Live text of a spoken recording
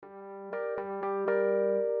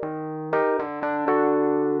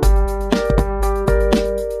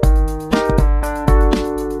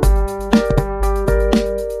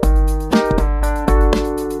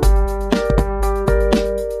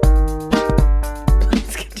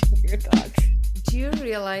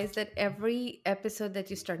realize that every episode that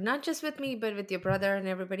you start, not just with me, but with your brother and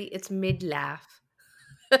everybody, it's mid laugh.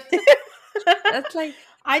 That's like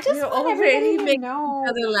I just we're want everybody already to making each know.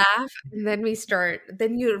 other laugh, and then we start.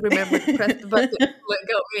 Then you remember to press the button. Like,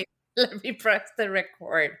 go, wait, let me press the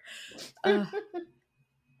record. Uh,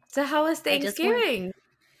 so how was I just want Thanksgiving?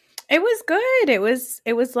 It was good. It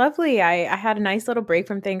was lovely. I had a nice little break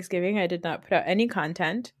from Thanksgiving. I did not put out any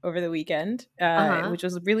content over the weekend, Uh huh. which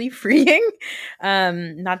was really freeing.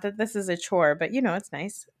 Not that this is a chore, but it's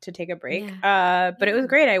nice to take a break. Yeah. But it was Yeah.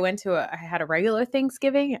 great. I had a regular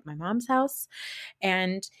Thanksgiving at my mom's house,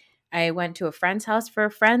 and I went to a friend's house for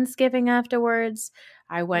Friendsgiving afterwards.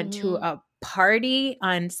 I went to Hmm. a party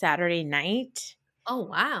on Saturday night. Oh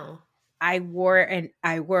wow. I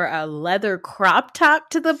wore a leather crop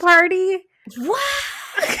top to the party.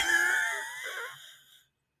 What?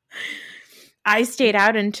 I stayed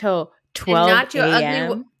out until And 12 not your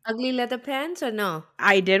a.m. ugly leather pants, or no?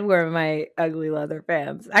 I did wear my ugly leather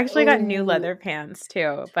pants. I actually got new Oh, leather pants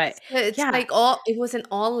too. But so it's yeah, like all. It was an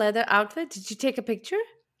all leather outfit. Did you take a picture?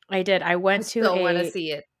 I did. I I went to still want to a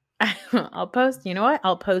see it. I'll post, you know what?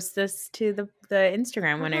 I'll post this to the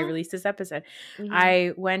Instagram Uh when I huh. release this episode. Hmm.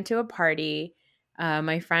 I went to a party.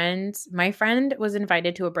 My friend was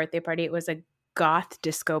invited to a birthday party. It was a goth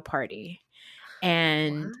disco party.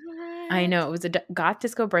 And I What? know it was a goth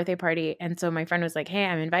disco birthday party, and so my friend was like, "Hey,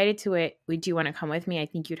 I'm invited to it. Would you want to come with me? I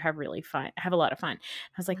think you'd have a lot of fun."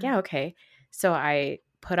 I was like, "Yeah, okay." So I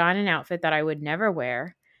put on an outfit that I would never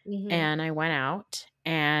wear, Mm-hmm. and I went out,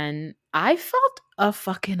 and I felt a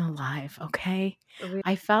fucking alive. Okay, Really?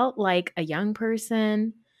 I felt like a young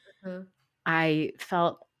person. Uh-huh. I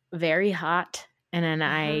felt very hot, and then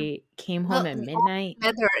Uh-huh. I came home Well, at all midnight.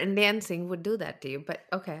 leather and dancing would do that to you, but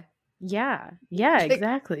okay. Yeah, yeah, Like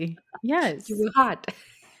exactly. you Yes. were hot.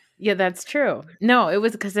 Yeah, that's true. No, it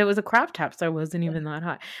was because it was a crop top, so I wasn't even that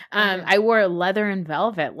hot. Okay. I wore leather and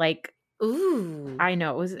velvet. Like, Ooh. I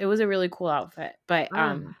know it was a really cool outfit, but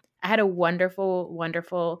Ah. I had a wonderful,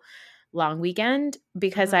 wonderful long weekend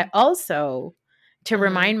because Uh-huh. I also, to Uh-huh.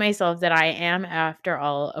 remind myself that I am, after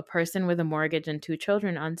all, a person with a mortgage and two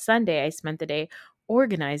children. On Sunday, I spent the day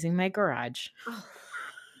organizing my garage. Oh,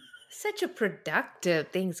 such a productive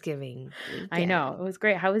Thanksgiving I know it weekend. was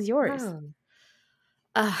great. How was yours? Oh.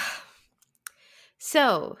 Uh,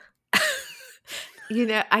 so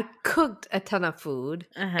I cooked a ton of food.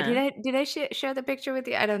 Uh Did huh. I share the picture with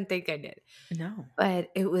you? I don't think I did. No. But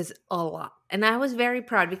it was a lot. And I was very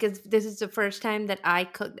proud because this is the first time that I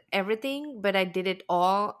cooked everything, but I did it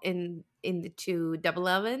all in the two double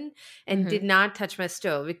oven and did Mm-hmm. not touch my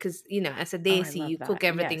stove because, as a Oh, I desi, love you that. cook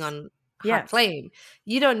everything Yes. on hot Yes. flame.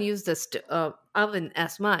 You don't use the oven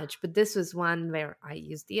as much, but this was one where I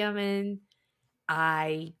used the oven.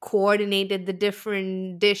 I coordinated the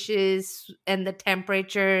different dishes and the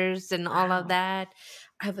temperatures and all of Wow. that.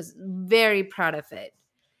 I was very proud of it.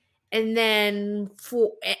 And then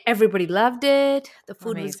everybody loved it. The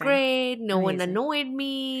food was Amazing. great. No one Amazing. annoyed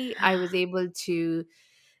me. I was able to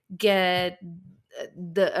get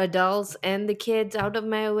the adults and the kids out of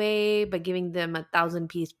my way by giving them a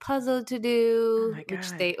 1,000-piece puzzle to Oh do, my which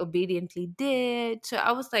god. they obediently did. So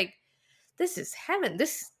I was like, this is heaven.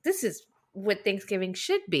 This is what Thanksgiving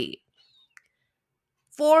should be.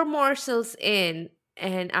 Four morsels in,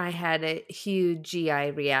 and I had a huge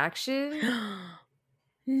GI reaction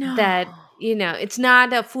that No. it's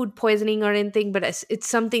not a food poisoning or anything, but it's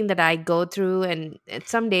something that I go through, and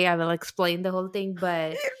someday I will explain the whole thing.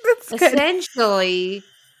 But That's good. essentially,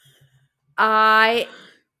 I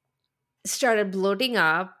started bloating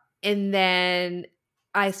up, and then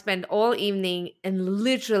I spent all evening and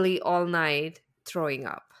literally all night throwing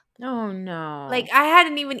up. Oh Like no. I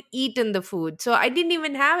hadn't even eaten the food, so I didn't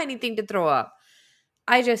even have anything to throw up.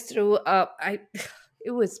 I just threw up.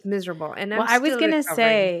 It was miserable, and Well, I'm still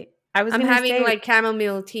recovering. I was I'm gonna having say, like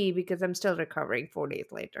chamomile tea because I'm still recovering 4 days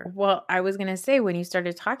later. when you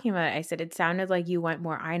started talking about it, I said it sounded like you went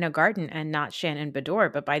more Ina Garten and not Shannon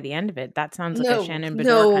Bedore, but by the end of it, that sounds like a No, Shannon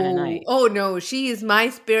Bedore kind of no. night. Oh no, she is my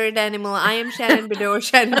spirit animal. I am Shannon Bedore.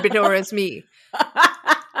 Shannon Bedore is me.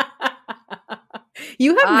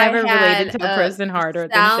 You have I never related had to a a person harder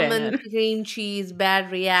than salmon Shannon. cream cheese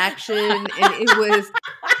bad reaction, and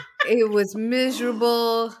it was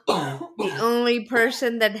miserable. The only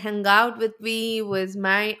person that hung out with me was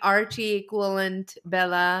my Archie equivalent,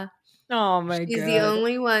 Bella. Oh my She's the god.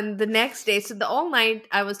 only one. The next day, so the all night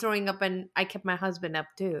I was throwing up, and I kept my husband up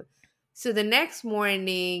too. So the next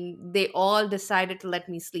morning, they all decided to let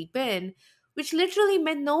me sleep in. which literally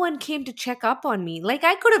meant no one came to check up on me. Like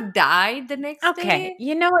I could have died the next Okay. day.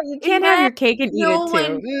 You know what? You It can't have meant your cake and eat no it too. one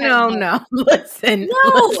checked No, up. no. Listen,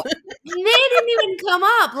 No, listen. they didn't even come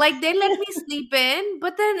up. Like they let me sleep in,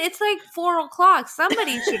 but then it's like 4 o'clock.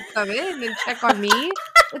 Somebody should come in and check on me.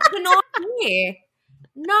 It's been all day.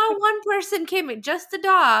 Not one person came in. Just the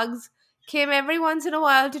dogs came every once in a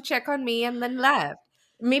while to check on me and then left.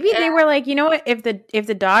 Maybe Eh, they were like, you know what? If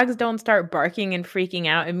the dogs don't start barking and freaking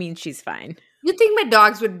out, it means she's fine. You think my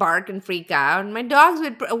dogs would bark and freak out? My dogs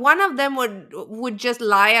would. One of them would just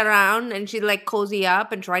lie around and she'd like cozy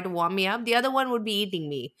up and try to warm me up. The other one would be eating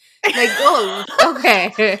me. Like, oh,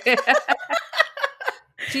 okay.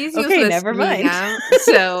 She's Okay, useless never to me mind. now.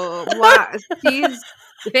 So what? She's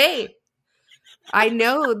hey. I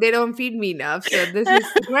know they don't feed me enough, so this is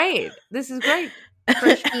great. This is great.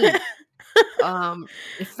 Fresh meat. Um,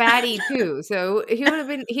 Fatty too. So he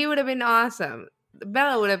would have been awesome.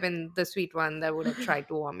 Bella would have been the sweet one that would have tried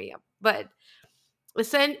to warm me up. But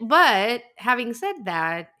having said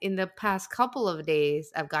that, in the past couple of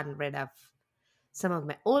days, I've gotten rid of some of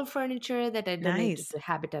my old furniture that I donated Nice. to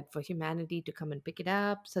Habitat for Humanity to come and pick it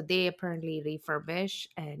up. So they apparently refurbish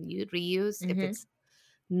and you reuse if Hmm. it's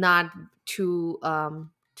not too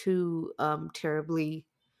terribly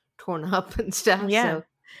torn up and stuff. Yeah.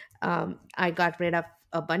 So I got rid of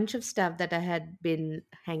a bunch of stuff that I had been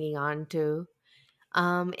hanging on to.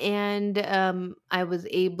 And I was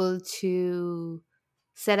able to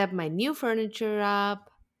set up my new furniture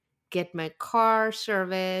up, get my car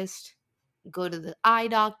serviced, go to the eye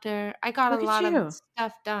doctor. I got a Look at lot of you.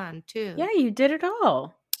 stuff done too. Yeah, you did it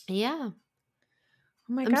all. Yeah.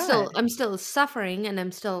 Oh my I'm still God. I'm still suffering and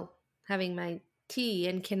I'm still having my tea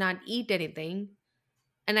and cannot eat anything.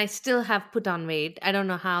 And I still have put on weight. I don't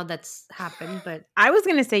know how that's happened, but I was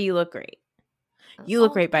going to say you look great. You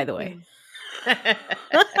look oh, great, by thank the way. you.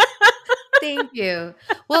 Thank you.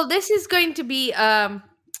 Well, this is going to be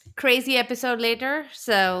crazy episode later.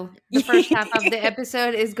 So the first half of the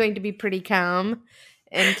episode is going to be pretty calm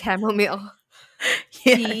and chamomile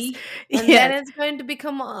Yes. tea. And then Yes. it's going to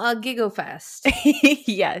become a giggle fest.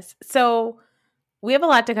 Yes. So we have a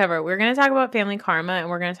lot to cover. We're going to talk about family karma and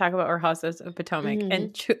we're going to talk about our houses of Potomac.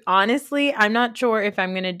 And Hmm. honestly, I'm not sure if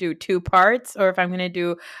I'm going to do two parts or if I'm going to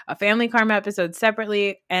do a family karma episode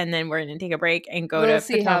separately and then we're going to take a break and go We'll to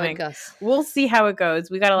see how it Potomac. goes. We'll see how it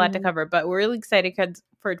goes. We got a lot to Mhm. cover, but we're really excited because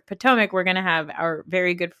for Potomac, we're going to have our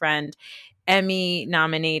very good friend, Emmy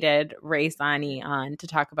nominated Ray Sanni on to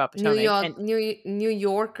talk about New Potomac York, and New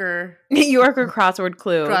Yorker New Yorker crossword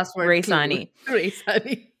clue, Ray crossword clue. Sanni Grace,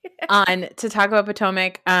 honey. on to talk about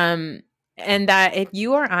Potomac. And that if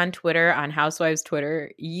you are on Twitter, on Housewives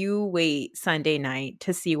Twitter, you wait Sunday night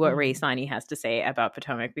to see what Ray Mhm. Sani has to say about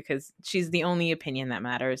Potomac because she's the only opinion that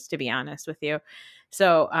matters, to be honest with you.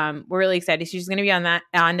 So we're really excited. She's going to be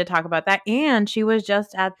on to talk about that, and she was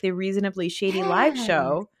just at the Reasonably Shady live Yes.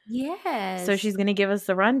 show, so Yes. she's going to give us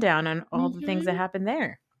the rundown on all the things that Hmm. happened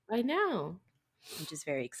there, I know. which is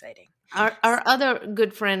very exciting. Our other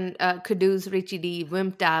good friend, Caduce Richie D,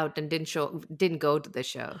 wimped out and didn't go to the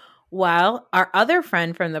show. Well, our other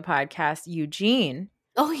friend from the podcast, Eugene,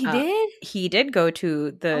 Oh, he did? he did go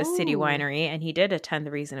to the City Oh. Winery and he did attend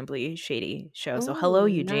the Reasonably Shady show. So hello, Oh,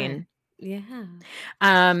 nice. Eugene. Yeah.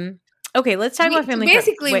 Um, okay, let's talk about So family.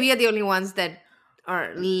 basically, Wait, we are the only ones that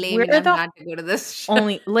are lame we're enough the not to go to this show.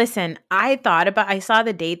 only. Listen, I saw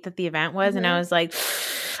the date that the event was, and I Mhm. was like,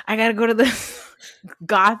 I gotta go to this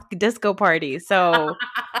goth disco party. So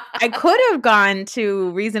I could have gone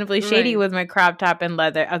to Reasonably Shady Right. with my crop top and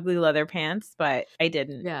ugly leather pants, but I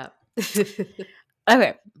didn't. Yeah.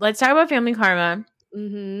 Okay, let's talk about family karma.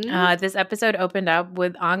 Hmm. This episode opened up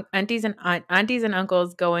with aunties and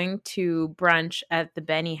uncles going to brunch at the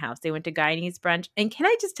Benny house. They went to Guyanese brunch, and can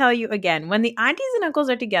I just tell you again, when the aunties and uncles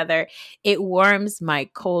are together, it warms my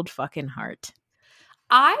cold fucking heart.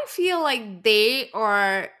 I feel like they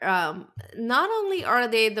are not only are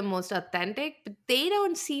they the most authentic, but they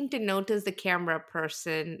don't seem to notice the camera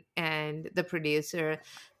person and the producer.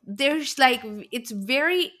 There's like it's a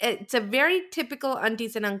very typical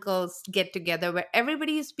aunties and uncles get together where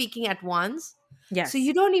everybody is speaking at once. So Yes,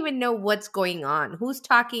 you don't even know what's going on, who's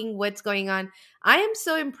talking, what's going on. I am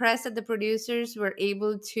so impressed that the producers were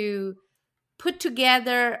able to put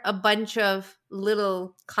together a bunch of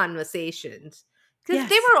little conversations because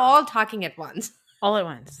they yes, were all talking at once, all at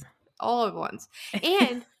once. all at once.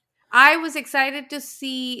 And I was excited to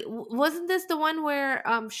see. Wasn't this the one where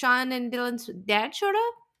Sean and Dylan's dad showed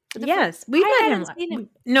up for the first? Yes, we I met him. hadn't seen him.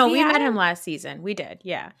 No, We we met him hadn't. last season. We did,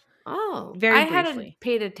 yeah, Oh, very I hadn't briefly.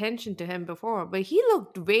 paid attention to him before, but he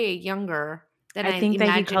looked way younger than I I think that he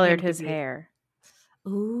imagined colored him to his be. hair.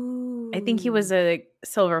 I think he was Ooh. a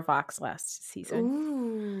silver fox last season.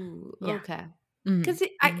 Ooh. Yeah. Okay. Mhm, Because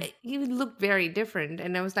mhm. he looked very different,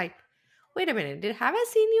 and I was like, "Wait a minute, have I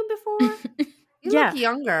seen you before? You look Yeah,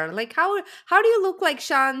 younger. Like how do you look like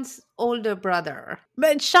Sean's older brother?"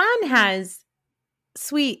 but Sean Mm. has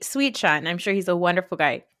sweet, sweet Sean. I'm sure he's a wonderful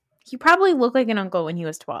guy. He probably looked like an uncle when he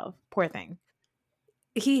was 12. Poor thing.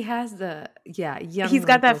 He has the He's young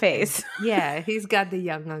got that uncle face. face. Yeah, he's got the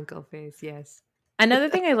young uncle face. Yes. Another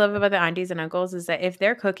thing I love about the aunties and uncles is that if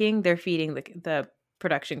they're cooking, they're feeding the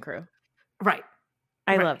production crew. Right.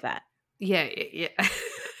 I Right. love that. Yeah. Yeah.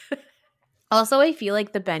 Also, I feel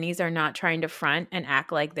like the Bennies are not trying to front and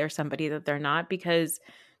act like they're somebody that they're not because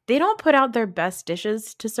they don't put out their best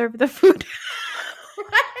dishes to serve the food.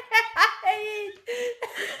 Right.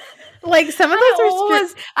 Like some of those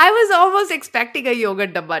are I was almost expecting a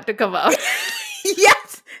yogurt dabba to come out.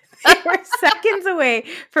 yes, they were seconds away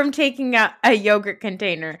from taking out a yogurt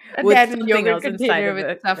container with That something yogurt else inside container of with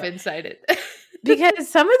it. stuff inside it. Because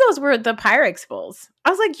some of those were the Pyrex bowls. I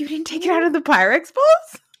was like, you didn't take it out of the Pyrex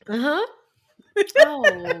bowls? Uh-huh.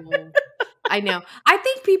 Oh, I know. I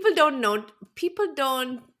think people don't know. People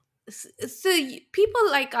don't. People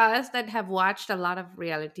like us that have watched a lot of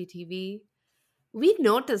reality TV, we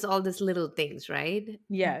notice all these little things, right?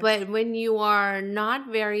 Yes. But when you are not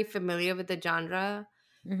very familiar with the genre,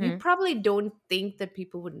 you Mhm. probably don't think that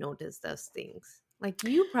people would notice those things. Like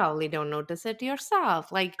you probably don't notice it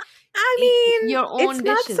yourself. Like I mean, your it's own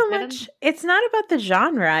not dishes. so They much it's not about the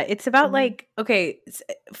genre. It's about don't. like, okay,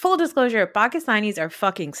 full disclosure, Pakistanis are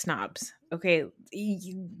fucking snobs. Okay,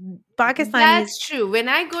 Pakistanis, That's true. When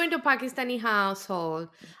I go into Pakistani household,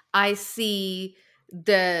 I see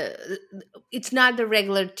it's not the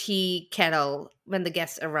regular tea kettle when the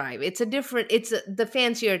guests arrive. It's a different the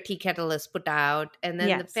fancier tea kettle is put out and then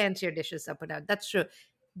the yes. fancier dishes are put out. That's true.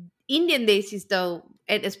 Indian desis though,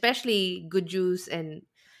 and especially Gujus and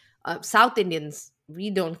South Indians, we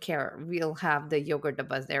don't care. We'll have the yogurt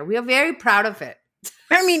dabbas there. We are very proud of it.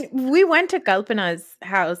 I mean, we went to Kalpana's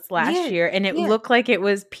house last Yeah, year and it yeah, looked like it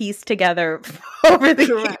was pieced together over the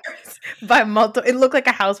correct. years by multiple it looked like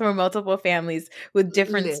a house where multiple families with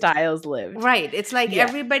different Live. styles lived. Right. It's like Yeah.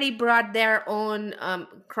 everybody brought their own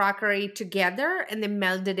crockery together and they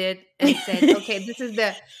melded it and said, okay, this is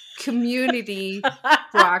the community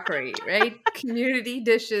crockery, right? Community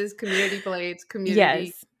dishes, community plates, community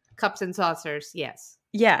Yes. cups and saucers. Yes.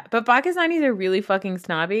 Yeah, but Pakistanis are really fucking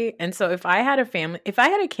snobby, and so if I had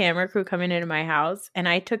a camera crew coming into my house and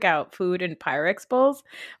I took out food in Pyrex bowls,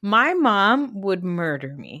 my mom would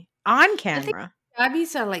murder me on I think camera.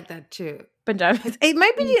 Punjabis are like that too. Punjabis, it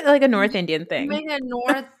might Mm, be like a North Indian thing. maybe a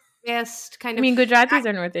northwest kind I of mean, Gujaratis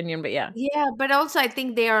are North Indian, but yeah. yeah, but also I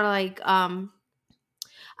think they are like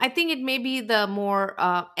I think it may be the more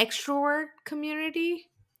extrovert community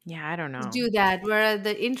Yeah, I don't know. do that, whereas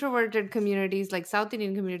the introverted communities like South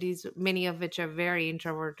Indian communities, many of which are very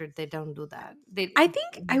introverted, they don't do that. They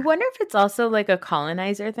I wonder if it's also like a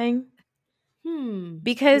colonizer thing hmm.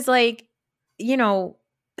 because like, you know,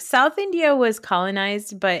 South India was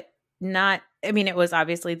colonized, but not I mean, it was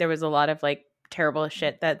obviously there was a lot of like terrible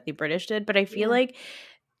shit that the British did, but I feel Yeah. like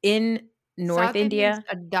in North South Indians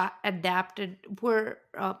India, adapted were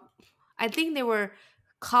I think they were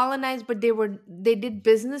colonized, but they did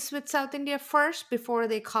business with South India first before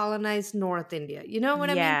they colonized North India. You know what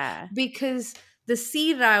I mean? yeah. Because the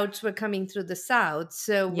sea routes were coming through the south.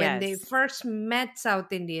 So when they Yes. first met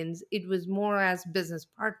South Indians, it was more as business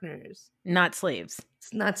partners, Not slaves.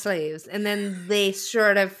 not slaves. And then they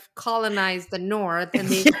sort of colonized the north and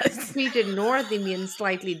they Yes. treated North Indians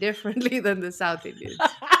slightly differently than the South Indians.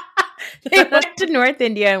 They went to North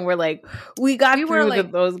India and were like, "We We got were through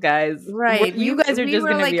like, those guys. right. You guys are We just were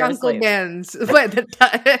gonna like be our Uncle slaves." Ben's by the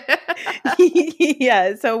time.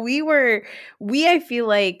 Yeah, so I feel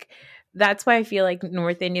like that's why I feel like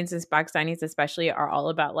North Indians and Pakistanis especially are all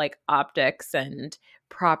about like optics and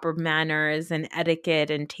proper manners and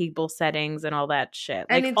etiquette and table settings and all that shit.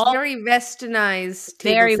 And Like it's all very westernized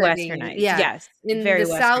table very setting. westernized. Yeah. Yes, In very the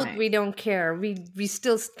South, we westernized. don't care. We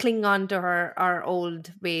still cling on to our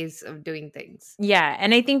old ways of doing things. Yeah,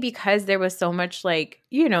 and I think because there was so much like,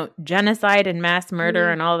 you know, genocide and mass murder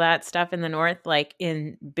Mhm. and all that stuff in the north like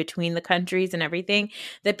in between the countries and everything,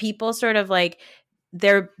 that people sort of like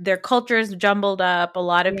their cultures jumbled up. A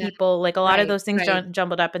lot of Yeah. people like a lot of Right. those things Right.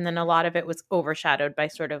 jumbled up and then a lot of it was overshadowed by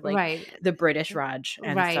sort of like Right. the British Raj.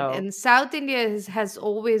 And Right. so And South India has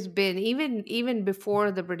always been, even before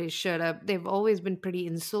the British showed up, they've always been pretty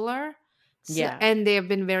insular. So, yeah. and they have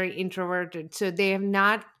been very introverted. So they have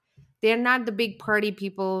not They're not the big party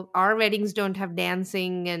people. Our weddings don't have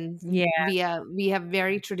dancing, and Yeah. we have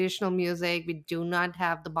very traditional music. We do not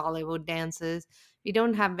have the Bollywood dances. We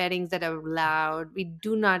don't have weddings that are loud. We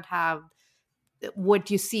do not have what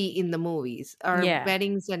you see in the movies. Our Yeah.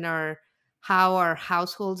 weddings and how our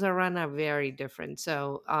households are run are very different.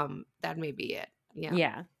 So that may be it. Yeah.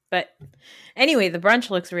 Yeah. But anyway, the brunch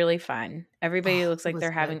looks really fun. Everybody Oh, looks it like was they're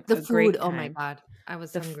good. having The a food, great oh my time. God. I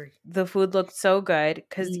was hungry. The food looked so good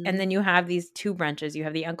and Mm, then you have these two brunches. You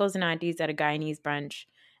have the uncles and aunties at a Guyanese brunch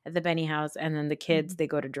at the Benny house, and then the kids, mhm. they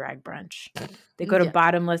go to drag brunch. They go to Yeah.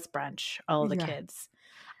 bottomless brunch, all the Yeah. kids.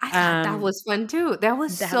 I thought that Um was fun too. There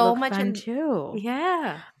was that so looked much fun in, too.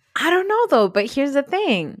 yeah. I don't know though, but here's the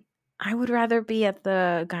thing. I would rather be at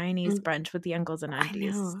the Guyanese Mm, brunch with the uncles and I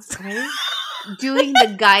aunties. know, right? Doing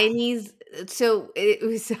the Guyanese, so it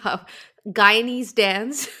was Guyanese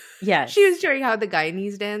dance. She was Yes. showing how the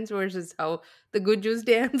Guyanese dance versus how the Gujus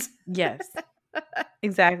dance. Yes.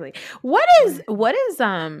 Exactly. What is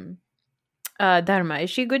Right. Dharma? Is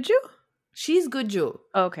she Guju? She's Guju.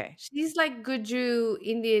 Okay. She's like Guju,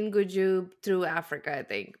 Indian Guju through Africa, I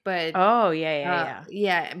think. But Oh, yeah, yeah, yeah.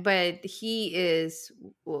 yeah, but he is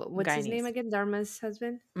what's his name Guyanese. again? Dharma's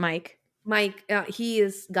husband? Mike. Mike, he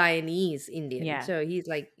is Guyanese Indian. Yeah. So he's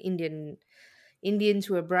like Indians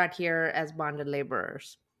who are brought here as bonded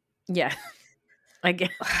laborers. Yeah. I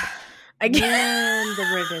get I get Man, the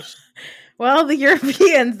British. well, the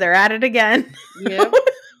Europeans, they're at it again. Yep.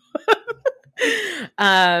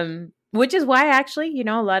 Which is why actually,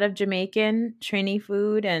 a lot of Jamaican Trini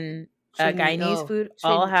food and Trini, Guyanese oh, food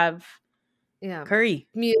all Trini, have yeah. curry.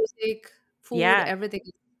 Music, food, Yeah. everything.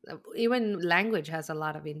 Even language has a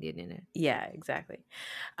lot of Indian in it. Yeah, exactly.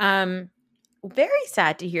 Um, Very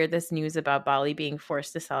sad to hear this news about Bali being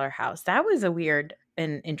forced to sell her house. That was a weird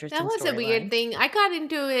and That interesting was a weird storyline. thing. I got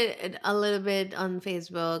into it a little bit on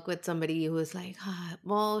Facebook with somebody who was like,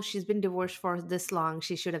 "Well, she's been divorced for this long.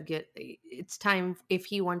 She should have get. It's time if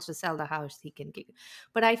he wants to sell the house, he can get."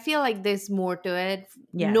 But I feel like there's more to it.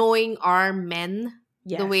 Yes. Knowing our men,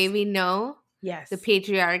 the way Yes. we know the Yes.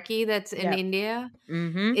 patriarchy that's in Yep. India,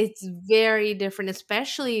 Mhm. it's very different,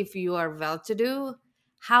 especially if you are well to do.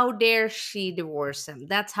 How dare she divorce him?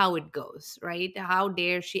 That's how it goes, right? How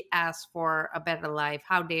dare she ask for a better life?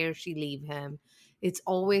 How dare she leave him? It's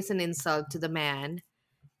always an insult to the man.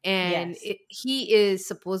 And Yes. he is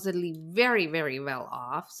supposedly very, very well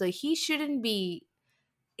off. So he shouldn't be.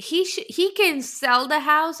 He can sell the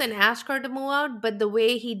house and ask her to move out, but the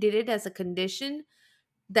way he did it as a condition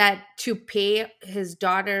that to pay his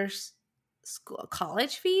daughter's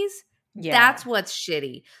college fees, Yeah. that's what's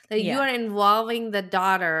shitty. That you Yeah. are involving the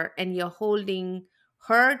daughter and you're holding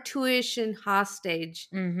her tuition hostage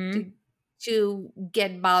Mhm. to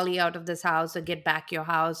get Bali out of this house or get back your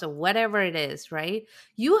house or whatever it is, right?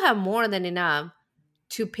 You have more than enough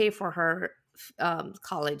to pay for her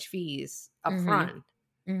college fees up Mhm. front,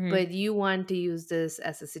 Mhm. but you want to use this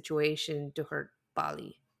as a situation to hurt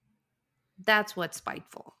Bali. That's what's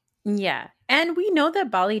spiteful. Yeah. And we know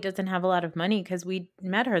that Bali doesn't have a lot of money because we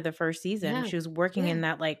met her the first season. Yeah, She was working yeah. in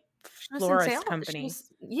that like She was in florist sales. She company.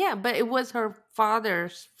 was, yeah, but it was her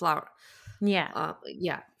father's flower. Yeah.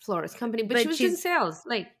 Yeah, florist company. But she But was in sales.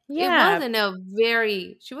 Like it yeah, wasn't a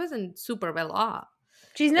very. She wasn't super well off.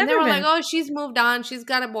 she's And they never were like, been. "Oh, she's moved on. She's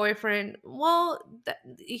got a boyfriend." Well,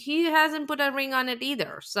 he hasn't put a ring on it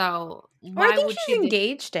either. So Or I why think would she's she?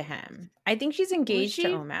 engaged to him. I think she's Was engaged to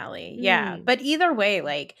she? O'Malley. Yeah. Hmm. But either way,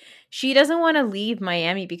 like, she doesn't want to leave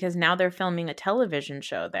Miami because now they're filming a television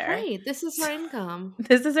show there. Right. This is her income.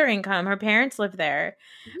 This is her income. Her parents live there,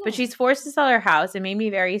 but Yeah. she's forced to sell her house. It made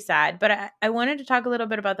me very sad. But I wanted to talk a little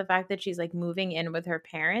bit about the fact that she's like moving in with her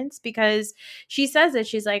parents because she says that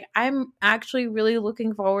she's like, I'm actually really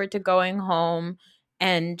looking forward to going home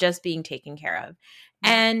and just being taken care of.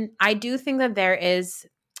 Yeah. And I do think that there is,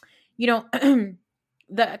 you know,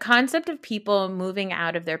 the concept of people moving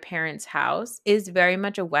out of their parents' house is very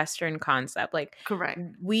much a Western concept. Like Correct.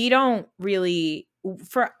 we don't really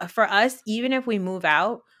for us, even if we move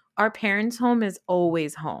out, our parents' home is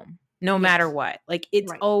always home, no matter Yes. what. Like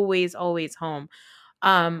it's Right. always, always home.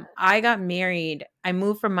 I got married. I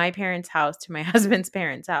moved from my parents' house to my husband's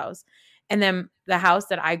parents' house. And then the house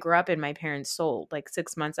that I grew up in, my parents sold like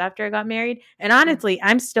 6 months after I got married. And Yeah. honestly,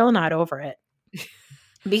 I'm still not over it I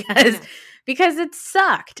because know. it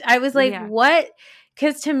sucked. I was like, Yeah. what?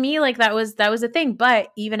 Because to me, like that was a thing. But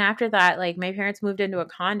even after that, like my parents moved into a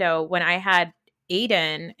condo when I had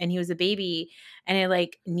Aiden and he was a baby and I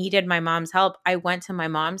like needed my mom's help. I went to my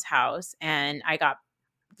mom's house and I got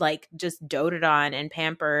like just doted on and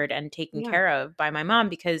pampered and taken Yeah. care of by my mom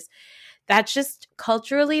because that's just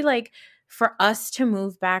culturally like for us to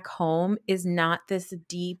move back home is not this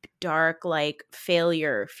deep, dark, like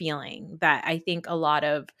failure feeling that I think a lot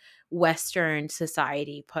of Western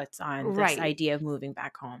society puts on this Right. idea of moving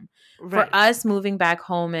back home. For Right. us, moving back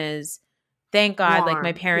home is thank God, like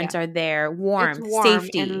my Warm. parents Yeah. are there, It's warmth, warm and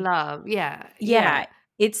safety. love. Yeah. Yeah. Yeah.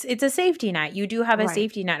 It's a safety net. You do have a Right.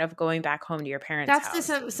 safety net of going back home to your parents' That's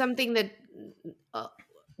the house. something that uh,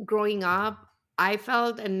 growing up I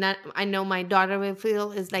felt, and that I know my daughter will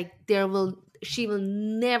feel, is like she will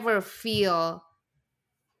never feel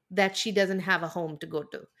that she doesn't have a home to go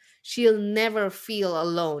to. She'll never feel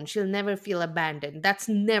alone. She'll never feel abandoned. That's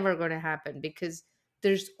never going to happen because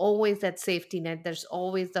there's always that safety net. There's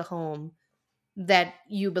always the home that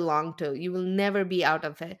you belong to. You will never be out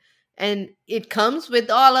of it. And it comes with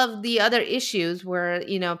all of the other issues where,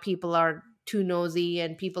 people are too nosy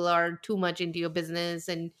and people are too much into your business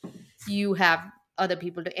and you have other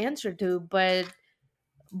people to answer to.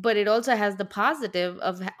 But it also has the positive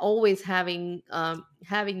of always having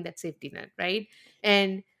that safety net, right?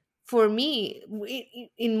 And for me,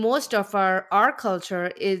 in most of our culture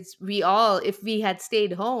is, we all, if we had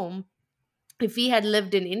stayed home, if we had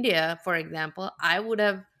lived in India, for example, I would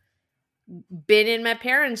have been in my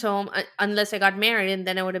parents' home, unless I got married, and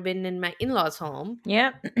then I would have been in my in-laws' home.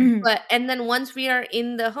 Yep. But and then once we are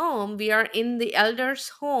in the home, we are in the elders'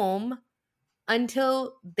 home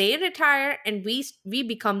until they retire and we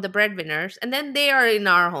become the breadwinners, and then they are in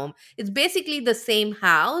our home. It's basically the same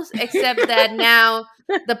house, except that now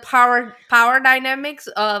the power dynamics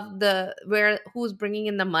of the where who's bringing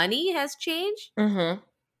in the money has changed, Mhm.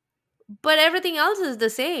 but everything else is the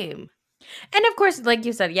same. And of course, like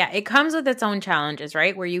you said, yeah, it comes with its own challenges,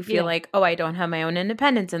 right? Where you feel Yeah. like, oh, I don't have my own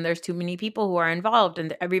independence and there's too many people who are involved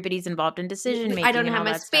and everybody's involved in decision I making don't and have all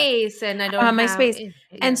my that stuff. space, and I I don't don't have my have space.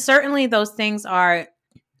 And yeah. certainly those things are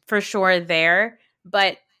for sure there.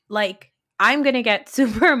 But like, I'm going to get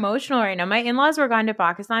super emotional right now. My in laws were gone to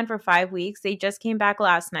Pakistan for 5 weeks. They just came back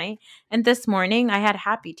last night. And this morning I had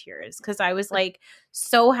happy tears because I was like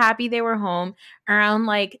so happy they were home. Around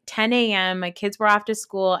like 10 a.m., my kids were off to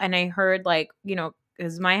school. And I heard, like,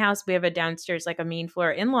 because my house, we have a downstairs, like a main floor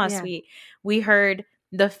in law Yeah. suite. We heard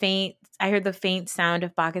I heard the faint sound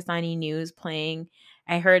of Pakistani news playing.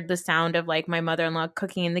 I heard the sound of like my mother-in-law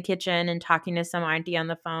cooking in the kitchen and talking to some auntie on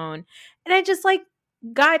the phone. And I just like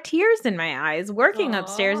got tears in my eyes working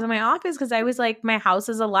upstairs Oh, in my office because I was like, my house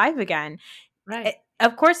is alive again. right.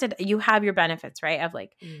 Of course, you have your benefits, right? Of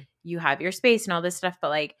like, Mm. you have your space and all this stuff, but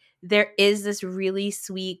like, there is this really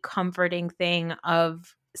sweet, comforting thing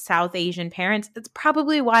of South Asian parents. It's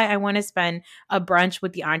probably why I want to spend a brunch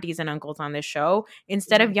with the aunties and uncles on this show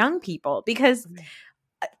instead of Right. young people because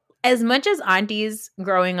Right. as much as aunties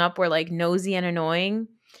growing up were like nosy and annoying,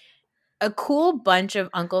 a cool bunch of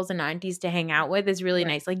uncles and aunties to hang out with is really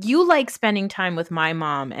Right. nice. Like you like spending time with my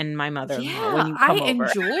mom and my mother-in-law when Yeah, you I come over.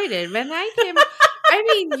 enjoyed it when I came. I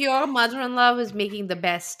mean, your mother-in-law was making the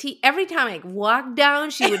best tea. Every time I walked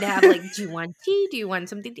down, she would have like, "Do you want tea? Do you want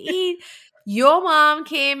something to eat?" Your mom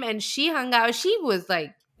came and she hung out. She was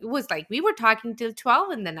like, it was like we were talking till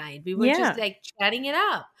 12 in the night. We were just Yeah. like chatting it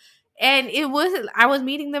up. And it was, I was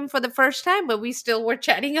meeting them for the first time, but we still were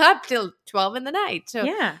chatting up till 12 in the night. So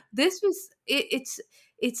Yeah. this was it's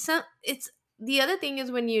the other thing is,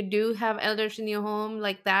 when you do have elders in your home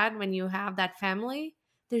like that, when you have that family,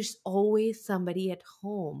 there's always somebody at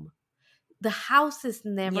home. The house is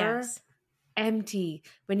never Yes. empty.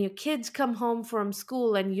 When your kids come home from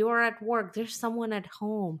school and you're at work, there's someone at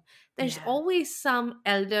home. There's Yeah. always some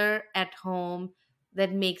elder at home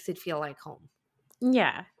that makes it feel like home.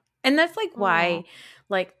 Yeah. And that's like why Oh,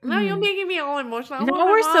 like now you're making me all emotional. no, Oh,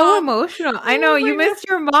 my we're so mom. emotional. I know Oh you my god. missed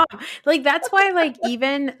your mom. Like that's why like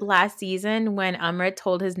even last season when Amrit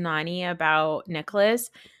told his nanny about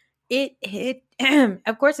Nicholas, it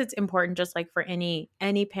of course it's important just like for any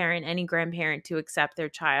parent, any grandparent to accept their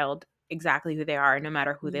child exactly who they are no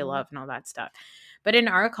matter who they Mhm. love and all that stuff. But in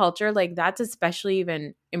our culture, like that's especially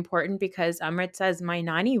even important because Amrit says my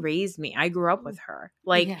nanny raised me. I grew up with her.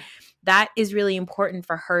 Like Yeah. that is really important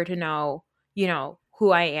for her to know, who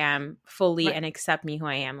I am fully Right. and accept me who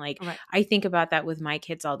I am. Like Right. I think about that with my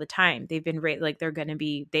kids all the time. They've been raised like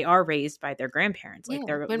they are raised by their grandparents. Like Yeah.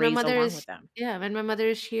 they're raised along with them. When my mother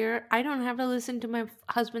is here, I don't have to listen to my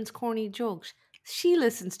husband's corny jokes. She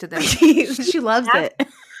listens to them. She She loves laughs. it.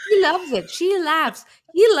 He loves it. She laughs.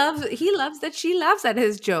 He loves that she laughs at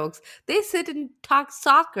his jokes. They sit and talk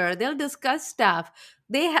soccer. They'll discuss stuff.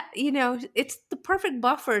 It's the perfect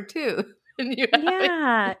buffer too. And you have it.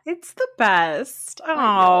 Yeah, it's the best. I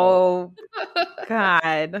know. Oh,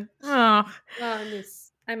 God. Oh. Oh, I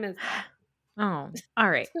miss that. Oh, all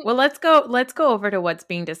right. Well, let's go over to what's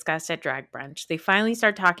being discussed at drag brunch. They finally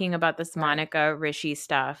start talking about this Right. Monica Rishi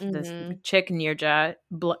stuff. This Mm-hmm. chick Nirja,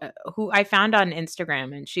 who I found on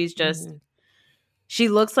Instagram, and Mm-hmm. she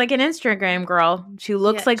looks like an Instagram girl. She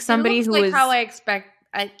looks Yeah, like she somebody looks who like how is.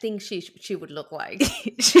 I think she would look like.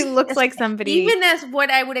 She looks Yes, like somebody. even as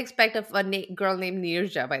what I would expect of a girl named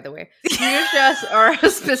Nirja, by the way. Nirjas are a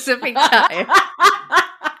specific type.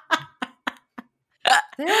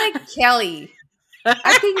 They're like Kelly.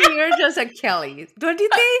 I think Nirja's a Kelly. Don't you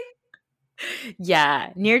think?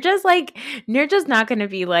 Yeah, Nirja's not going to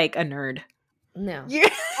be like a nerd. No. Yeah.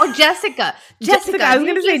 Oh, Jessica. Jessica. Jessica. I was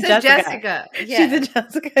gonna say Nirja's a Jessica. Jessica. She's a Yeah.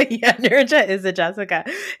 Jessica. Yeah, Nirja is a Jessica.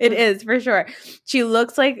 It is for sure. She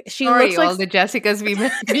looks like Sorry, all the Jessicas we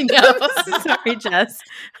know. Sorry, Jess.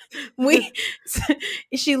 We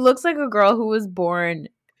she looks like a girl who was born,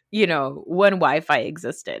 when Wi-Fi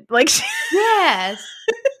existed. Like Yes.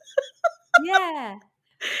 Yeah.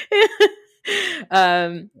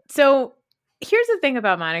 So here's the thing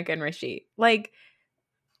about Monica and Rishi. Like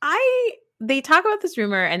they talk about this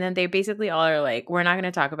rumor and then they basically all are like, we're not going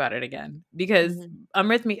to talk about it again because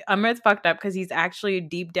Mhm. Amrit's fucked up because he's actually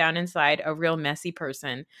deep down inside a real messy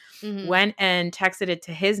person. Mhm. Went and texted it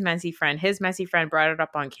to his messy friend. His messy friend brought it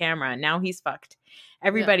up on camera. Now he's fucked. Yeah.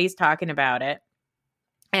 Everybody's talking about it.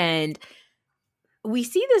 And we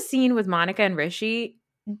see the scene with Monica and Rishi.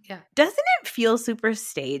 Yeah. Doesn't it feel super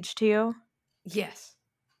staged to you? Yes.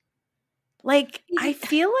 Like, Is I it-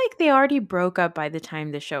 feel like they already broke up by the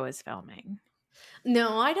time the show is filming.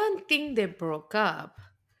 No, I don't think they broke up.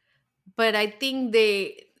 But I think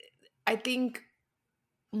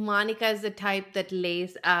Monica is the type that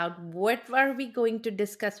lays out what are we going to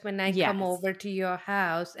discuss when I come Yes. over to your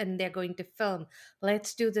house and they're going to film.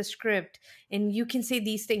 Let's do the script. And you can say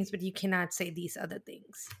these things, but you cannot say these other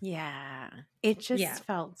things. Yeah. It just Yeah.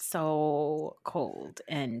 felt so cold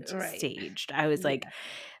and Right. staged. I was like, Yeah.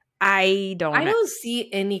 I I don't see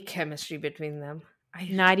any chemistry between them.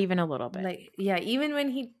 not even a little bit. Like, yeah, even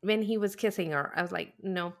when he was kissing her, I was like,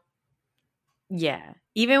 no. Yeah.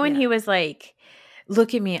 Even when Yeah. he was like,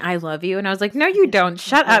 look at me, I love you. And I was like, no, you don't.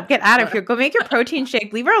 Shut up. Get out of here. Go make your protein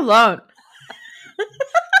shake. Leave her alone.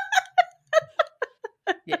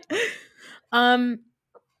 Yeah.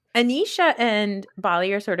 Anisha and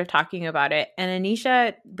Bali are sort of talking about it. And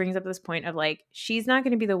Anisha brings up this point of like, she's not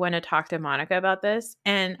going to be the one to talk to Monica about this.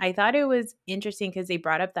 And I thought it was interesting because they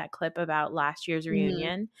brought up that clip about last year's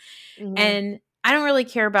reunion. Mhm. And I don't really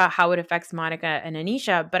care about how it affects Monica and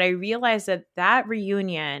Anisha, but I realized that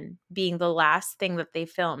reunion being the last thing that they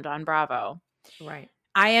filmed on Bravo, Right.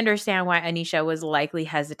 I understand why Anisha was likely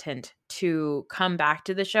hesitant to come back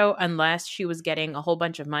to the show unless she was getting a whole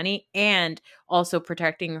bunch of money and also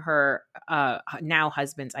protecting her now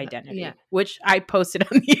husband's identity, Yeah. which I posted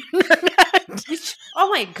on the internet. Oh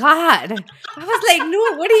my God. I was like,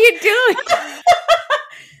 no, what are you doing?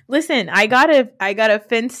 Listen, I got a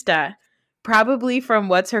Finsta, probably from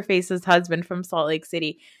what's her face's husband from Salt Lake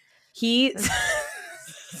City. He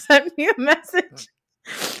sent me a message.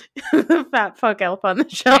 The fat fuck elf on the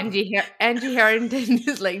show. Angie Harrington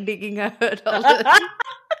is like digging out all this.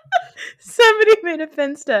 Somebody made a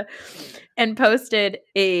Finsta and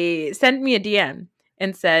sent me a DM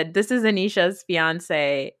and said, this is Anisha's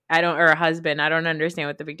fiance. Or husband. I don't understand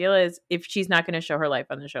what the big deal is. If she's not going to show her life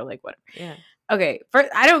on the show, like whatever. Yeah. Okay.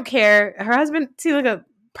 I don't care. Her husband seems like a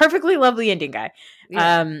perfectly lovely Indian guy.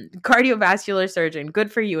 Yeah. Cardiovascular surgeon.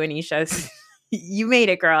 Good for you, Anisha. You made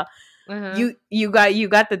it, girl. Uh-huh. You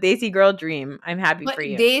got the Desi girl dream. I'm happy But for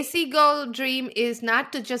you. Desi girl dream is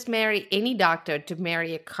not to just marry any doctor. To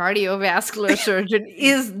marry a cardiovascular surgeon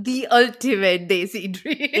is the ultimate Desi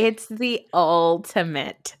dream. It's the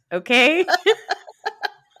ultimate, okay?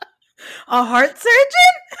 A heart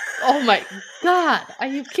surgeon? Oh my God. Are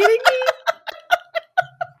you kidding me?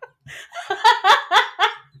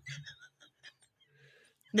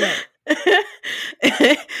 No.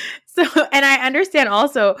 So, and I understand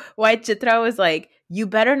also why Chitra was like, you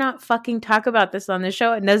better not fucking talk about this on the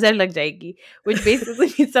show. Nazar lag jayegi, which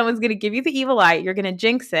basically means someone's going to give you the evil eye. You're going to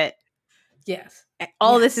jinx it. Yes.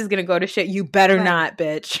 All this is going to go to shit. You better Right. not,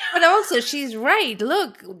 bitch. But also, she's right.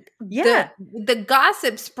 Look, Yeah. the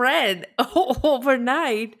gossip spread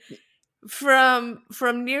overnight from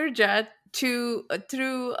Nirjat to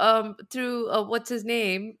through what's his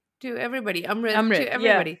name, to everybody, Amrit, Amrit, to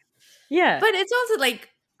everybody. Yeah. But it's also like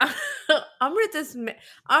Amrit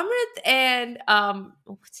and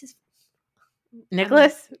what's his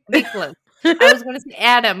Nicholas? Nicholas. I was going to say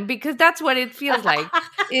Adam because that's what it feels like.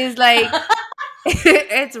 Is like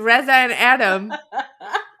it's Reza and Adam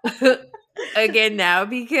again now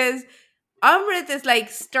because Amrit is like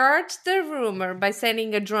starts the rumor by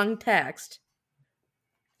sending a drunk text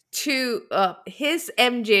to his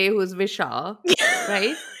MJ, who's Vishal,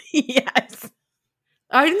 right? Yes.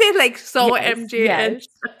 Aren't they like so Yes. MJ and Yes.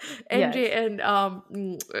 Yes. MJ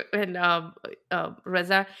and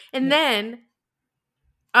Reza? And Yeah. then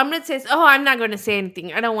Amrit says, "Oh, I'm not going to say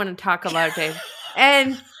anything. I don't want to talk about it."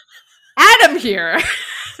 And Adam here,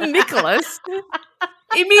 Nicholas,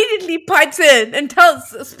 immediately pipes in and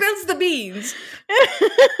spills the beans.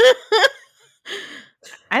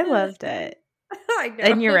 I loved it. I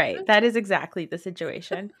And you're know. right. That is exactly the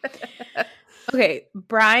situation. Okay,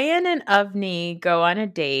 Brian and Avni go on a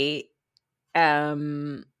date.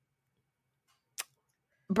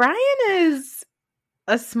 Brian is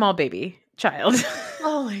a small baby child.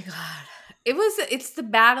 Oh my god. It's the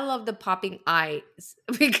battle of the popping eyes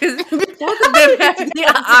because both of them had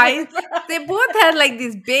the eyes. They both had like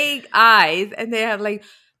these big eyes and they have like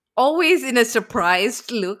always in a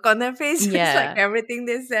surprised look on their faces, like Yeah. everything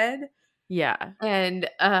they said. Yeah. And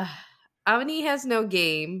Avani has no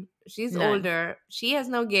game. She's None. older. She has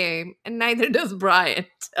no game, and neither does Brian.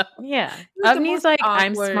 So Yeah. it was the Avni's most like,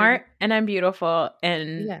 I'm awkward. smart and I'm beautiful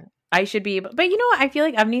and Yeah. I should be able. But you know what? I feel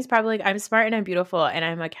like Avni's probably like, I'm smart and I'm beautiful and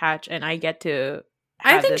I'm a catch and I get to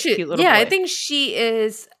I have think this cute little I boy. think she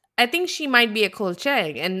is, I think she might be a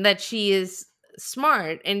Kolchak and that she is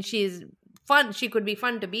smart and she's fun. She could be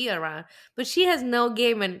fun to be around, but she has no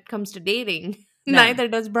game when it comes to dating. None. Neither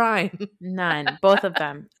does Brian. None. Both of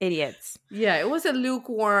them. Idiots. Yeah, it was a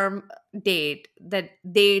lukewarm date that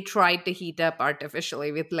they tried to heat up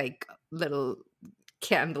artificially with like little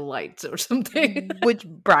candle lights or something. Which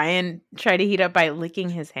Brian tried to heat up by licking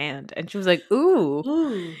his hand. And she was like, ooh,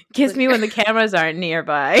 Ooh. kiss me when the cameras aren't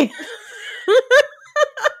nearby.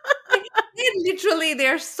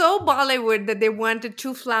 They're so Bollywood that they wanted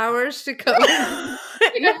two flowers to come in the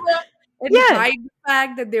camera and Yes. hide the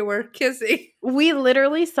fact that they were kissing. We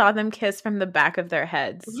literally saw them kiss from the back of their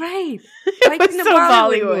heads. Right. It Like was in a so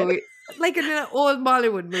Bollywood Bollywood. movie. Like in an old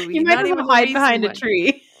Bollywood movie. You might Not as even well a hide recent behind a one.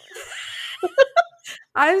 tree.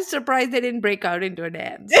 I was surprised they didn't break out into a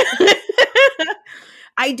dance.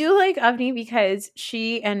 I do like Avni because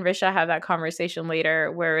she and Risha have that conversation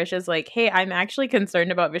later where Risha's like, hey, I'm actually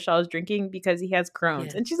concerned about Vishal's drinking because he has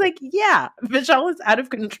Crohn's. Yeah. And she's like, yeah, Vishal is out of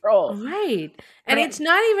control. Right. And it's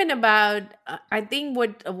not even about I think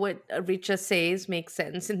what Richa says makes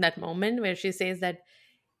sense in that moment where she says that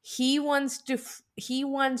he wants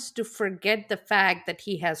to forget the fact that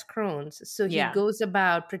he has Crohn's. So he Yeah. goes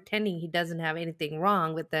about pretending he doesn't have anything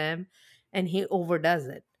wrong with them and he overdoes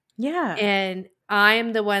it. Yeah. And I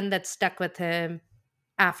am the one that's stuck with him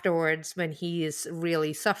afterwards when he is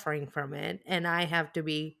really suffering from it and I have to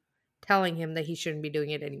be telling him that he shouldn't be doing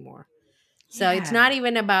it anymore. So it's not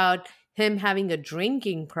even about him having a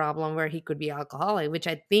drinking problem where he could be alcoholic, which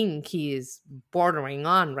I think he is bordering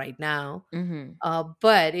on right now.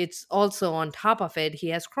 But it's also on top of it, he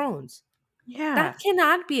has Crohn's. Yeah. That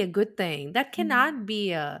cannot be a good thing. That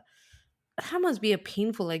must be a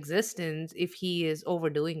painful existence if he is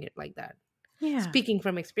overdoing it like that. Yeah. Speaking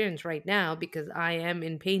from experience right now, because I am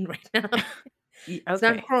in pain right now. Okay. It's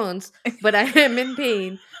not Crohn's, but I am in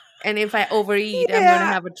pain. And if I overeat, I'm going to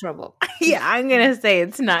have a trouble. Yeah, I'm going to say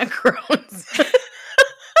it's not Crohn's.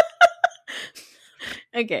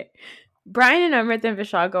 Okay. Brian and Amrit and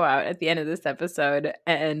Vishal go out at the end of this episode.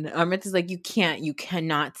 And Amrit is like, you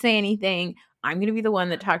cannot say anything. I'm going to be the one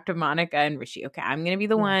that talked to Monica and Rishi. Okay, I'm going to be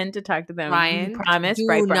the one to talk to them. Brian, Promise, do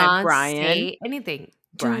right, not Brian? say anything.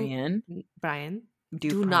 Brian, Brian,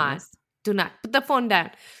 do not. Do not. Put the phone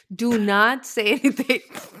down. Do not say anything.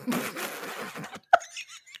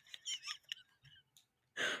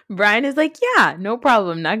 Brian is like, yeah, no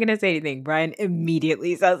problem. Not going to say anything. Brian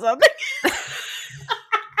immediately says something.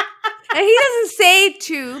 And he doesn't say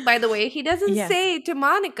to, by the way, he doesn't Yeah. say to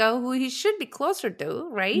Monica, who he should be closer to,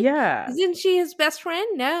 right? Yeah. Isn't she his best friend?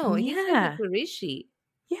 No, he says Yeah. it to Rishi.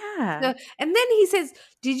 Yeah. So, and then he says,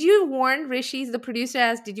 "Did you warn Rishi?" The producer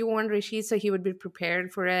asked, "Did you warn Rishi so he would be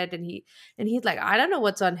prepared for it?" And he's like, "I don't know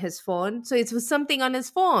what's on his phone." So it was something on his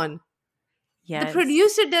phone. Yes. The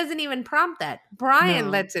producer doesn't even prompt that. Brian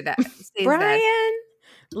No. lets it out. Says Brian, that.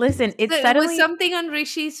 listen, it's So suddenly it was something on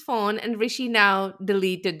Rishi's phone, and Rishi now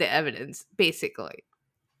deleted the evidence, basically.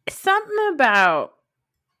 something about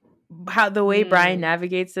how the way Brian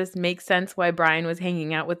navigates this makes sense why Brian was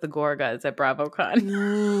hanging out with the Gorgas at BravoCon.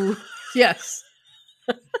 Ooh, yes.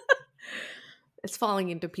 It's falling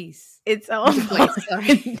into piece. It's all Into place,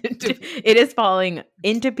 sorry. It is falling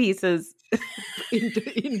into pieces.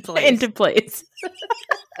 in place. Into place.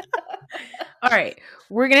 All right.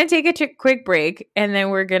 We're going to take a quick break and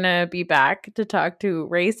then we're going to be back to talk to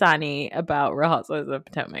Ray Sanni about Real Housewives of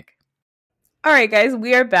Potomac. All right, guys.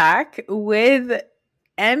 We are back with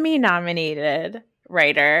Emmy nominated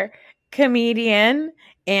writer, comedian,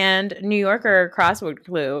 and New Yorker crossword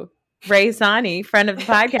clue, Ray Sanni, friend of the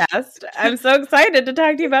podcast. I'm so excited to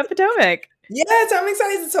talk to you about Potomac. Yes, I'm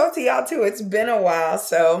excited to talk to y'all too. It's been a while,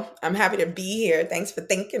 so I'm happy to be here. Thanks for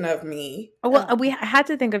thinking of me. Well, we had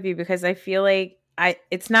to think of you because I feel like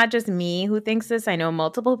it's not just me who thinks this. I know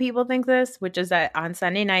multiple people think this, which is that on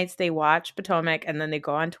Sunday nights they watch Potomac and then they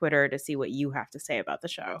go on Twitter to see what you have to say about the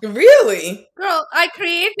show. Really? Girl, I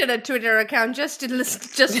created a Twitter account just to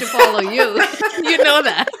follow you. You know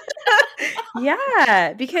that.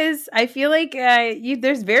 Yeah, because I feel like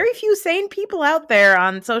there's very few sane people out there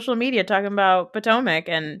on social media talking about Potomac,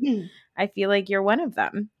 and I feel like you're one of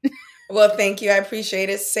them. Well, thank you. I appreciate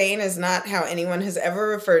it. Sane is not how anyone has ever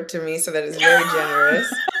referred to me, so that is very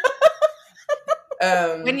generous.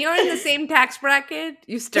 When you're in the same tax bracket,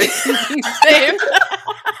 you start thinking same.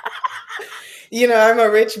 You know, I'm a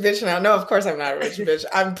rich bitch now. No, of course I'm not a rich bitch.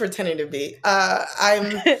 I'm pretending to be.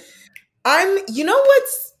 I'm. You know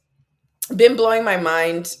what's been blowing my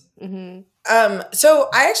mind? Mm-hmm. So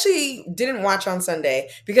I actually didn't watch on Sunday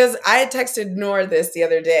because I had texted Nor this the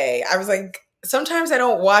other day. I was like, sometimes I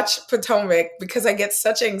don't watch Potomac because I get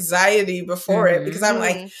such anxiety before it because I'm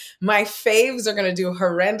like, my faves are going to do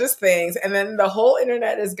horrendous things and then the whole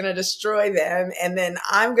internet is going to destroy them. And then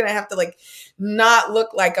I'm going to have to like not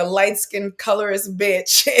look like a light-skinned colorist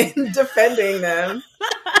bitch in defending them.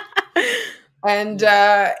 And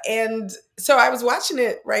so I was watching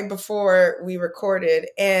it right before we recorded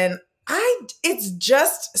and it's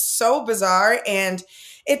just so bizarre and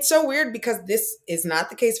it's so weird because this is not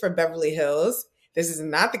the case for Beverly Hills. This is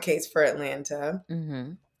not the case for Atlanta.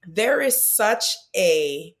 Mm-hmm. There is such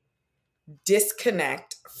a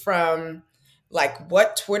disconnect from like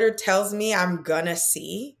what Twitter tells me I'm gonna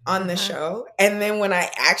see on the show. And then when I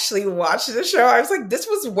actually watched the show, I was like, this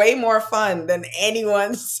was way more fun than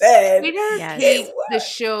anyone said. Twitter takes the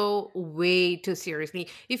show way too seriously.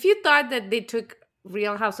 If you thought that they took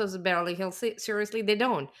Real Housewives of Beverly Hills seriously, they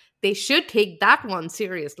don't. They should take that one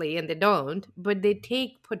seriously, and they don't. But they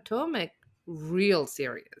take Potomac real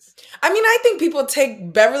serious. I mean, I think people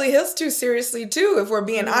take Beverly Hills too seriously too, if we're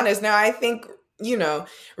being honest. Now, I think, you know,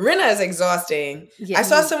 Rinna is exhausting. Yeah. I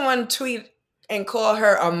saw someone tweet and call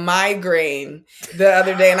her a migraine the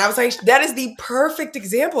other day, and I was like, that is the perfect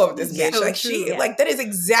example of this bitch. So like true, like that is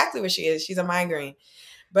exactly what she is. She's a migraine.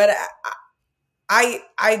 But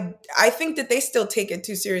I think that they still take it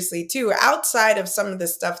too seriously too, outside of some of the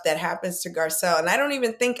stuff that happens to Garcelle. And I don't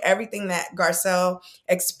even think everything that Garcelle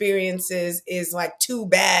experiences is like too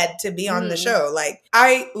bad to be on the show. Like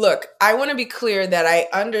I want to be clear that I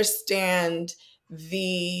understand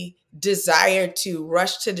the desire to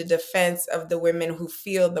rush to the defense of the women who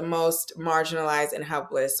feel the most marginalized and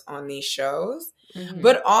helpless on these shows. Mm-hmm.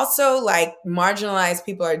 But also like marginalized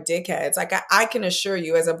people are dickheads. Like I can assure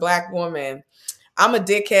you as a Black woman, I'm a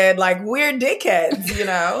dickhead, like we're dickheads, you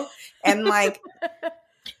know? And like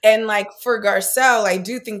for Garcelle, I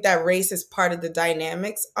do think that race is part of the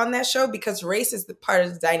dynamics on that show because race is the part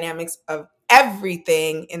of the dynamics of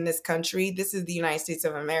everything in this country. This is the United States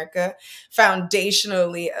of America,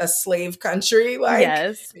 foundationally a slave country. Like,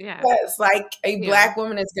 yes, like a Black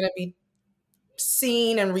woman is going to be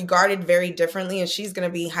seen and regarded very differently, and she's going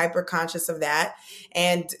to be hyper conscious of that.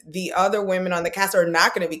 And the other women on the cast are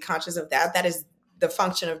not going to be conscious of that. That is the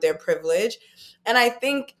function of their privilege. And I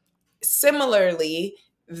think similarly,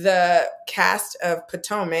 the cast of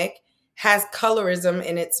Potomac has colorism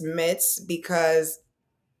in its midst because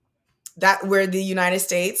that we're the United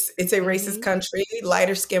States. It's a racist country.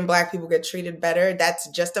 Lighter skinned Black people get treated better. That's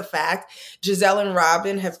just a fact. Giselle and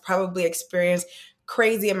Robin have probably experienced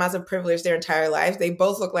crazy amounts of privilege their entire lives. They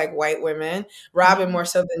both look like white women. Robin more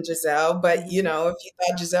so than Giselle. But, you know, if you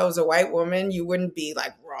thought Giselle was a white woman, you wouldn't be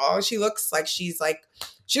like wrong. She looks like she's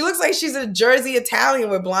a Jersey Italian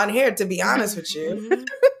with blonde hair, to be honest with you.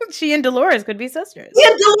 She and Dolores could be sisters. Yeah,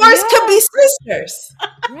 Dolores could be sisters.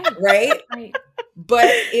 Right?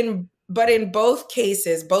 But in both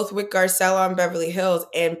cases, both with Garcelle on Beverly Hills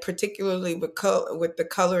and particularly with the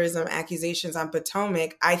colorism accusations on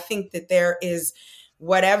Potomac, I think that there is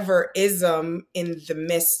whatever ism in the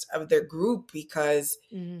midst of their group because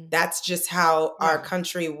that's just how our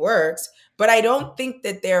country works. But I don't think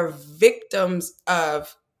that they're victims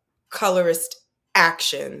of colorist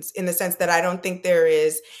actions in the sense that I don't think there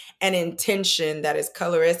is an intention that is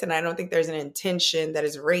colorist and I don't think there's an intention that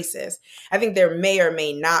is racist. I think there may or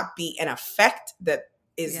may not be an effect that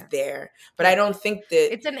is there. But I don't think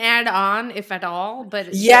that it's an add-on, if at all. But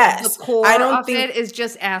the yes, I core don't of think it is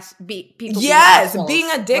just people being yes, being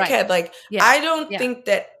assholes. a dickhead. Like Yeah. I don't think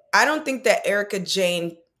that Erica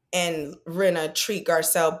Jane and Rinna treat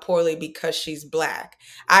Garcelle poorly because she's black.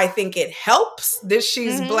 I think it helps that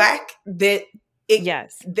she's black, that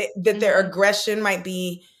Yes. that their aggression might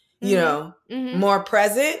be, you know, Mm-hmm. more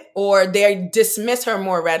present, or they dismiss her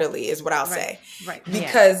more readily is what I'll say. Right.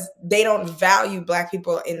 Because they don't value black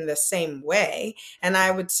people in the same way. And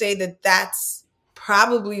I would say that that's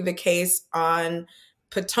probably the case on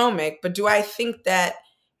Potomac. But do I think that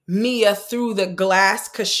Mia threw the glass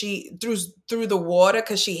because she threw the water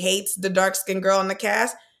because she hates the dark-skinned girl in the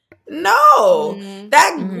cast? No,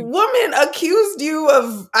 that woman accused you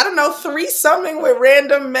of, I don't know, threesoming with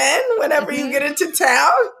random men whenever you get into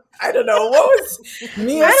town. I don't know. What was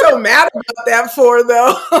Mia so mad about that for,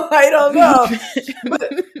 though? I don't know.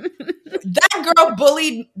 But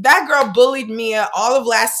that girl bullied Mia all of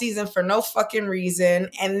last season for no fucking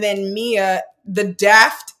reason. And then Mia, the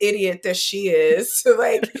daft idiot that she is,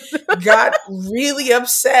 like, got really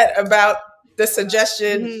upset about the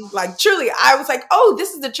suggestion. Like, truly, I was like, oh,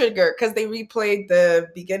 this is the trigger, because they replayed the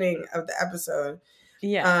beginning of the episode.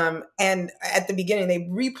 Yeah. And at the beginning, they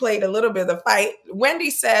replayed a little bit of the fight. Wendy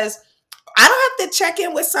says, I don't have to check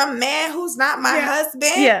in with some man who's not my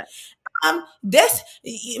husband. Yeah. This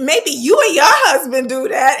maybe you and your husband do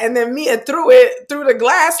that, and then Mia threw it through the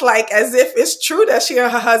glass, like as if it's true that she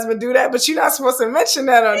and her husband do that, but you're not supposed to mention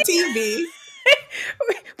that on TV.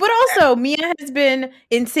 But also, Mia has been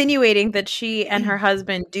insinuating that she and her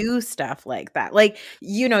husband do stuff like that. Like,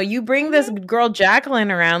 you know, you bring this girl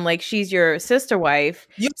Jacqueline around like she's your sister wife.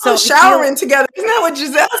 You go showering together. Isn't that what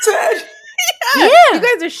Giselle said? Yeah. You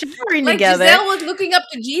guys are showering like together. Giselle was looking up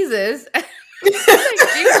to Jesus.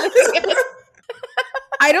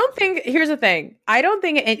 I don't think, here's the thing. I don't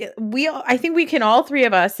think I think we can, all three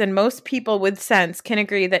of us and most people with sense can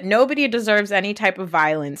agree that nobody deserves any type of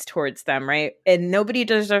violence towards them, right? And nobody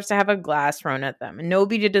deserves to have a glass thrown at them. And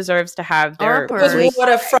nobody deserves to have their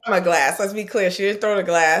water from a glass. Let's be clear. She didn't throw the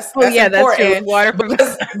glass. Oh, that's important. That's true. Water from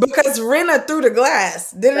because Rinna threw the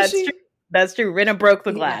glass, didn't she? True. That's true. Rinna broke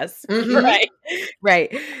the glass. Yeah.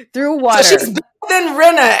 Right. Through water. So she's better than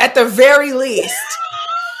Rinna at the very least.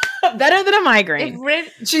 Better than a migraine.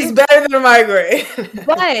 She's better than a migraine.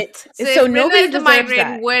 But so nobody deserves migraine.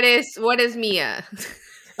 That. What is Mia?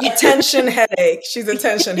 A tension headache. She's a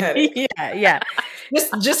tension headache. Yeah.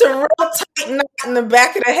 Just a real tight knot in the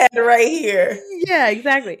back of the head right here. Yeah,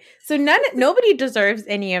 exactly. So nobody deserves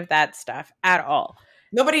any of that stuff at all.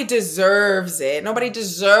 Nobody deserves it.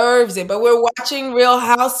 But we're watching Real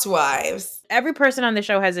Housewives. Every person on the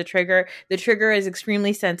show has a trigger. The trigger is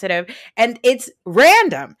extremely sensitive and it's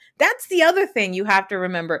random. That's the other thing you have to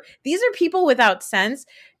remember. These are people without sense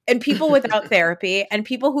and people without therapy and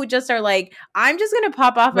people who just are like, I'm just going to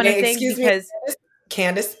pop off on a thing because...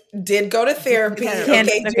 Candace did go to therapy. Do you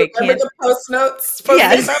remember the post notes?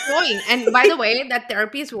 Yes. And by the way, that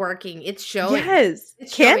therapy is working. It's showing. Yes.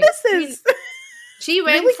 Candace is... She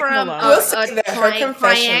went really from a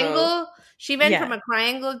triangle. She went from a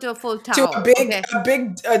triangle to a full towel. To a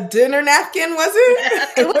big dinner napkin, was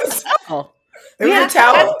it? It was a towel. It was a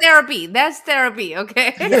towel. That's therapy.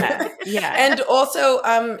 Okay. Yeah. And also,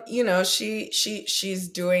 you know, she's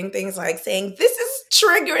doing things like saying, this is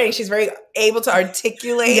triggering. She's very able to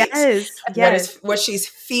articulate what she's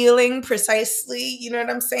feeling precisely. You know what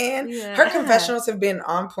I'm saying? Yeah. Her confessionals have been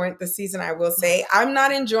on point this season, I will say. I'm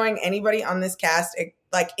not enjoying anybody on this cast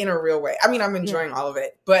like in a real way. I mean, I'm enjoying all of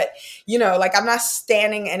it, but you know, like I'm not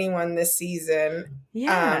standing anyone this season.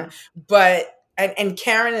 Yeah. But and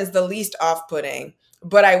Karen is the least off-putting.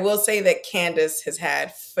 But I will say that Candace has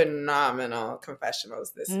had phenomenal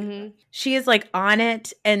confessionals this season. She is like on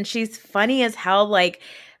it and she's funny as hell. Like,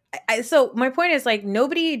 so my point is like,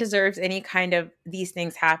 nobody deserves any kind of these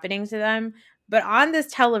things happening to them. But on this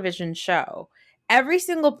television show, every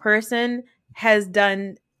single person has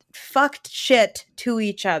done fucked shit to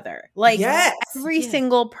each other. Like every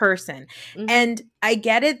single person. And I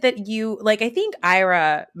get it that you, like, I think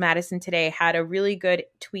Ira Madison today had a really good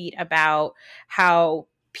tweet about how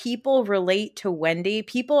people relate to Wendy.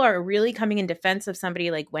 People are really coming in defense of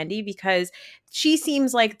somebody like Wendy because she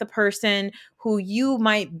seems like the person who you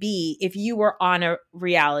might be if you were on a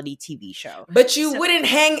reality TV show. But you wouldn't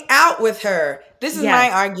hang out with her. This is my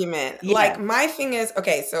argument. Yeah. Like, my thing is,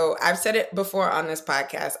 okay, so I've said it before on this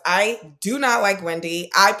podcast. I do not like Wendy.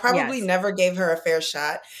 I probably never gave her a fair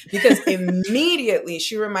shot because immediately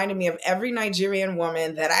she reminded me of every Nigerian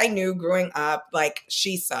woman that I knew growing up. Like,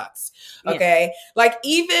 she sucks. Okay? Like,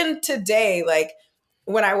 even today, like,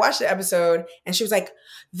 when I watched the episode and she was like,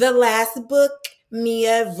 the last book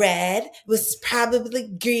Mia read was probably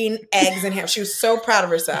Green Eggs and Ham. She was so proud of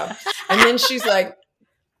herself. And then she's like,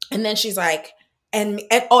 and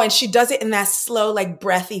she does it in that slow, like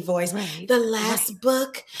breathy voice. Right, The last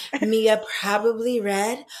book Mia probably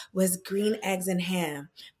read was Green Eggs and Ham,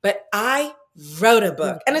 but I wrote a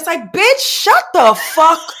book. And it's like, bitch, shut the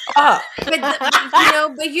fuck up. But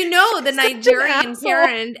the Nigerian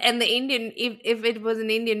parent and the Indian, if it was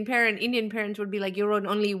an Indian parent, Indian parents would be like, you wrote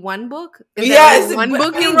only one book? Is that only one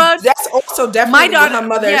book you wrote? That's also definitely what her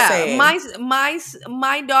mother is saying.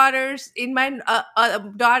 My daughters, in my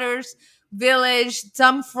daughter's village,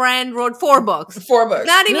 some friend wrote 4 books. 4 books.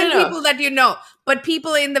 Not even people that you know, but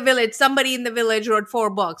people in the village. Somebody in the village wrote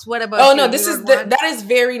 4 books. What about Oh, you? no, that is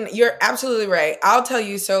very, you're absolutely right. I'll tell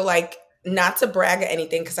you, so like, not to brag or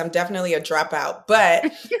anything, because I'm definitely a dropout,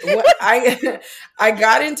 but I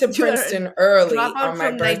got into Princeton early on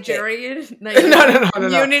my birthday. Nigerian No.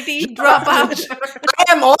 community dropout.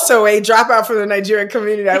 I am also a dropout from the Nigerian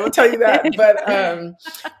community. I will tell you that.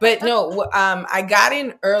 But no, I got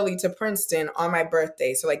in early to Princeton on my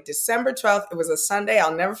birthday. So like December 12th, it was a Sunday.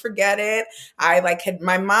 I'll never forget it.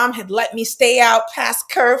 My mom had let me stay out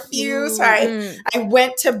past curfew. So I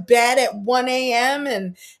went to bed at 1 a.m.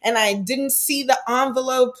 and I didn't see the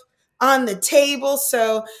envelope on the table.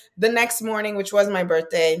 So the next morning, which was my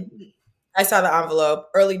birthday, I saw the envelope,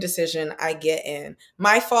 early decision, I get in.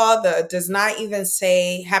 My father does not even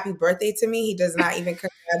say happy birthday to me. He does not even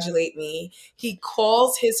congratulate me. He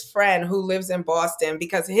calls his friend who lives in Boston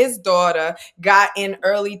because his daughter got in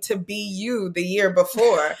early to BU the year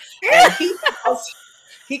before. And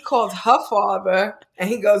he called her father and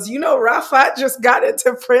he goes, Rafat just got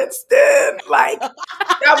into Princeton. Like,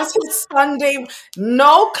 that was his Sunday.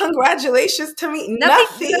 No congratulations to me.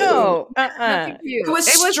 Nothing. No. It was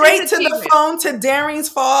straight to the phone to Darren's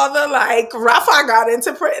father. Like, Rafat got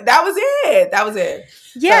into Princeton. That was it.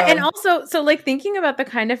 Yeah, and also, so like thinking about the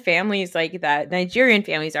kind of families like that Nigerian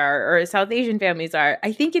families are or South Asian families are,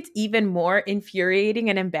 I think it's even more infuriating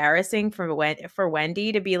and embarrassing for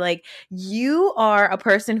Wendy to be like, you are a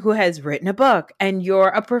person who has written a book and you're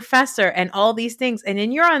a professor and all these things, and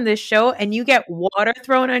then you're on this show and you get water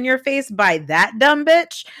thrown on your face by that dumb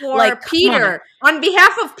bitch. Or like Peter, on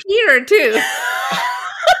behalf of Peter too.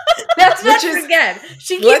 Let's not forget.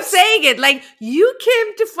 She keeps saying it like, you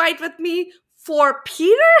came to fight with me for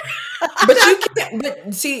Peter? But you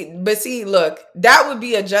can't, but see, look, that would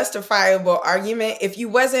be a justifiable argument if you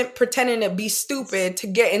wasn't pretending to be stupid to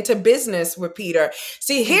get into business with Peter.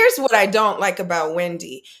 See, here's what I don't like about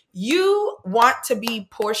Wendy. You want to be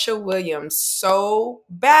Portia Williams so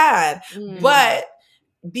bad, but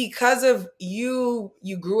because of you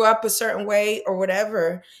grew up a certain way or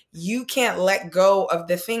whatever, you can't let go of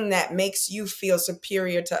the thing that makes you feel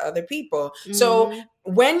superior to other people. So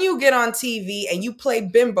when you get on TV and you play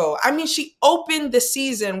bimbo, I mean, she opened the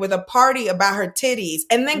season with a party about her titties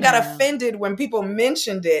and then got offended when people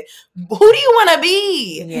mentioned it. Who do you want to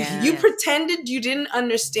be? Yeah. You pretended you didn't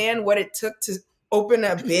understand what it took to open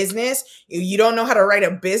a business. You don't know how to write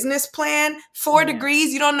a business plan. 4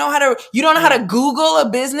 degrees. You don't know how to Google a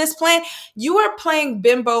business plan. You are playing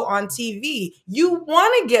bimbo on TV. You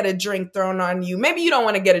want to get a drink thrown on you. Maybe you don't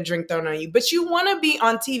want to get a drink thrown on you, but you want to be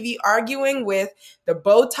on TV arguing with the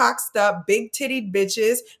Botoxed up, big titted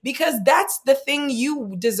bitches because that's the thing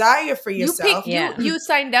you desire for yourself. You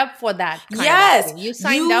signed up for that. Yes. You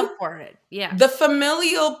signed up for it. Yeah. The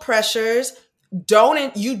familial pressures,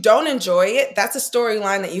 you don't enjoy it. That's a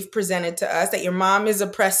storyline that you've presented to us, that your mom is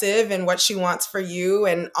oppressive and what she wants for you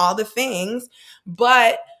and all the things.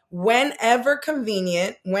 But whenever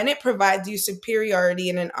convenient, when it provides you superiority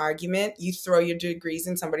in an argument, you throw your degrees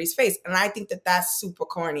in somebody's face. And I think that that's super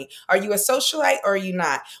corny. Are you a socialite or are you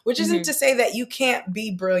not? Which isn't to say that you can't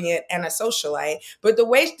be brilliant and a socialite, but the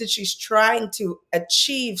way that she's trying to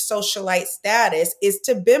achieve socialite status is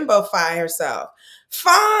to bimbofy herself.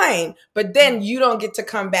 Fine. But then you don't get to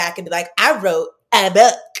come back and be like, I wrote a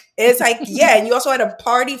book. It's like, yeah, and you also had a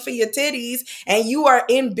party for your titties and you are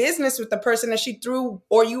in business with the person that she threw,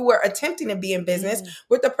 or you were attempting to be in business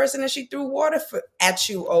with the person that she threw water at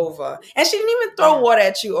you over. And she didn't even throw water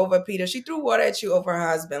at you over Peter. She threw water at you over her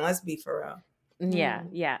husband. Let's be for real.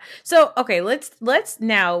 Yeah. So, okay, let's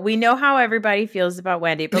now, we know how everybody feels about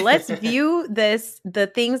Wendy, but let's view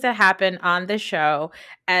the things that happen on the show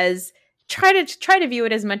as try to view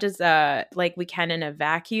it as much as like we can in a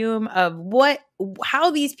vacuum of how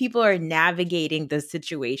these people are navigating the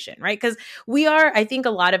situation, right? Because I think a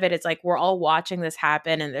lot of it's like we're all watching this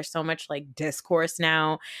happen and there's so much like discourse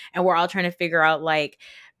now and we're all trying to figure out like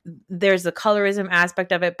there's a colorism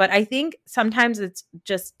aspect of it, but I think sometimes it's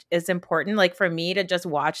important, like for me to just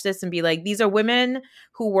watch this and be like, these are women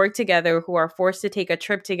who work together, who are forced to take a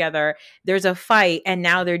trip together. There's a fight, and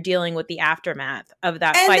now they're dealing with the aftermath of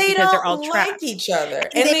that And fight they because they're all don't trapped. like each other.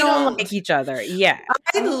 And they don't like each other. Yeah.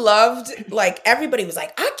 I loved, like, everybody was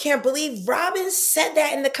like, I can't believe Robin said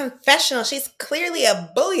that in the confessional. She's clearly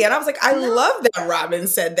a bully. And I was like, I love that Robin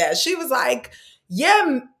said that. She was like, yeah,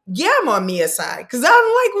 I'm on Mia's side because I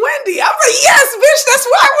don't like Wendy. I'm like, yes, bitch, that's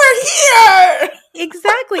why we're here.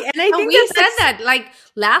 Exactly. And I think we said that like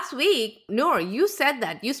last week. Noor, you said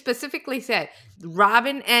that. You specifically said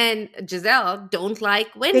Robin and Giselle don't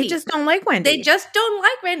like Wendy. They just don't like Wendy. They just don't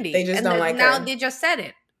like Wendy. They just don't like now her. They just said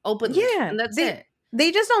it openly. Yeah. And that's it. They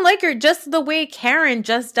just don't like her, just the way Karen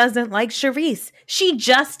just doesn't like Charisse. She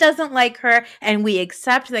just doesn't like her, and we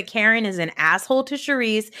accept that Karen is an asshole to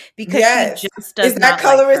Charisse because she just does not like her.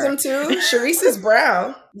 Is that colorism too? Charisse is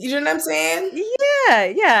brown. You know what I'm saying?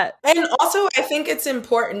 Yeah. And also, I think it's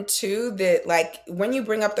important too that, like, when you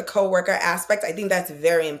bring up the coworker aspect, I think that's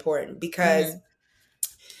very important because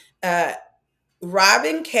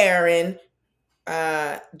Robin, Karen,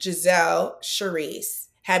 Giselle, Charisse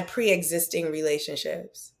had pre-existing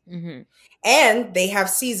relationships, and they have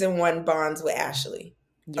season 1 bonds with Ashley.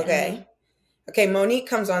 Yeah. Okay. Monique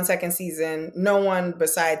comes on second season. No one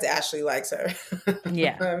besides Ashley likes her.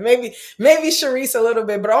 Yeah. maybe Charisse a little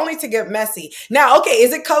bit, but only to get messy. Now, okay,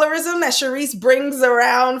 is it colorism that Charisse brings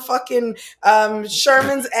around fucking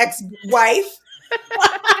Sherman's ex-wife?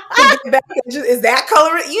 Is that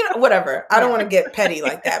colorism? You know, whatever. I don't want to get petty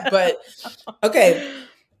like that, but okay.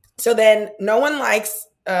 So then no one likes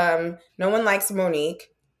Monique.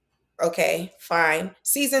 Okay, fine.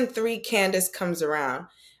 Season 3, Candace comes around.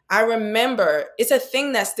 I remember, it's a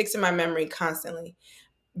thing that sticks in my memory constantly.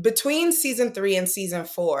 Between season 3 and season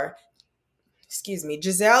 4,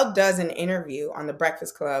 Giselle does an interview on The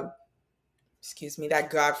Breakfast Club. Excuse me, that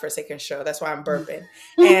godforsaken show. That's why I'm burping.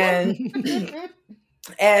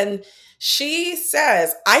 And she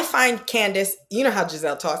says, I find Candace, you know how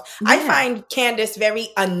Giselle talks. Yeah. I find Candace very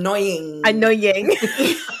annoying.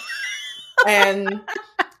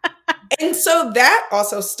 And so that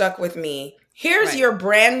also stuck with me. Here's your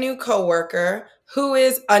brand new coworker who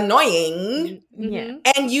is annoying,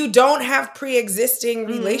 and you don't have pre-existing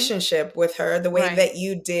relationship with her the way that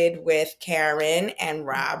you did with Karen and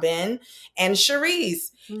Robin and Charisse.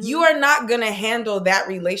 You are not going to handle that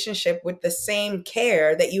relationship with the same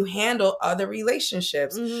care that you handle other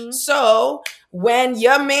relationships. So when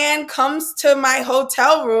your man comes to my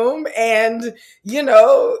hotel room and, you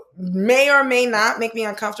know, may or may not make me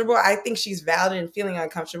uncomfortable, I think she's valid in feeling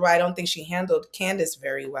uncomfortable. I don't think she handled Candace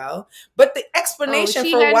very well. But the explanation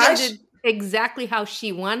for why she exactly how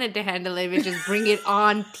she wanted to handle it, which is bring it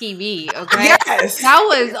on TV. Okay, yes, that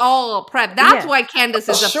was all prep. That's why Candace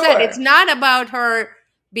is upset. Sure. It's not about her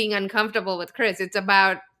being uncomfortable with Chris. It's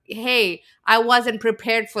about, hey, I wasn't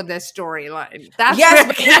prepared for this storyline. That's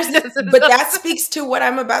but that speaks to what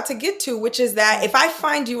I'm about to get to, which is that if I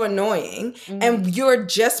find you annoying and you're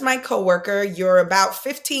just my coworker, you're about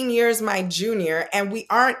 15 years my junior, and we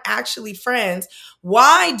aren't actually friends,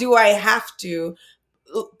 why do I have to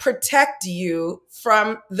protect you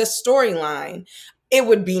from the storyline? It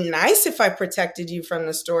would be nice if I protected you from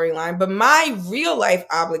the storyline, but my real life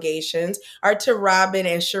obligations are to Robin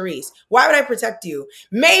and Charisse. Why would I protect you?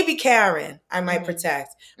 Maybe Karen I might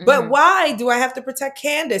protect, but why do I have to protect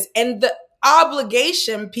Candace? And the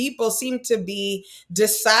obligation people seem to be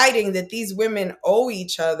deciding that these women owe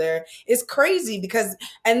each other is crazy because,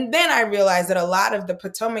 and then I realized that a lot of the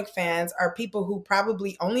Potomac fans are people who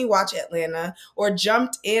probably only watch Atlanta or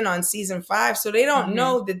jumped in on season 5. So they don't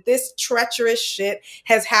know that this treacherous shit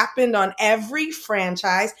has happened on every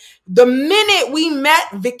franchise. The minute we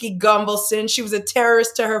met Vicky Gumbelson, she was a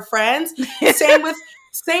terrorist to her friends.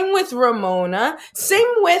 Same with Ramona. Same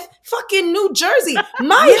with fucking New Jersey.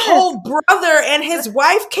 My whole brother and his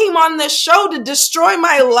wife came on this show to destroy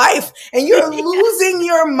my life. And you're losing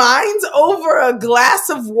your minds over a glass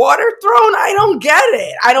of water thrown? I don't get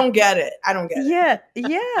it.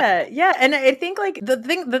 Yeah. And I think like the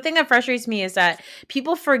thing that frustrates me is that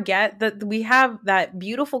people forget that we have that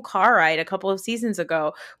beautiful car ride a couple of seasons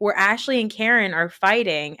ago where Ashley and Karen are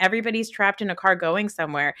fighting. Everybody's trapped in a car going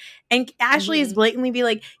somewhere. And Ashley is blatantly be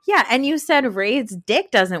like, yeah, and you said Raid's dick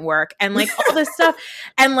doesn't work and like all this stuff.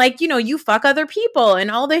 And like, you know, you fuck other people and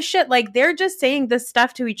all this shit. Like they're just saying this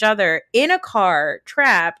stuff to each other in a car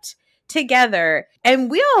trapped together,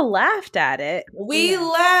 and we all laughed at it. We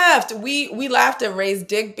laughed. We laughed at Ray's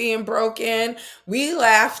dick being broken. We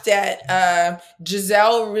laughed at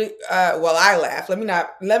Giselle. Well, I laughed. Let me not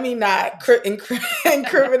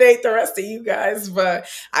incriminate the rest of you guys, but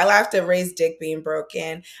I laughed at Ray's dick being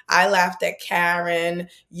broken. I laughed at Karen.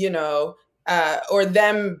 Or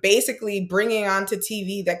them basically bringing onto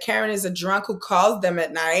TV that Karen is a drunk who calls them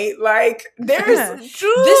at night. Like, there's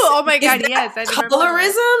True. Oh my God, yes. I remember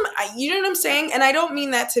colorism. You know what I'm saying? And I don't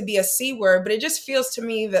mean that to be a C word, but it just feels to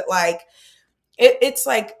me that like, it's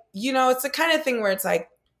like, it's the kind of thing where it's like,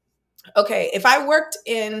 okay, if I worked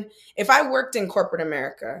in corporate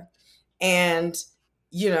America and,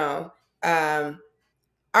 are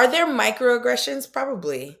there microaggressions?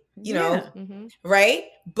 Probably, right?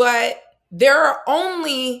 But there are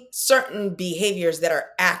only certain behaviors that are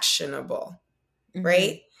actionable,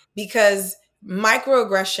 right? Because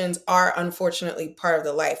microaggressions are unfortunately part of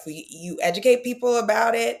the life. You educate people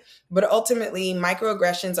about it, but ultimately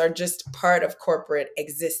microaggressions are just part of corporate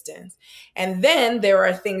existence. And then there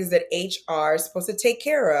are things that HR is supposed to take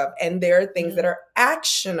care of, and there are things that are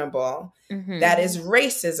actionable. That is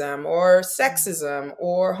racism or sexism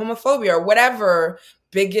or homophobia or whatever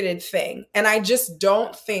bigoted thing. And I just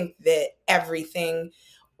don't think that everything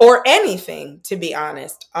or anything, to be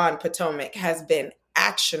honest, on Potomac has been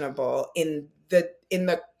actionable in the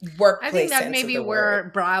workplace. I think that may be where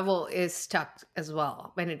Bravo is stuck as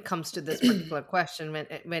well when it comes to this particular question.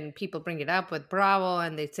 When people bring it up with Bravo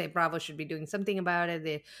and they say Bravo should be doing something about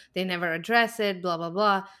it, they never address it. Blah blah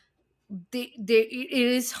blah. It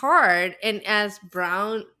is hard, and as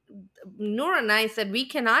Noor and I said, we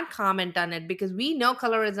cannot comment on it because we know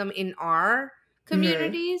colorism in our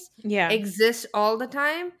communities exists all the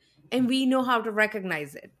time, and we know how to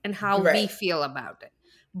recognize it and how we feel about it.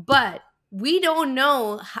 But we don't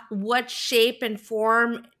know what shape and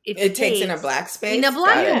form it takes in a Black space, in a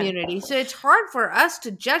Black community. So it's hard for us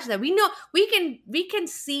to judge that. We know we can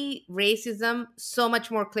see racism so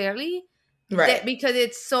much more clearly, because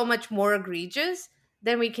it's so much more egregious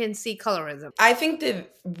than we can see colorism. I think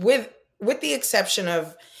that with the exception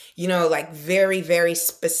of, like very, very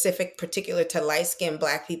specific, particular to light-skinned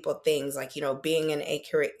Black people things, like, being an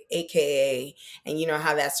AKA, and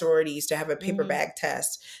how that sorority used to have a paper bag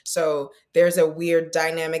test. So there's a weird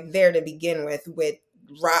dynamic there to begin with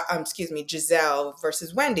Giselle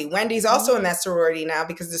versus Wendy. Wendy's also in that sorority now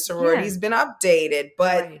because the sorority's been updated,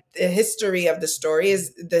 but the history of the sorority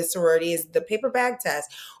is the paper bag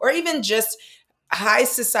test, or even just high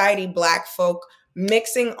society Black folk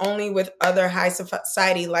mixing only with other high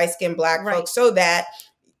society light-skinned Black folks, so that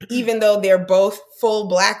even though they're both full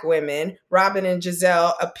Black women, Robin and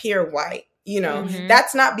Giselle appear white.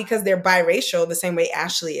 That's not because they're biracial the same way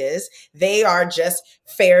Ashley is. They are just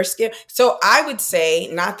fair skin. So I would say,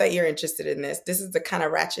 not that you're interested in this is the kind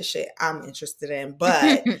of ratchet shit I'm interested in,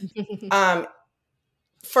 but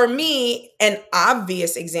for me, an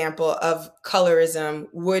obvious example of colorism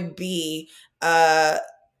would be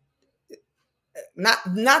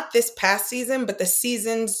not this past season, but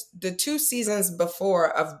the 2 seasons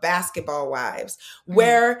before of Basketball Wives,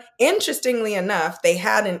 where interestingly enough, they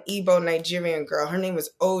had an Igbo Nigerian girl. Her name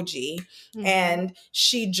was OG, and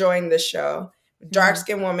she joined the show.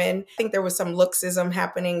 Dark-skinned woman. I think there was some looksism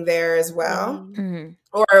happening there as well.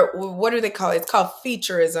 Or what do they call it? It's called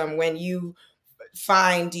featureism, when you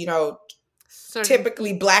find,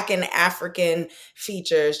 typically Black and African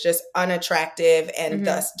features just unattractive and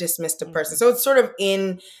thus dismiss the person. So it's sort of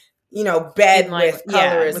in bed with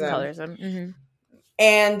colorism.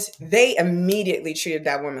 And they immediately treated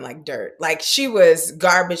that woman like dirt. Like, she was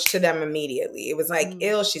garbage to them immediately. It was like,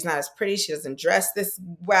 ill, she's not as pretty, she doesn't dress this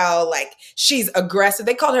well, like, she's aggressive.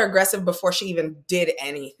 They called her aggressive before she even did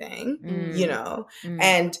anything,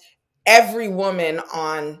 and every woman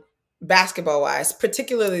on Basketball Wives,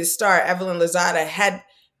 particularly the star Evelyn Lozada, had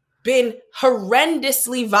been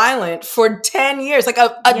horrendously violent for 10 years, like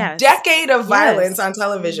a decade of violence on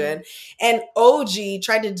television. And OG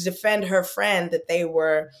tried to defend her friend that they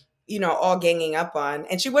were, all ganging up on.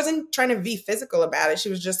 And she wasn't trying to be physical about it. She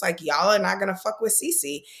was just like, y'all are not going to fuck with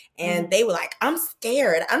Cece. And they were like, I'm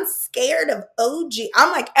scared of OG.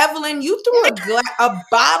 I'm like, Evelyn, you threw a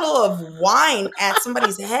bottle of wine at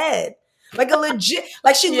somebody's head. Like a legit,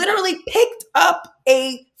 like she literally picked up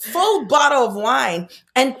a full bottle of wine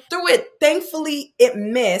and threw it. Thankfully, it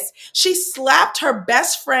missed. She slapped her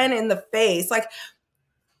best friend in the face. Like,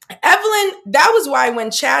 Evelyn, that was why when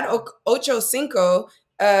Chad Ochocinco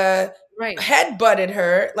headbutted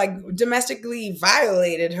her, like domestically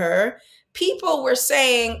violated her, people were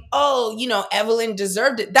saying, oh, you know, Evelyn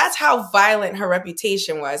deserved it. That's how violent her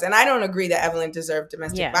reputation was. And I don't agree that Evelyn deserved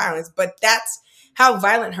domestic violence, but that's how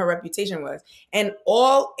violent her reputation was. And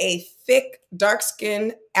all a thick,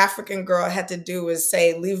 dark-skinned African girl had to do was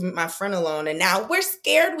say, leave my friend alone. And now we're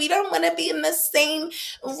scared. We don't want to be in the same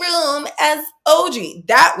room as OG.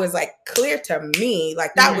 That was like clear to me.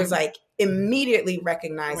 Like that was like immediately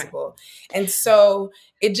recognizable. Right. And so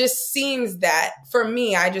it just seems that for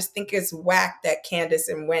me, I just think it's whack that Candace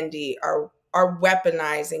and Wendy are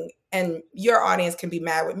weaponizing, and your audience can be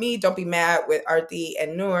mad with me. Don't be mad with Aarti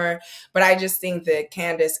and Noor. But I just think that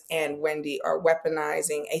Candace and Wendy are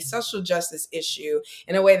weaponizing a social justice issue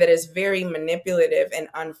in a way that is very manipulative and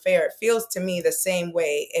unfair. It feels to me the same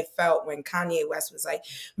way it felt when Kanye West was like,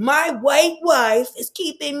 my white wife is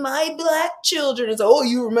keeping my black children. It's like, oh,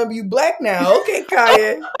 you remember you black now. Okay,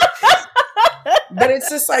 Kanye. But it's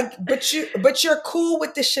just like, but you're cool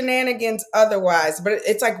with the shenanigans otherwise. But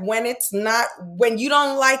it's like when it's not, when you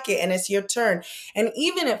don't like it and it's your turn. And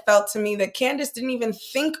even it felt to me that Candace didn't even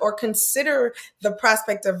think or consider the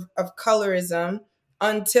prospect of colorism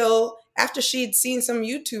until after she'd seen some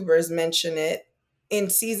YouTubers mention it in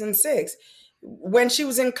season 6. When she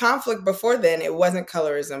was in conflict before then, it wasn't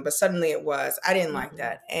colorism, but suddenly it was. I didn't like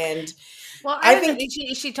that. And well, I think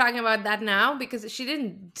is she talking about that now? Because she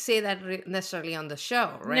didn't say that necessarily on the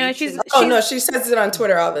show, right? No, she says it on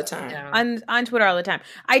Twitter all the time. Yeah. On Twitter all the time.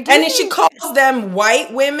 And then she calls them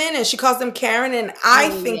white women and she calls them Karen. And I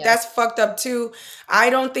think that's fucked up too. I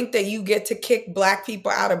don't think that you get to kick black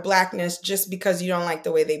people out of blackness just because you don't like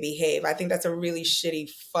the way they behave. I think that's a really shitty,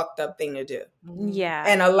 fucked up thing to do. Yeah.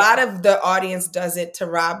 And a lot of the audience does it to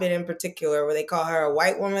Robin in particular, where they call her a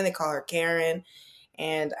white woman, they call her Karen.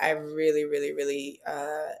 And I really, really, really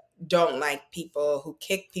don't like people who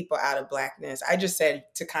kick people out of blackness. I just said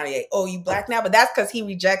to Kanye, oh, you black now? But that's because he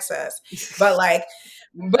rejects us. But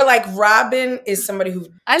Robin is somebody who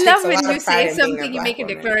I love when you say something, you make a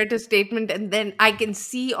declarative statement, and then I can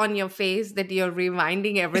see on your face that you're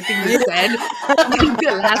rewinding everything you said in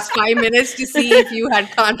the last 5 minutes to see if you had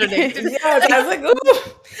contradicted. Yes, I was like,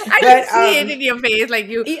 ooh. I can see it in your face, like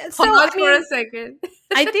you pause for a second.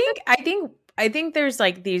 I think there's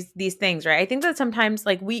like these things, right? I think that sometimes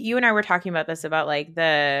like you and I were talking about this about like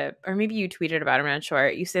or maybe you tweeted about it, I'm not sure.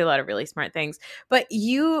 You say a lot of really smart things, but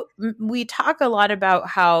we talk a lot about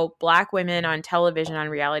how black women on television, on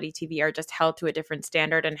reality TV are just held to a different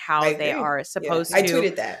standard and how they are supposed to. I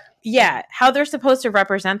tweeted that. Yeah, how they're supposed to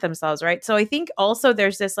represent themselves, right? So I think also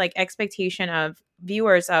there's this like expectation of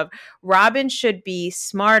viewers of Robin should be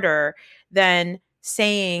smarter than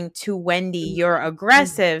saying to Wendy, you're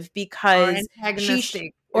aggressive because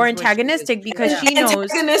antagonistic because she knows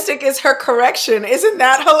antagonistic is her correction. Isn't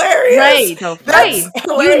that hilarious? Right.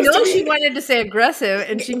 You know she wanted to say aggressive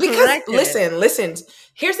and she corrected. Listen.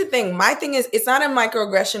 Here's the thing. My thing is, it's not a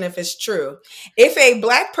microaggression if it's true. If a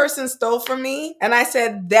black person stole from me and I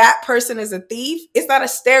said that person is a thief, it's not a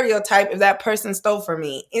stereotype if that person stole from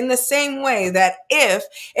me. In the same way that if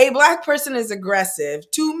a black person is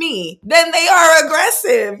aggressive to me, then they are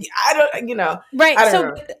aggressive. Right.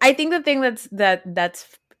 I think the thing that's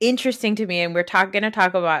interesting to me, and we're going to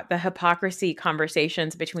talk about the hypocrisy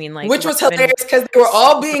conversations between which was hilarious because they were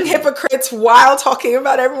all being hypocrites while talking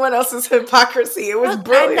about everyone else's hypocrisy. It was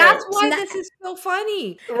brilliant. And that's why this is so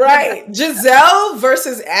funny. Right. Giselle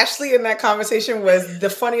versus Ashley in that conversation was the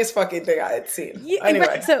funniest fucking thing I had seen.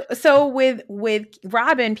 Anyway. So with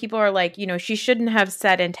Robin, people are like, she shouldn't have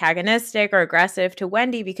said antagonistic or aggressive to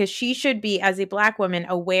Wendy because she should be, as a black woman,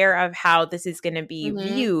 aware of how this is going to be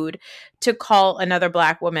viewed to call another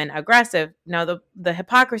black woman aggressive. Now, the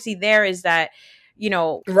hypocrisy there is that,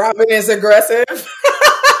 Robin is aggressive.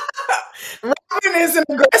 Robin is an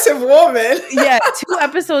aggressive woman. Yeah, 2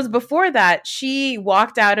 episodes before that, she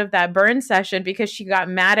walked out of that burn session because she got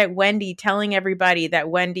mad at Wendy telling everybody that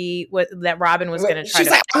Robin was going to try to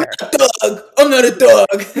fuck her. I'm not a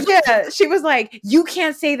thug. Yeah, she was like, you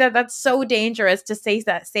can't say that. That's so dangerous to say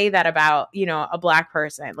that about, a black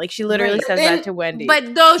person. Like she literally says that to Wendy. But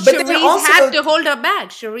Cherise had to hold her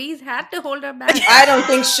back. I don't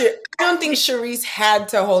think Cherise had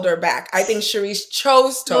to hold her back. I think Cherise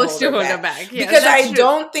chose to hold her back. Yeah, because I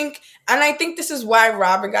don't think, and I think this is why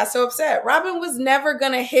Robin got so upset. Robin was never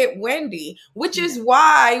going to hit Wendy, which is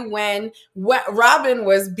why when Robin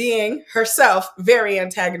was being herself very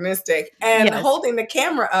antagonistic and holding the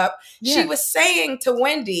camera up, she was saying to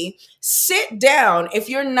Wendy, sit down. If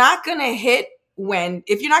you're not going to hit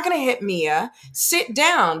if you're not going to hit Mia, sit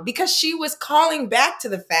down, because she was calling back to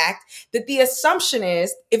the fact that the assumption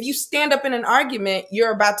is if you stand up in an argument,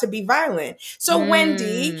 you're about to be violent. So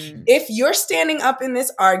Wendy, if you're standing up in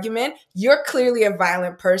this argument, you're clearly a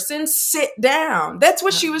violent person. Sit down. That's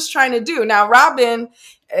what she was trying to do. Now, Robin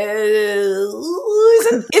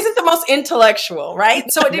isn't the most intellectual, right?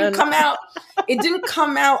 So it didn't come out. It didn't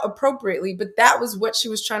come out appropriately, but that was what she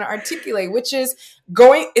was trying to articulate, which is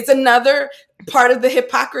it's another part of the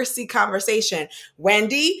hypocrisy conversation.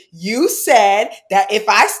 Wendy, you said that if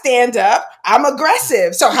I stand up, I'm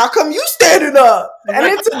aggressive. So how come you standing up? And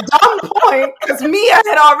it's a dumb point because Mia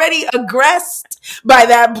had already aggressed by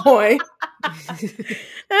that point.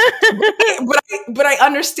 but I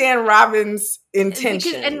understand Robin's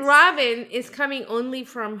intentions. And Robin is coming only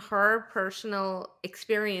from her personal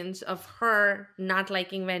experience of her not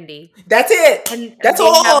liking Wendy. That's it. And that's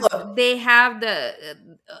all. They have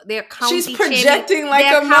they're county She's projecting shaming, like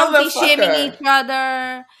a motherfucker. Shaming each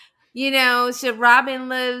other. You know, so Robin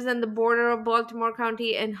lives on the border of Baltimore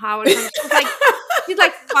County and Howard County. She's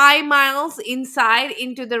like 5 miles inside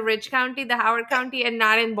into the rich county, the Howard County, and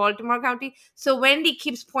not in Baltimore County. So Wendy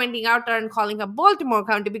keeps pointing out her and calling her Baltimore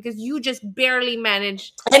County because you just barely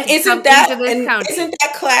managed and to isn't come that, into this and county. Isn't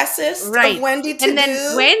that classist right. of Wendy to and then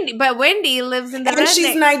do? Wendy lives in the and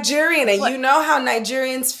she's Nigerian, and you know how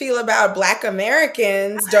Nigerians feel about Black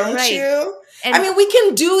Americans, don't right. you? And, I mean, we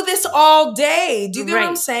can do this all day. Do you get right. what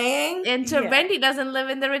I'm saying? And so Wendy doesn't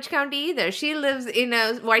live in the rich county either. She lives in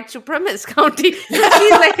a white supremacist county.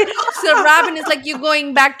 So Robin is like, you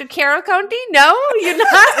going back to Carroll County? No, you're not.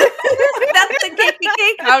 That's the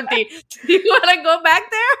KKK county. Do you want to go back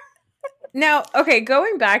there? Now, okay,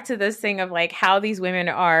 going back to this thing of like how these women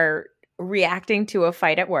are reacting to a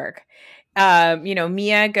fight at work.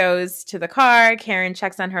 Mia goes to the car. Karen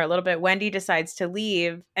checks on her a little bit. Wendy decides to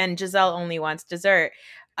leave, and Giselle only wants dessert.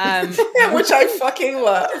 Which I fucking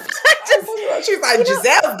love. She's like,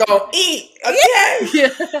 Giselle's gonna eat. Okay. Yeah.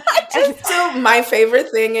 So my favorite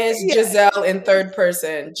thing is Giselle in third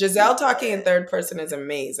person. Giselle talking in third person is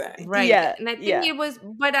amazing. Right. Yeah. And I think it was,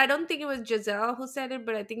 but I don't think it was Giselle who said it,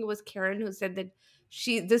 but I think it was Karen who said that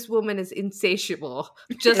this woman is insatiable.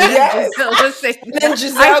 Just like Giselle was saying. Then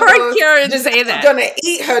Giselle I heard Karen say that. Gonna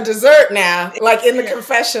eat her dessert now, like in the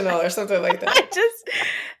confessional or something like that.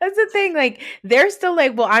 That's the thing. Like they're still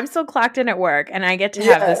like, well, I'm still clocked in at work, and I get to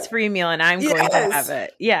have this free meal, and I'm going to have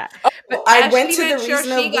it. Yeah. But I went to the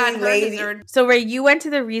Reasonably Lady. So Ray, you went to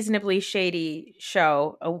the Reasonably Shady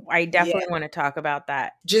show. I definitely want to talk about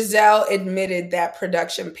that. Giselle admitted that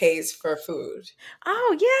production pays for food.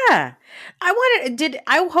 Oh yeah,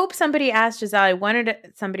 I hope somebody asked Giselle. I wanted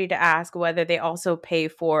somebody to ask whether they also pay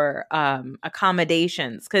for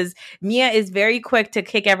accommodations, because Mia is very quick to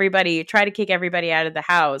try to kick everybody out of the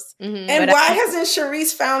house. Mm-hmm. And why hasn't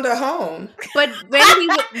Charisse found a home? But Wendy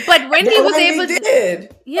was able to.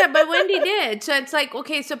 Did. Yeah, but Wendy did. So it's like,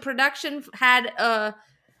 okay, so production had a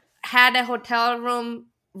hotel room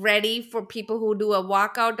ready for people who do a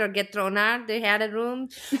walkout or get thrown out. They had a room.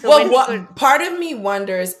 So part of me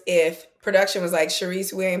wonders if production was like,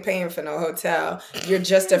 Charisse, we ain't paying for no hotel. You're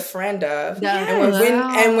just a friend of.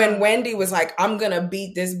 And when Wendy was like, I'm gonna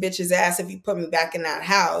beat this bitch's ass if you put me back in that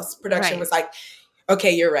house, production was like,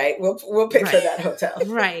 okay, you're right. We'll pay for that hotel.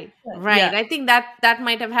 Right. Yeah. I think that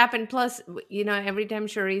might have happened. Plus, every time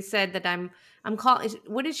Charisse said that I'm calling,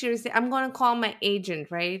 what did Charisse say? I'm going to call my agent,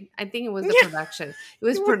 right? I think it was the production. It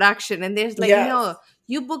was production. And there's like, no,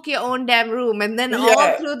 you book your own damn room. And then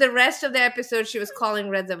all through the rest of the episode, she was calling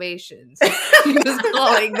reservations. She was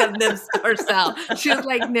calling them herself. She was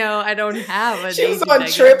like, no, I don't have an She was on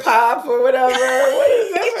Trip Hop or whatever. What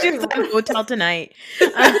is that? She was like, hotel tonight.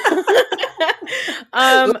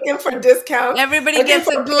 Looking for discounts. Everybody gets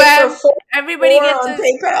a glam. Everybody gets on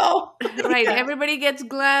PayPal. Right. Everybody gets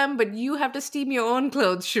glam, but you have to steam your own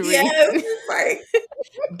clothes, Charisse. Yes, right.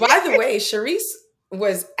 By the way, Charisse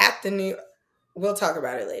was at the New. We'll talk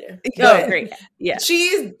about it later. Oh, great. Yeah.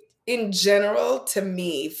 She's, in general, to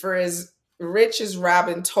me, for as rich as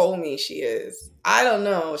Robin told me she is, I don't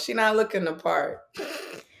know. She's not looking the part.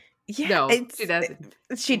 Yeah, no, she doesn't.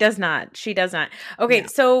 She does not. She does not. Okay,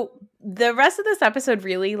 so the rest of this episode,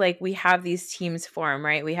 really, like, we have these teams form,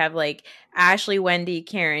 right? We have, like, Ashley, Wendy,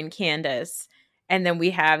 Karen, Candace, and then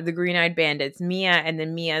we have the Green-Eyed Bandits, Mia, and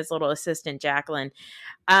then Mia's little assistant, Jacqueline.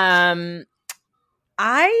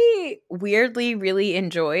 I weirdly really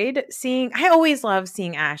enjoyed seeing I always love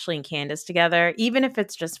seeing Ashley and Candace together, even if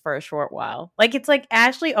it's just for a short while. Like it's like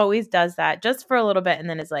Ashley always does that just for a little bit and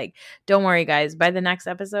then it's like, don't worry guys, by the next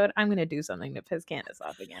episode, I'm gonna do something to piss Candace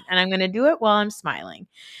off again. And I'm gonna do it while I'm smiling.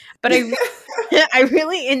 But I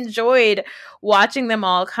really enjoyed watching them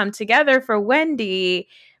all come together for Wendy.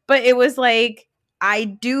 But it was like I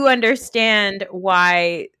do understand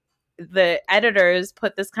why the editors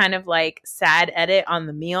put this kind of like sad edit on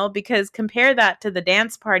the meal, because compare that to the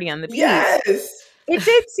dance party on the beach. Yes. It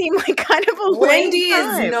did seem like kind of a Wendy lame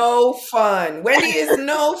is time. no fun. Wendy is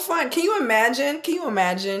no fun. Can you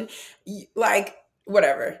imagine? Like,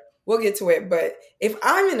 whatever. We'll get to it. But if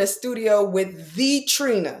I'm in a studio with the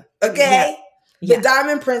Trina, okay? Yeah. The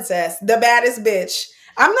Diamond Princess, the baddest bitch,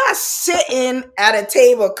 I'm not sitting at a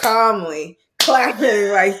table calmly clapping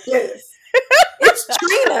like this. It's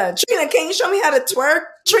Trina. Trina, can you show me how to twerk?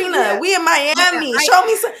 Trina, we in Miami. Show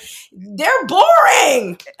me some. They're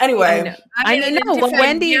boring. Anyway. I mean, no, well,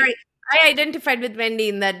 Wendy. I identified with Wendy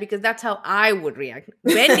in that because that's how I would react.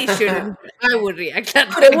 Wendy shouldn't. I would react.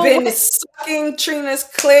 That would have been sucking Trina's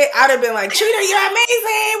clit. I'd have been like, Trina, you're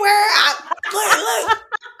amazing. Look.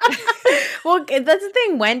 Well, that's the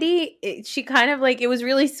thing. Wendy, she kind of like, it was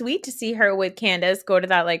really sweet to see her with Candace go to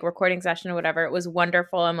that like recording session or whatever. It was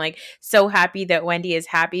wonderful. I'm like so happy that Wendy is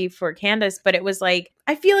happy for Candace, but it was like,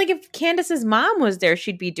 I feel like if Candace's mom was there,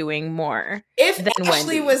 she'd be doing more. If than Ashley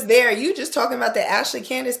Wendy was there, you just talking about the Ashley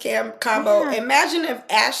Candace combo. Yeah. Imagine if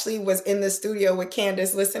Ashley was in the studio with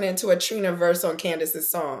Candace listening to a Trina verse on Candace's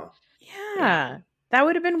song. Yeah. That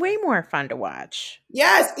would have been way more fun to watch.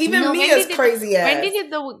 Yes, even Mia's crazy ass. Wendy did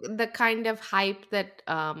the kind of hype that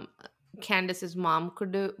Candace's mom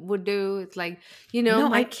would do. It's like,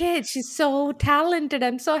 my kid, she's so talented.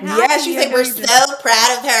 I'm so happy. Yeah, she's like, we're so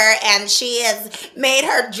proud of her and she has made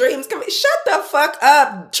her dreams come. Shut the fuck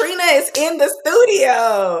up. Trina is in the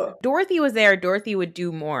studio. Dorothy was there. Dorothy would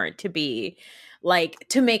do more to be like,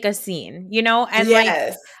 to make a scene, And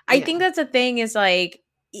like, I think that's the thing is like,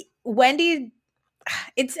 Wendy,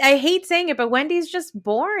 I hate saying it, but Wendy's just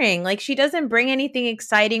boring. Like she doesn't bring anything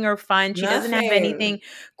exciting or fun. She doesn't have anything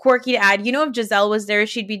quirky to add. If Giselle was there,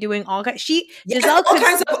 she'd be doing all kinds. Giselle all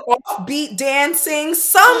kinds of offbeat dancing,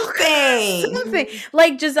 something.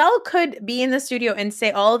 Like Giselle could be in the studio and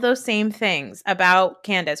say all of those same things about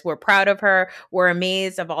Candace. We're proud of her. We're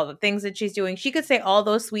amazed of all the things that she's doing. She could say all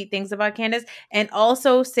those sweet things about Candace and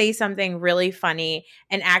also say something really funny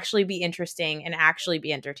and actually be interesting and actually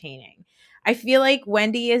be entertaining. I feel like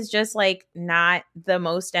Wendy is just like not the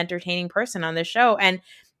most entertaining person on the show. And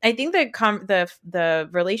I think that the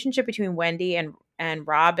relationship between Wendy and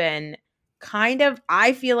Robin kind of,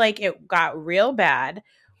 I feel like it got real bad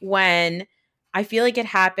when I feel like it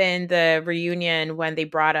happened, the reunion when they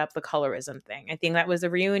brought up the colorism thing. I think that was the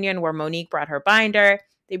reunion where Monique brought her binder.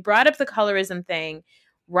 They brought up the colorism thing.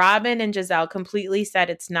 Robin and Giselle completely said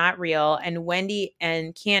it's not real. And Wendy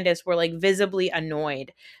and Candace were like visibly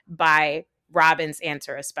annoyed by Robin's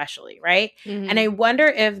answer, especially, right? Mm-hmm. And I wonder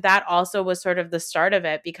if that also was sort of the start of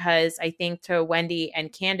it, because I think to Wendy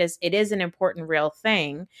and Candace, it is an important, real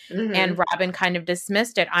thing. Mm-hmm. And Robin kind of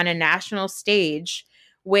dismissed it on a national stage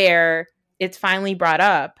where it's finally brought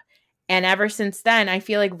up. And ever since then, I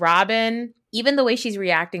feel like Robin, even the way she's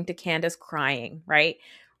reacting to Candace crying, right?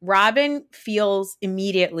 Robin feels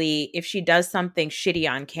immediately if she does something shitty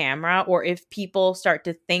on camera or if people start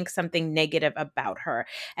to think something negative about her.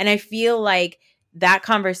 And I feel like that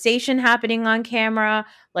conversation happening on camera,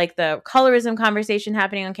 like the colorism conversation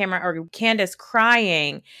happening on camera, or Candace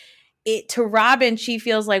crying, it to Robin, she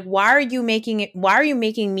feels like, why are you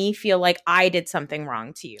making me feel like I did something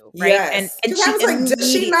wrong to you? Right. Yes. And she was like,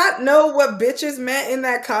 does she not know what bitches meant in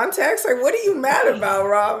that context? Like, what are you mad about,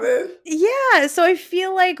 Robin? Yeah. So I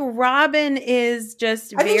feel like Robin is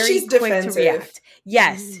just very quick defensive. To react.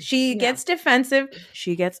 Yes. She gets defensive.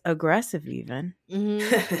 She gets aggressive even.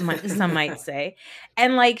 Mm-hmm. Some might say.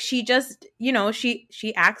 And like, she just,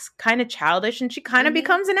 she acts kind of childish and she kind of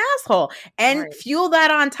becomes an asshole. And fuel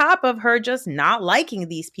that on top of her just not liking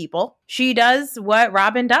these people, she does what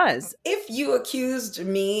Robin does. If you accused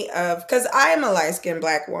me of, because I am a light-skinned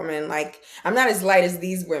Black woman, like I'm not as light as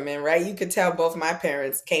these women, right? You could tell both my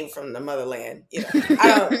parents came from the motherland.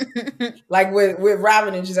 I don't like with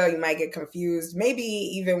Robin and Giselle, you might get confused. Maybe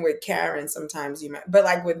even with Karen, sometimes you might, but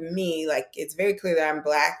like with me, like it's very clear that I'm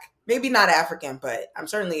Black. Maybe not African, but I'm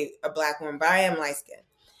certainly a Black woman. But I am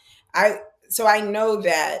light-skinned. So I know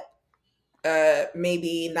that.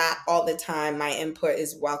 Maybe not all the time my input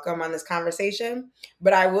is welcome on this conversation,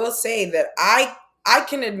 but I will say that I I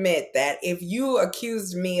can admit that if you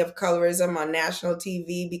accused me of colorism on national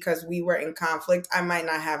TV because we were in conflict, I might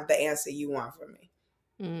not have the answer you want from me.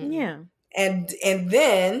 Yeah. And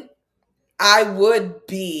then I would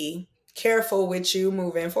be careful with you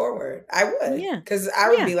moving forward. I would, Yeah. because I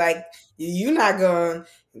would be like, you're not going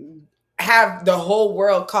to have the whole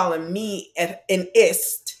world calling me an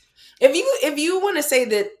ist. If you want to say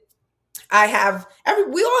that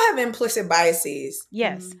we all have implicit biases.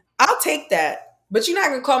 Yes. I'll take that, but you're not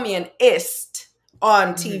gonna call me an ist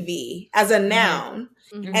on Mhm. TV as a noun,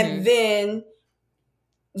 Mhm. and then,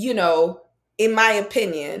 in my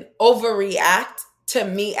opinion, overreact to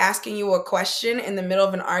me asking you a question in the middle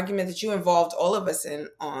of an argument that you involved all of us in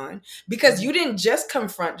on, because you didn't just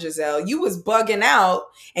confront Giselle, you was bugging out,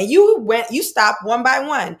 and you stopped one by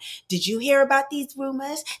one. Did you hear about these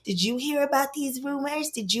rumors? Did you hear about these rumors?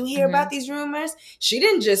 Did you hear about these rumors? She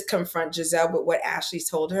didn't just confront Giselle with what Ashley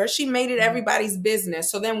told her. She made it everybody's business.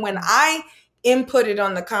 So then when I inputted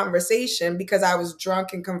on the conversation because I was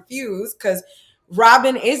drunk and confused, because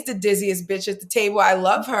Robin is the dizziest bitch at the table. I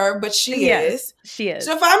love her, but she is. She is.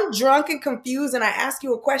 So if I'm drunk and confused and I ask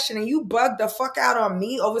you a question and you bug the fuck out on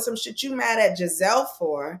me over some shit you mad at Giselle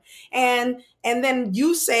for, and then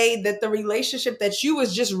you say that the relationship that you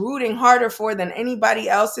was just rooting harder for than anybody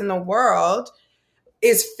else in the world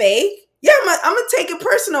is fake, yeah, I'm gonna take it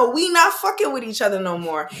personal. We not fucking with each other no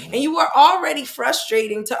more. And you were already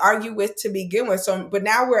frustrating to argue with to begin with. So, but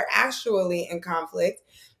now we're actually in conflict.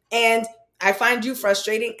 And I find you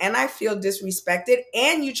frustrating and I feel disrespected.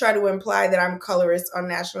 And you try to imply that I'm colorist on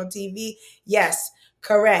national TV. Yes,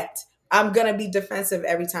 correct. I'm gonna be defensive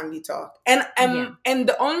every time you talk. And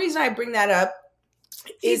the only reason I bring that up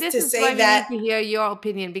See, is this to is say why we that need to hear your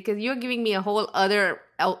opinion, because you're giving me a whole other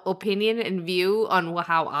opinion and view on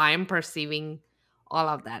how I'm perceiving all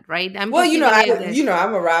of that, right? I'm well, perceiving it that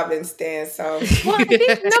I'm a Robin stan, so Well, I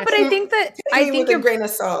think no, but I think that take me with a grain of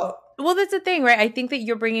salt. Well, that's the thing, right? I think that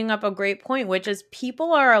you're bringing up a great point, which is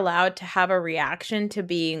people are allowed to have a reaction to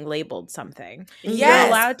being labeled something. Yes. You're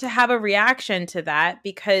allowed to have a reaction to that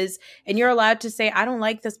and you're allowed to say, I don't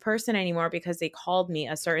like this person anymore because they called me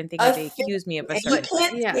a certain thing or they accused me of a certain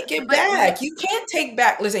thing. You can't take it back. You can't take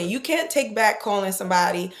back. Listen, you can't take back calling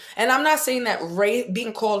somebody. And I'm not saying that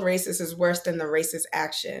being called racist is worse than the racist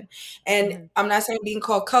action. And I'm not saying being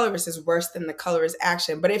called colorist is worse than the colorist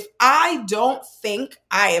action. But if I don't think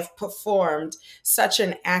I have performed such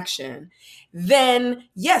an action, then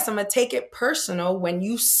yes, I'm going to take it personal when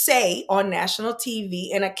you say on national TV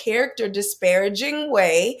in a character disparaging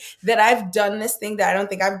way that I've done this thing that I don't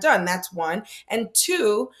think I've done. That's one. And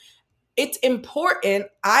two, it's important,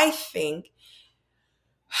 I think.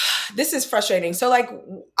 This is frustrating. So like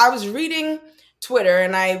I was reading Twitter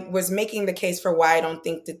and I was making the case for why I don't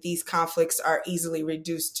think that these conflicts are easily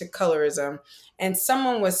reduced to colorism. And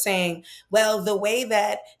someone was saying, well, the way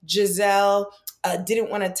that Giselle didn't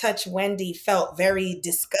want to touch Wendy felt very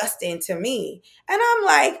disgusting to me. And I'm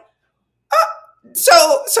like,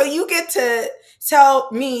 oh, so you get to tell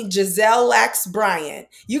me Giselle lacks Bryant.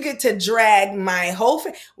 You get to drag my whole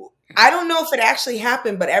I don't know if it actually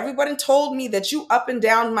happened, but everybody told me that you up and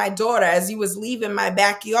down my daughter as you was leaving my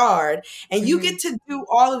backyard. And you get to do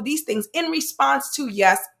all of these things in response to,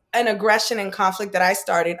 yes, an aggression and conflict that I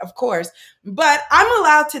started, of course. But I'm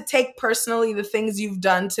allowed to take personally the things you've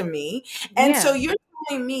done to me. And so you're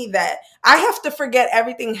telling me that I have to forget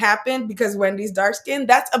everything happened because Wendy's dark skinned?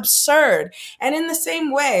 That's absurd. And in the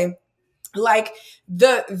same way, like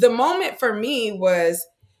the moment for me was,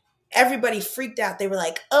 everybody freaked out. They were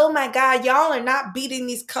like, oh my God, y'all are not beating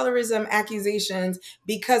these colorism accusations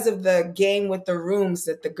because of the game with the rooms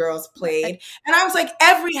that the girls played. And I was like,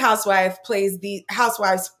 every Housewives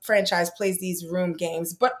franchise plays these room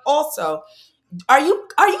games, but also, are you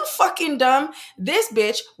fucking dumb? This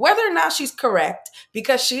bitch, whether or not she's correct,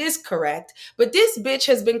 because she is correct, but this bitch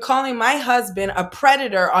has been calling my husband a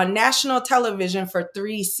predator on national television for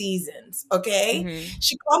 3 seasons, okay?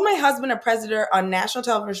 She called my husband a predator on national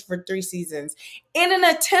television for 3 seasons. In an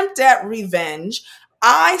attempt at revenge,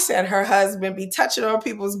 I said her husband be touching on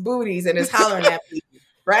people's booties and is hollering at people,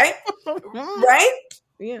 right? Right?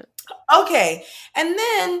 Yeah. Okay. And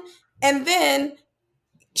then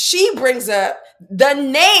she brings up the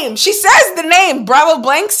name. She says the name, Bravo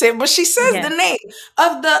blanks it, but she says the name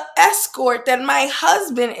of the escort that my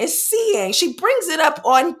husband is seeing. She brings it up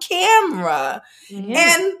on camera.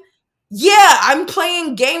 And Yeah, I'm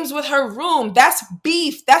playing games with her room. That's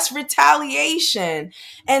beef. That's retaliation.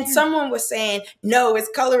 And someone was saying, no, it's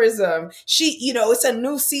colorism. She, it's a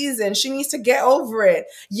new season. She needs to get over it.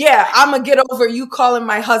 Yeah, I'm going to get over you calling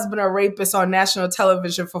my husband a rapist on national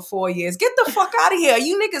television for 4 years. Get the fuck out of here. Are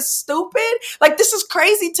you niggas stupid? Like, this is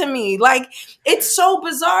crazy to me. Like, it's so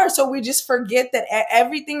bizarre. So we just forget that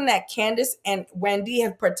everything that Candace and Wendy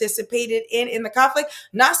have participated in the conflict,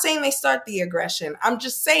 not saying they start the aggression. I'm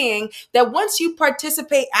just saying that once you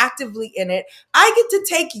participate actively in it, I get to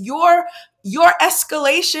take your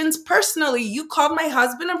escalations personally. You called my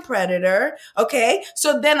husband a predator, okay?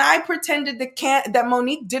 So then I pretended that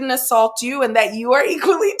Monique didn't assault you and that you are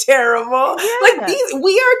equally terrible. Yeah. Like,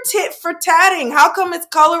 we are tit for tatting. How come it's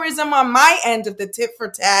colorism on my end of the tit for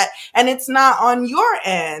tat and it's not on your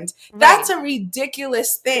end? Right. That's a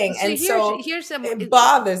ridiculous thing. Here's it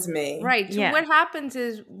bothers me. Right. So what happens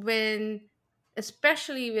is when,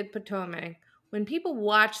 especially with Potomac, when people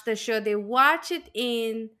watch the show, they watch it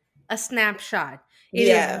in a snapshot. It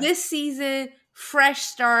is this season, fresh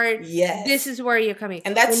start. Yes. This is where you're coming.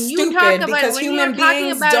 And that's stupid because human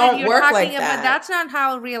beings don't work like that. That's not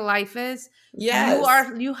how real life is. Yes.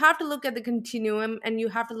 You have to look at the continuum and you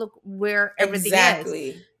have to look where everything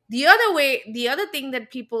is. The other thing that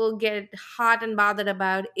people get hot and bothered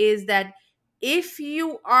about is that if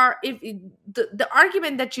the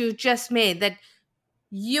argument that you just made, that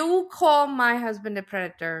you call my husband a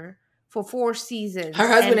predator for 4 seasons. Her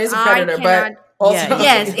husband is a predator, but also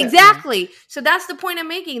yes, exactly. So that's the point I'm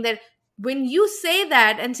making, that when you say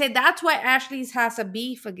that and say that's why Ashley's has a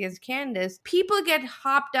beef against Candace, people get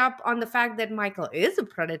hopped up on the fact that Michael is a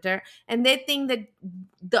predator, and they think that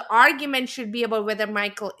the argument should be about whether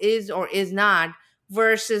Michael is or is not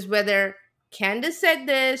versus whether Candace said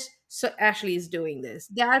this, so Ashley is doing this.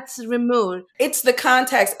 That's removed. It's the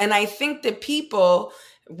context. And I think that people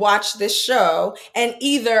watch this show and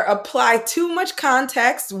either apply too much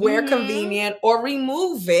context where convenient or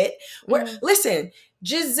remove it. Listen,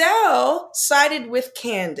 Giselle sided with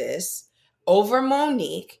Candace over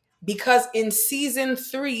Monique because in season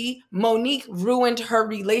 3, Monique ruined her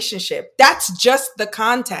relationship. That's just the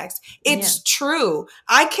context. It's true.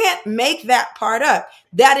 I can't make that part up.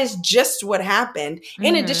 That is just what happened.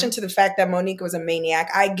 In addition to the fact that Monique was a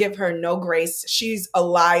maniac, I give her no grace. She's a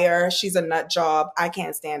liar. She's a nut job. I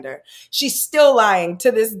can't stand her. She's still lying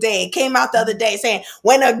to this day. Came out the other day saying,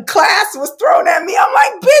 when a glass was thrown at me, I'm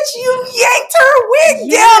like, bitch, you yanked her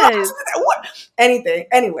wig down. What? Anything.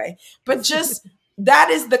 Anyway, but just...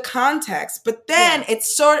 that is the context. But then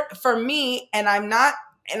it's for me, and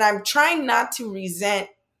I'm trying not to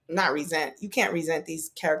you can't resent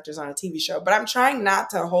these characters on a TV show, but I'm trying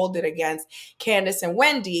not to hold it against Candace and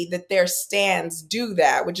Wendy that their stands do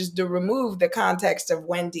that, which is to remove the context of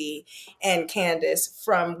Wendy and Candace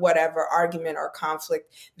from whatever argument or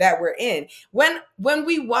conflict that we're in. When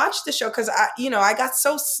we watch the show, because I got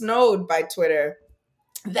so snowed by Twitter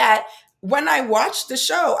that when I watched the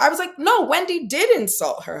show, I was like, no, Wendy did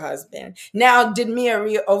insult her husband. Now, did Mia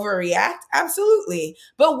overreact? Absolutely.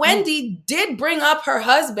 But Wendy did bring up her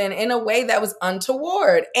husband in a way that was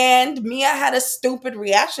untoward. And Mia had a stupid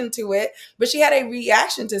reaction to it, but she had a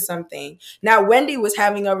reaction to something. Now, Wendy was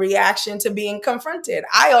having a reaction to being confronted.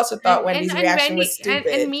 I also thought Wendy's reaction was stupid.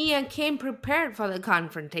 And Mia came prepared for the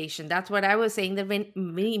confrontation. That's what I was saying, that when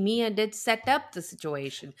Mia did set up the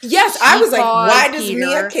situation. Yes, I was like, why does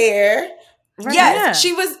Mia care? Right. Yes,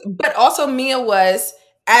 she was, but also Mia was,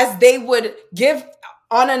 as they would give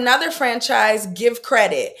on another franchise, give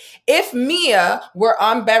credit. If Mia were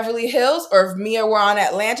on Beverly Hills or if Mia were on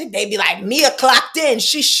Atlantic, they'd be like, Mia clocked in.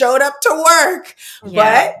 She showed up to work.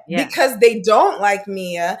 Because they don't like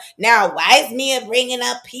Mia, now why is Mia bringing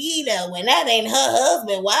up Peter when that ain't her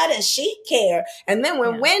husband? Why does she care? And then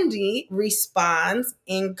when Wendy responds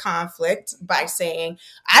in conflict by saying,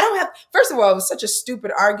 first of all, it was such a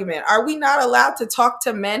stupid argument. Are we not allowed to talk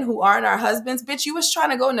to men who aren't our husbands? Bitch, you was trying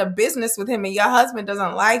to go into business with him and your husband doesn't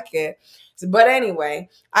like it. But anyway,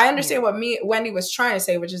 I understand what Wendy was trying to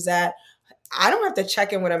say, which is that I don't have to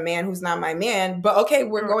check in with a man who's not my man, but okay,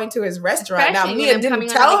 we're going to his restaurant. Especially now, Mia didn't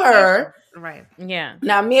tell her. Right. Yeah.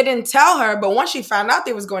 Now, Mia didn't tell her, but once she found out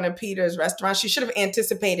they was going to Peter's restaurant, she should have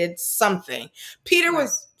anticipated something. Peter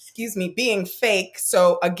was, being fake.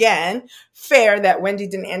 So again, fair that Wendy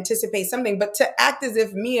didn't anticipate something, but to act as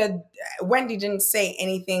if Wendy didn't say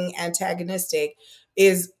anything antagonistic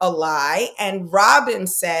is a lie. And Robin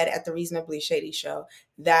said at the Reasonably Shady show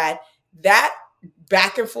that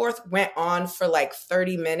back and forth went on for like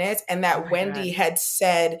 30 minutes, and that Wendy had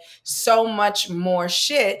said so much more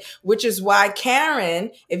shit, which is why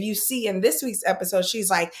Karen, if you see in this week's episode, she's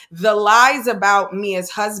like, the lies about Mia's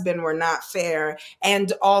husband were not fair,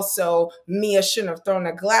 and also Mia shouldn't have thrown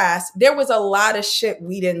a glass. There was a lot of shit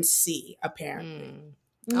we didn't see, apparently.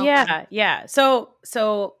 Yeah.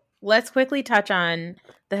 So let's quickly touch on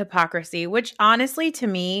the hypocrisy, which honestly, to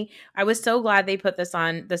me, I was so glad they put this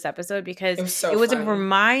on this episode because it was a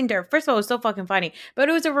reminder. First of all, it was so fucking funny, but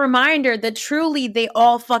it was a reminder that truly they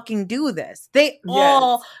all fucking do this. They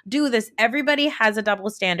all do this. Everybody has a double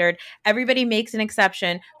standard. Everybody makes an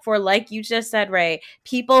exception for, like you just said, Ray,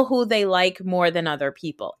 people who they like more than other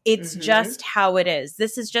people. It's just how it is.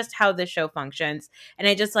 This is just how this show functions. And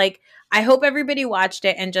I hope everybody watched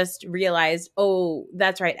it and just realized, oh,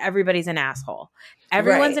 that's right. Everybody's an asshole.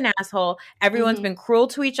 Everyone's an asshole. Everyone's been cruel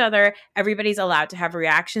to each other. Everybody's allowed to have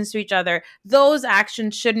reactions to each other. Those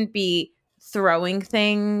actions shouldn't be throwing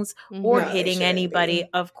things or hitting anybody,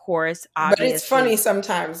 of course, obviously. But it's funny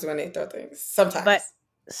sometimes when they throw things. Sometimes.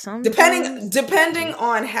 Depending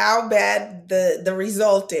on how bad the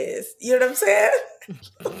result is. You know what I'm saying?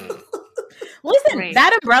 Listen,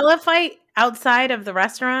 that umbrella fight outside of the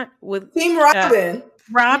restaurant with Team Robin.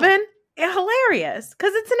 Hilarious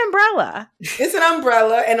because it's an umbrella. It's an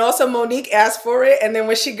umbrella, and also Monique asked for it, and then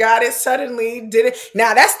when she got it, suddenly did it.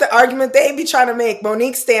 Now that's the argument they be trying to make.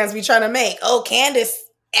 Monique stands be trying to make. Oh, Candace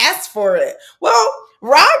asked for it. Well,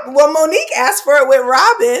 Monique asked for it with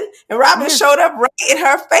Robin, and Robin showed up right in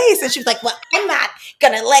her face, and she was like, "Well, I'm not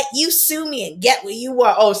gonna let you sue me and get what you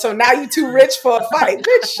want." Oh, so now you too rich for a fight?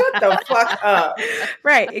 Bitch, shut the fuck up.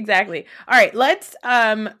 Right, exactly. All right,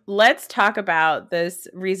 let's talk about this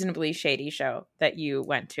reasonably shady show that you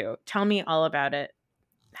went to. Tell me all about it.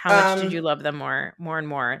 How much did you love them more and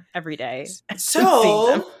more every day?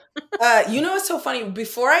 So, it's so funny.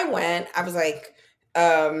 Before I went, I was like,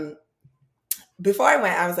 oh,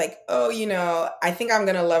 I think I'm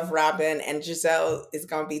going to love Robin and Giselle is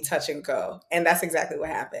going to be touch and go. And that's exactly what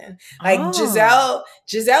happened. Like Giselle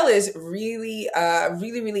is really,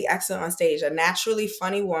 really, really excellent on stage. A naturally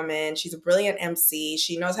funny woman. She's a brilliant MC.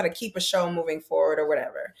 She knows how to keep a show moving forward or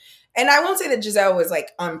whatever. And I won't say that Giselle was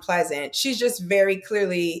like unpleasant. She's just very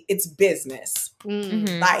clearly, it's business.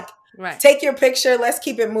 Like, take your picture, let's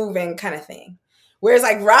keep it moving kind of thing. Whereas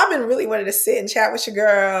like Robin really wanted to sit and chat with your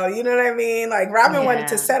girl. You know what I mean? Like Robin wanted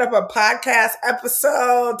to set up a podcast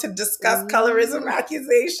episode to discuss colorism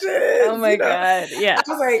accusations. Oh my God. Yeah.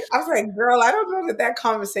 I was like, girl, I don't know that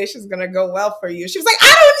conversation is going to go well for you. She was like,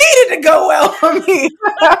 I don't need it to go well for me.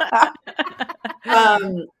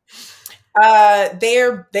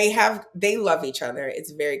 They love each other.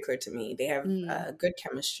 It's very clear to me. They have good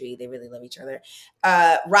chemistry. They really love each other.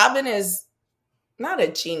 Robin is not a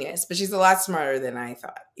genius, but she's a lot smarter than I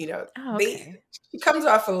thought. She comes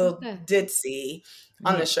off a little ditzy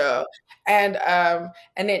on the show, and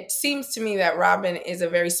it seems to me that Robin is a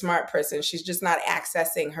very smart person. She's just not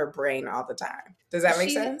accessing her brain all the time. Does that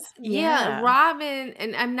make sense? Yeah, Robin,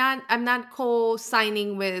 and I'm not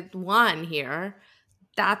co-signing with Juan here.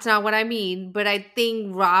 That's not what I mean, but I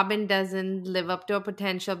think Robin doesn't live up to her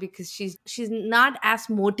potential because she's not as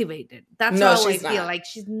motivated. That's how I feel. Like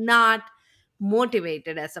she's not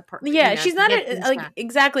motivated as a person. Yeah, she's not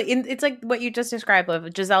exactly. It's like what you just described, of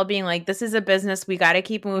Giselle being like, "This is a business. We got to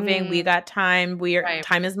keep moving. We got time.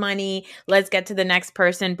 Time is money. Let's get to the next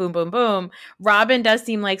person. Boom, boom, boom." Robin does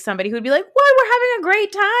seem like somebody who'd be like, "What? We're having a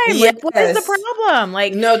great time. Yes. Like, what is the problem?"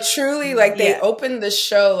 Like, no, truly, like they opened the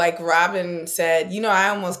show. Like Robin said, I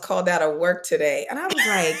almost called out of work today, and I was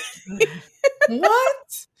like,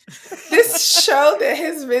 "What?" This show that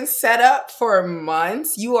has been set up for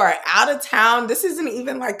months. You are out of town. This isn't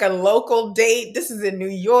even like a local date. This is in New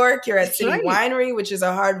York. You're at City Winery, which is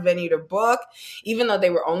a hard venue to book, even though they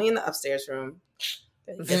were only in the upstairs room.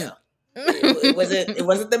 It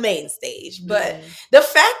wasn't the main stage, but the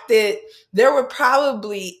fact that there were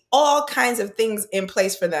probably all kinds of things in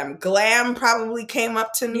place for them. Glam probably came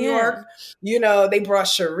up to New York. They brought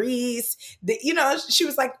Charisse. She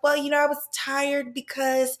was like, "Well, I was tired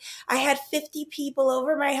because I had 50 people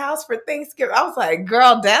over my house for Thanksgiving." I was like,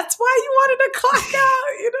 "Girl, that's why you wanted to clock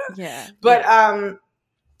out." Yeah.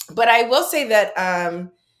 But I will say that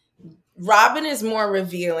Robin is more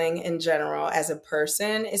revealing in general as a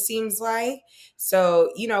person, it seems like.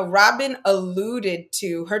 So, Robin alluded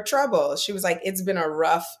to her trouble. She was like, it's been a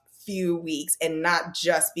rough few weeks, and not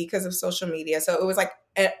just because of social media. So it was like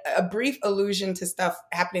a brief allusion to stuff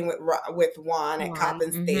happening with Juan at Juan.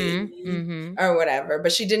 Coppin State Mm-hmm. or whatever,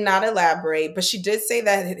 but she did not elaborate. But she did say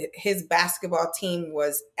that his basketball team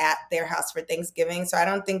was at their house for Thanksgiving, so I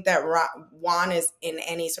don't think that Juan is in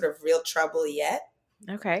any sort of real trouble yet.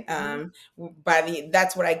 Okay.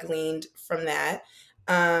 That's what I gleaned from that.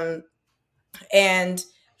 And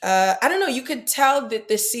I don't know, you could tell that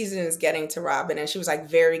this season is getting to Robin, and she was like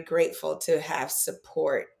very grateful to have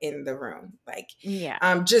support in the room. Like,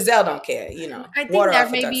 yeah, Giselle don't care, you know. I think Water that off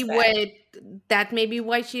a may duck's be back. that may be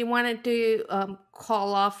why she wanted to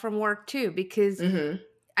call off from work too, because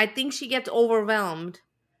I think she gets overwhelmed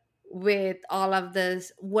with all of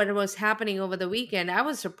this, what was happening over the weekend. I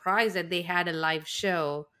was surprised that they had a live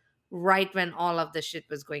show right when all of the shit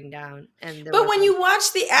was going down. And there But was when you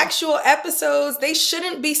watch the actual episodes, they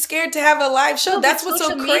shouldn't be scared to have a live show. No, That's but what's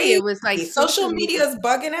so social crazy. media was like Social media is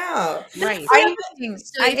bugging out. Right.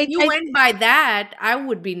 So if you went by that, I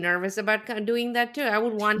would be nervous about doing that too. I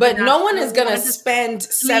would want But to no one is going to spend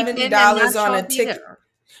 $70 on a ticket.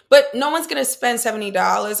 But no one's going to spend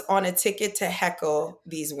 $70 on a ticket to heckle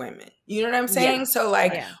these women. You know what I'm saying? Yeah. So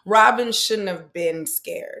like Robin shouldn't have been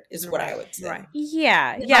scared is what I would say. Right.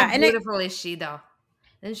 Yeah. How beautiful is she though?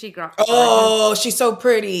 And she got she's so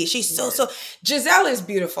pretty. She's so Giselle is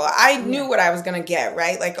beautiful. I knew what I was going to get,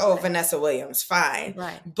 right? Like, Vanessa Williams, fine.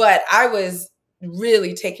 Right. But I was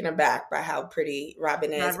really taken aback by how pretty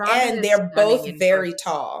Robin is. And they're both very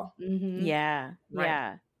tall. Mm-hmm. Yeah. Right.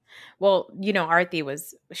 Yeah. Well,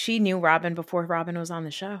 Aarti she knew Robin before Robin was on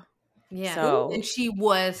the show. Yeah. So, and she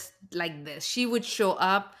was like this. She would show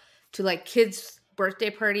up to like kids' birthday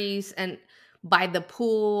parties and by the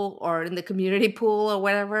pool or in the community pool or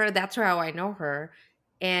whatever. That's how I know her.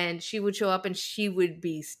 And she would show up and she would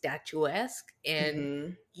be statuesque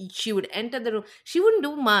and she would enter the room. She wouldn't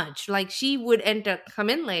do much. Like she would come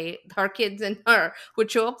in late. Her kids and her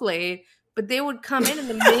would show up late. But they would come in, and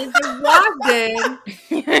the minute they walked in,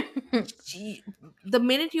 the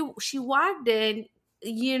minute she walked in,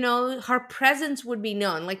 her presence would be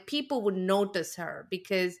known. Like people would notice her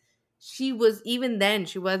because she wasn't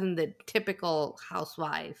the typical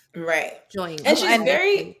housewife, right?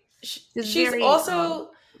 And she's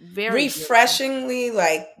also very refreshingly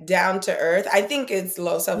like down to earth. I think it's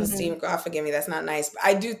low self-esteem. God forgive me, that's not nice. But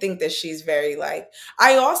I do think that she's very like.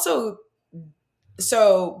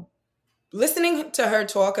 Listening to her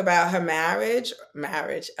talk about her marriage,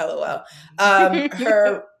 LOL,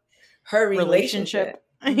 her relationship.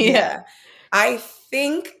 Yeah. I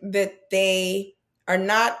think that they are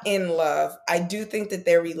not in love. I do think that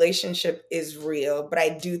their relationship is real, but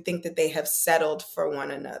I do think that they have settled for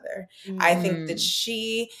one another. I think that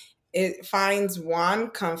she finds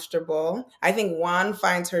Juan comfortable. I think Juan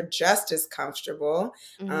finds her just as comfortable.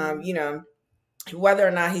 Whether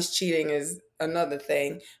or not he's cheating is another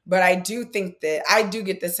thing, but I do think that I do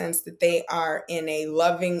get the sense that they are in a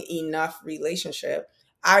loving enough relationship.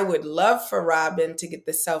 I would love for Robin to get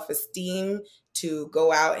the self-esteem to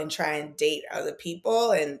go out and try and date other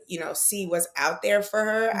people and, see what's out there for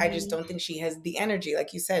her. I just don't think she has the energy.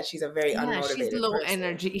 Like you said, she's a very unmotivated she's low person.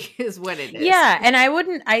 energy is what it is. Yeah. And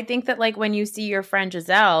I think that like when you see your friend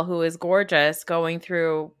Giselle, who is gorgeous, going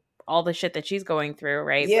through all the shit that she's going through,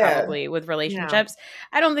 right? Yeah. Probably with relationships. Yeah.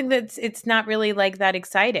 I don't think that it's not really like that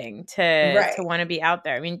exciting to want to be out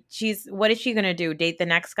there. I mean, what is she going to do? Date the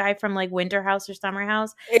next guy from like Winter House or Summer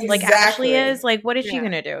House? Exactly. Like Ashley is? Like, what is she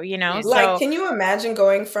going to do? Like, can you imagine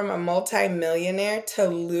going from a multi-millionaire to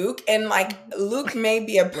Luke? And like, Luke may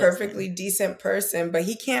be a perfectly decent person, but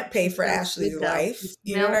he can't pay for Ashley's life.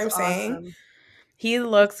 You know what I'm saying? He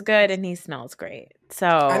looks good and he smells great. So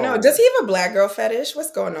I know. Does he have a black girl fetish?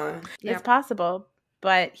 What's going on? It's possible,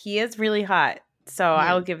 but he is really hot. So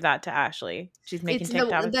I'll give that to Ashley. She's making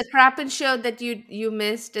TikToks. The Krappen show that you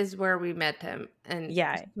missed is where we met him, and he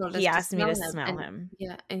asked me to smell him.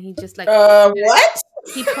 Yeah, and he just like what?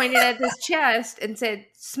 He pointed at his chest and said,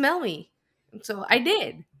 "Smell me." So I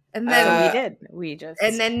did, and then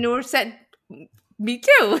and then Noor said, "Me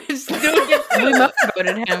too." We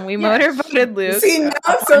motorboated him. We motorboated Luke. See,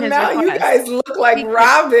 now you guys look like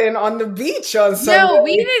Robin on the beach on Sunday. No,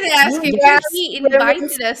 we didn't ask him. He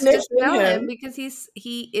invited us to smell him because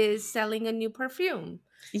he is selling a new perfume.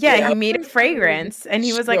 Yeah, he made a fragrance and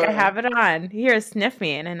he was like, I have it on. Here, sniff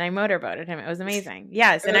me. And I motorboated him. It was amazing.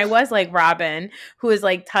 Yes. And I was like Robin, who was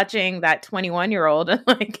like touching that 21-year-old and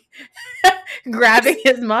like grabbing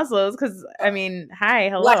his muscles. Because, I mean, hi,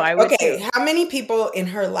 hello. I would too. How many people in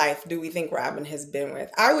her life do we think Robin has been with?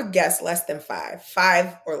 I would guess less than 5.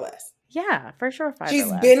 5 or less. Yeah, for sure 5 She's or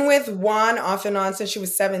less. been with Juan off and on since she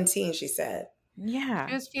was 17, she said. She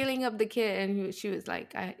Yeah. was feeling up the kid, and she was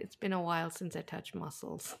like, "It's been a while since I touched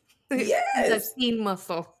muscles, since I've Yes. seen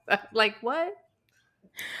muscles." Like what?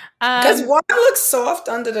 Because Um, Juan looks soft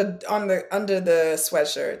under the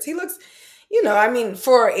sweatshirts. He looks, I mean,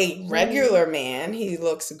 for a Mm. regular man, he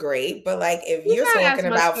looks great. But like, if He's you're not as talking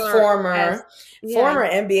about muscular as, former yeah, former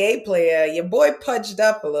NBA player, your boy pudged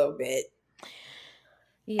up a little bit. I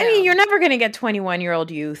mean, yeah. you're never going to get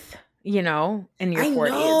 21-year-old youth, in your I 40s.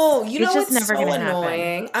 know. You It's know just what's never going so to happen.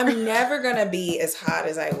 annoying? I'm never gonna be as hot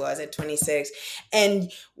as I was at 26,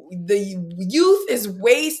 and the youth is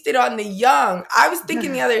wasted on the young. I was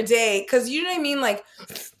thinking the other day, because you know what I mean, like.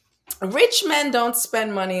 Rich men don't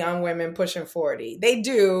spend money on women pushing 40. They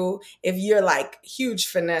do if you're like huge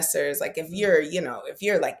finessers. Like if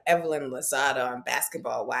you're like Evelyn Lozada on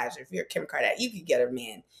Basketball Wives, or if you're Kim Kardashian, you could get a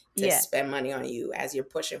man to Yeah. spend money on you as you're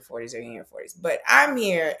pushing 40s or in your 40s. But I'm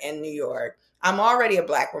here in New York. I'm already a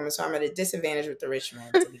black woman, so I'm at a disadvantage with the rich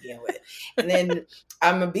men to begin with. And then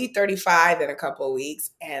I'm gonna be 35 in a couple of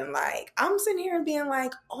weeks. And like, I'm sitting here being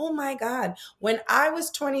like, oh my God, when I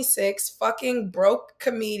was 26, fucking broke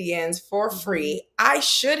comedians for Mhm. free, I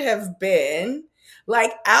should have been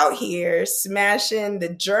like out here smashing the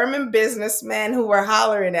German businessmen who were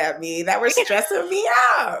hollering at me that were stressing me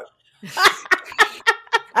out.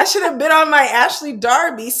 I should have been on my Ashley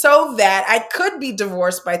Darby so that I could be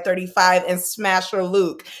divorced by 35 and smash her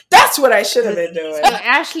Luke. That's what I should have been So doing.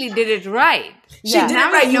 Ashley did it right. She Yeah. did it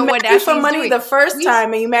Now right. you You know what marry for Ashley's money doing. the first We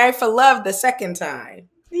time and you marry for love the second time.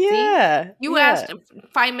 see. Yeah. You Yeah. asked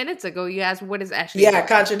 5 minutes ago. You asked, "What is Ashley Yeah, doing?"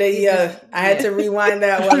 contradict. You just Yeah, I had to rewind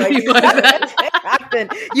that one, like you rewind said. that. It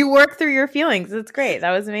happened. You work through your feelings. It's great.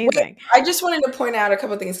 That was Wait, amazing. I just wanted to point out a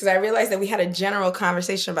couple of things because I realized that we had a general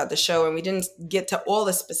conversation about the show and we didn't get to all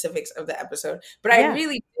the specifics of the episode. But I Yeah.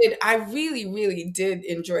 really did. I really, really did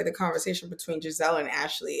enjoy the conversation between Giselle and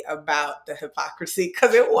Ashley about the hypocrisy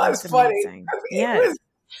because it It was was funny. amazing. It Yes. was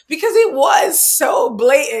because it was so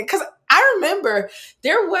blatant. Because I remember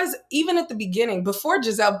there was even at the beginning before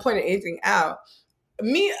Giselle pointed anything out.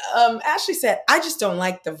 Ashley said, I just don't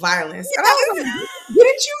like the violence. And I was like,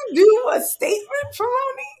 didn't you do a statement for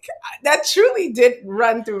Monique? That truly did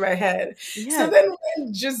run through my head. So Yes. then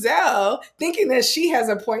when Giselle, thinking that she has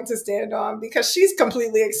a point to stand on because she's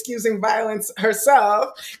completely excusing violence herself,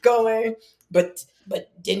 going, but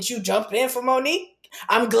didn't you jump in for Monique?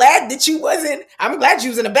 I'm glad you was in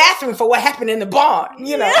the bathroom for what happened in the barn,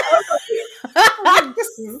 Yeah. I was like, this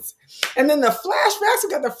is. And then the flashbacks, we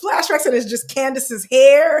got the flashbacks, and it's just Candace's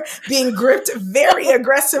hair being gripped very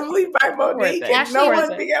aggressively by Poor Monique, thing. and no Ashley Poor was one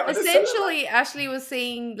thing. being able to sort of like, essentially Ashley was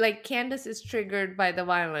saying like Candace is triggered by the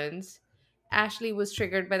violence. Ashley was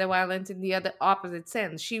triggered by the violence in the other opposite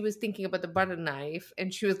sense. She was thinking about the butter knife,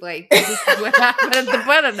 and she was like, "This is what happened at the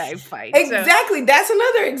butter knife fight." So, exactly. That's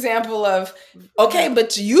another example of, okay,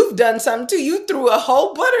 but you've done something too. You threw a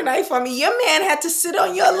whole butter knife on me. Your man had to sit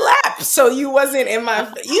on your lap so you wasn't in my,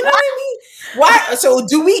 you know what I mean? Why? So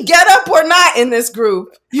do we get up or not in this group?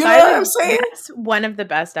 You know what I'm saying? That's one of the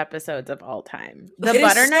best episodes of all time. The It is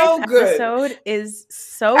butter knife so good. episode is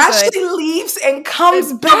so good. Ashley leaves and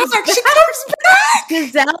comes It back. comes She comes back.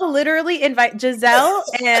 Giselle literally Giselle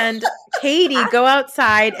and Katie go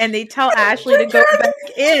outside and they tell Ashley to go back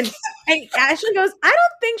in. And Ashley goes, I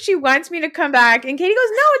don't think she wants me to come back. And Katie goes,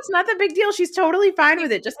 no, it's not the big deal. She's totally fine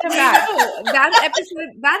with it. Just come back. no,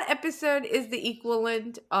 that episode is the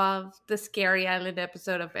equivalent of the Scary Island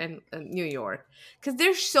episode of New York, because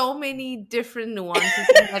there's so many different nuances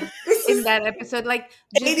This in is that episode. Like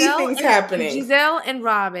 80 things happening. Giselle and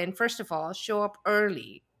Robin, first of all, show up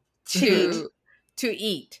early Mhm. to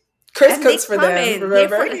eat. Chris And they cooks for come them, in.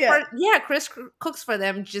 remember? Yeah, Chris cooks for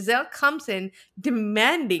them. Giselle comes in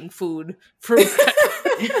demanding food for.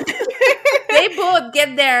 They both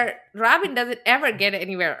get there. Robin doesn't ever get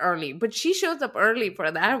anywhere early, but she shows up early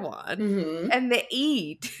for that one, Mhm. and they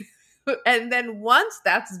eat. And then once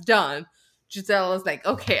that's done, Giselle is like,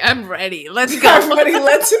 "Okay, I'm ready. Let's go." Everybody,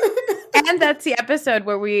 let's. And that's the episode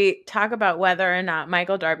where we talk about whether or not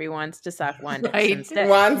Michael Darby wants to suck Right. Dixon's dick.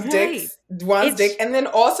 Juan's dick, and then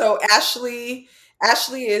also Ashley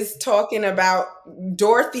is talking about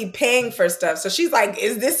Dorothy paying for stuff. So she's like,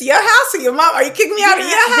 "Is this your house or your mom? Are you kicking me out of Yeah,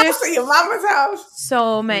 your house there's or your mama's house?"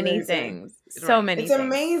 So many Amazing. things. So Right. many It's things.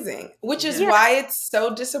 amazing, which is Yeah. why it's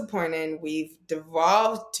so disappointing. We've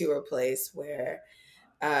devolved to a place where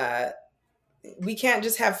we can't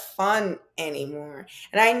just have fun anymore.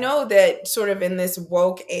 And I know that sort of in this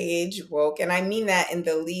woke age, and I mean that in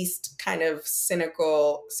the least kind of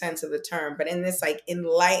cynical sense of the term, but in this like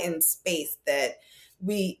enlightened space that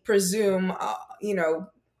we presume,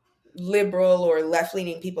 liberal or left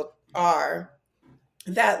leaning people are,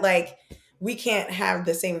 that like we can't have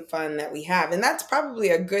the same fun that we have. And that's probably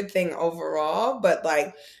a good thing overall. But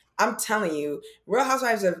like, I'm telling you, Real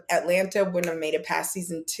Housewives of Atlanta wouldn't have made it past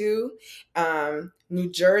season 2.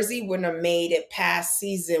 New Jersey wouldn't have made it past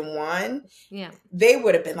season 1. Yeah. They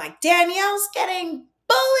would have been like, Danielle's getting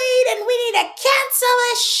bullied and we need to cancel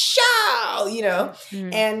a show, you know?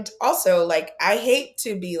 Mm. And also, like, I hate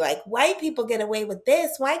to be like, white people get away with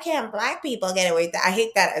this. Why can't black people get away with that? I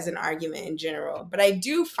hate that as an argument in general. But I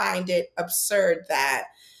do find it absurd that,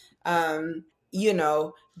 you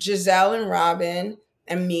know, Giselle and Robin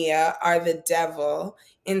and Mia are the devil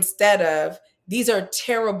instead of, these are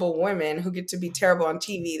terrible women who get to be terrible on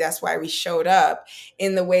TV. That's why we showed up,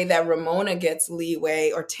 in the way that Ramona gets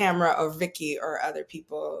leeway, or Tamra or Vicky or other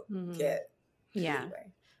people get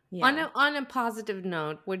leeway. Yeah. On a positive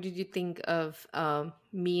note, what did you think of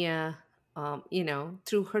Mia, you know,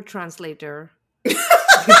 through her translator? I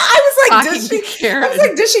was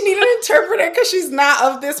like, does she need an interpreter because she's not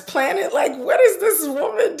of this planet? Like, what is this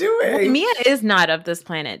woman doing? Well, Mia is not of this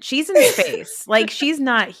planet. She's in space. Like, she's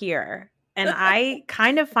not here. And I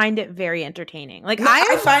kind of find it very entertaining. Like,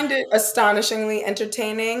 I find it astonishingly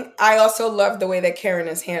entertaining. I also love the way that Karen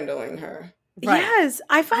is handling her. Right. Yes,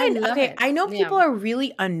 I find it. I know people are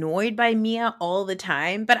really annoyed by Mia all the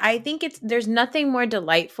time, but I think there's nothing more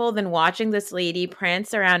delightful than watching this lady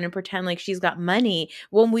prance around and pretend like she's got money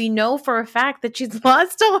when we know for a fact that she's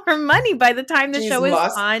lost all her money by the time the show is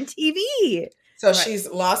on TV. So she's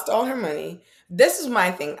lost all her money. This is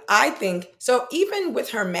my thing. I think, so even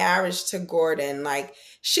with her marriage to Gordon, like,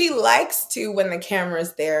 she likes to, when the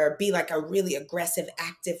camera's there, be like a really aggressive,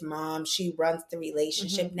 active mom. She runs the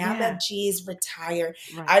relationship. Now that she's retired,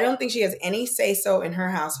 I don't think she has any say-so in her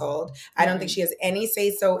household. I don't think she has any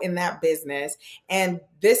say-so in that business. And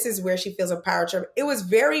this is where she feels a power trip. It was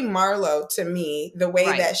very Marlo to me, the way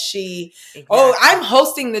that she, I'm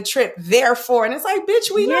hosting the trip, therefore. And it's like, bitch,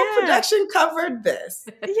 we know production covered this.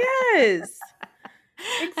 Yes.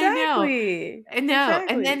 Exactly. I know.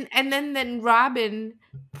 Exactly. And then Robin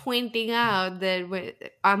pointing out that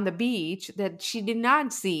on the beach that she did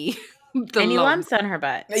not see any lumps on her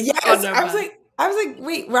butt. Yes, I was like,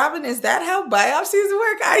 wait, Robin, is that how biopsies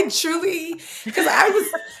work? I truly, because I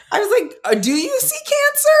was like, do you see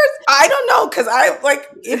cancer? I don't know, because I like,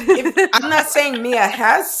 if I'm not saying Mia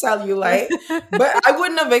has cellulite, but I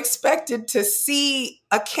wouldn't have expected to see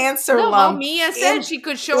a cancer lump. Well, Mia said she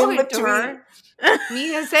could show it to her.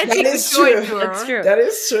 Mia said she could show it to her. That's true. That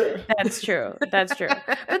is true. That's true. That's true.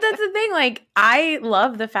 But that's the thing. Like, I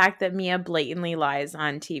love the fact that Mia blatantly lies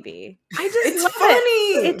on TV. It's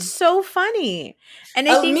funny. It's so funny. And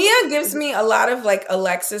I think Mia gives me a lot of like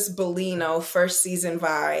Alexis Bellino first season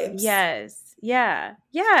vibes. Yes. Yeah.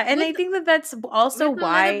 Yeah. And I think that's also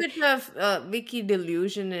why. A little bit of Vicky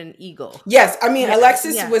delusion and ego. Yes. I mean,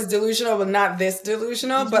 Alexis was delusional, but not this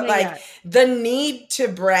delusional. But the need to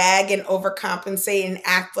brag and overcompensate and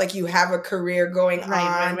act like you have a career going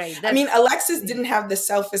on. Right. I mean, Alexis didn't have the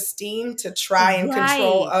self-esteem to try and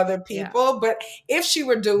control other people. But if she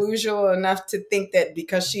were delusional enough to think that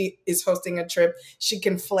because she is hosting a trip, she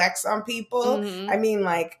can flex on people. I mean,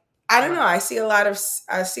 like, I don't know. I see a lot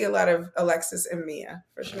of Alexis and Mia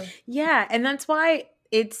for sure. Yeah, and that's why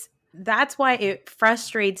it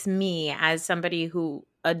frustrates me as somebody who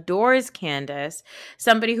adores Candace,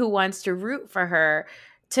 somebody who wants to root for her,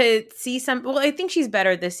 to see well, I think she's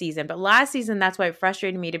better this season, but last season, that's why it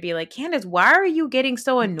frustrated me to be like, Candace, why are you getting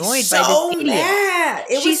so annoyed by this idiot? Mad.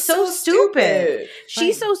 She's so stupid.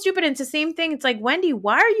 She's so stupid. And it's the same thing. It's like, Wendy,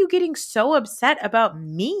 why are you getting so upset about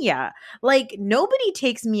Mia? Like, nobody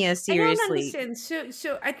takes Mia seriously. I don't understand.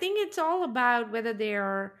 So I think it's all about whether they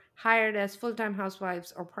are hired as full-time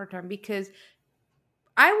housewives or part-time, because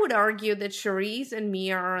I would argue that Charisse and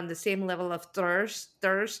Mia are on the same level of thirst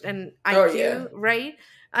and IQ, right?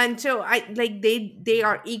 And so I like they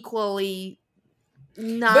are equally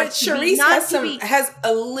not. But Charisse has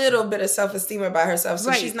a little bit of self-esteem about herself,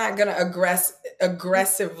 so she's not gonna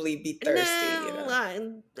aggressively be thirsty. No, you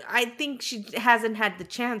know? I think she hasn't had the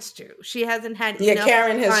chance to. She hasn't had. Yeah,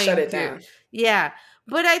 Karen has shut it down. Yeah.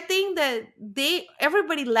 But I think that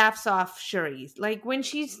everybody laughs off Charisse. Like when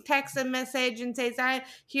she texts a message and says,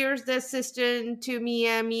 here's the assistant to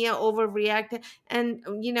Mia overreacted. And,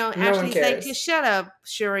 you know, Ashley's like, shut up,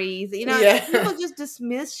 Charisse. You know, people just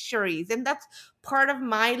dismiss Charisse. And that's part of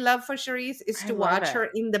my love for Charisse is to watch her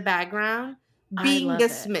in the background being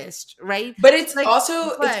dismissed, right? But it's like,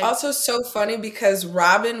 also so funny because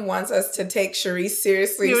Robin wants us to take Charisse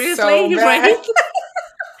seriously so bad. Right?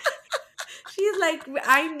 She's like,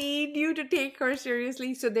 I need you to take her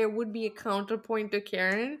seriously, so there would be a counterpoint to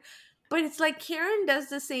Karen. but it's like Karen does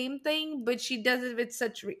the same thing, but she does it with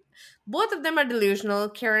such both of them are delusional,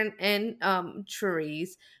 Karen and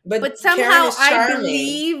Therese, But but Karen somehow is I charming.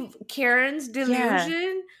 believe Karen's Yeah.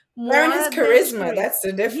 delusion Karen has more than charisma. Therese. That's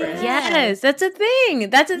the difference. Yes. Yes, that's a thing.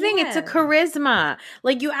 That's a thing. It's a Yes. charisma.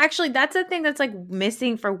 Like you actually, that's a thing that's like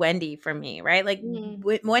missing for Wendy for me, right? Like Mm,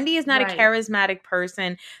 Wendy is not a right. charismatic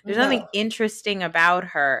person. There's nothing No. interesting about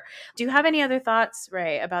her. Do you have any other thoughts,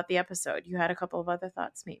 Ray, about the episode? You had a couple of other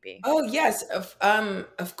thoughts, maybe. Oh yes,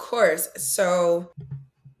 of course. So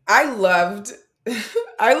I loved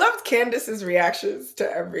I loved Candace's reactions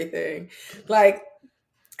to everything. Like,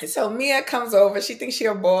 so Mia comes over, she thinks she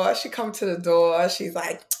a boss. She comes to the door, she's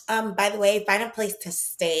like, by the way, find a place to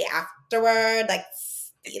stay afterward. Like,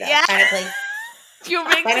 Yeah. find a place. You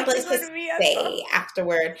make Find a such a place to good Mia song. stay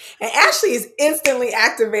afterward. And Ashley is instantly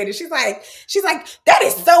activated. She's like, that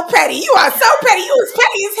is so petty. You are so petty. You is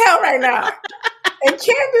petty as hell right now. And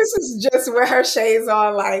Candace is just with her shades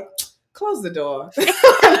on, like, close the door.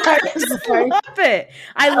 I love it.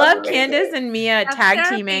 I love amazing. Candace and Mia That's tag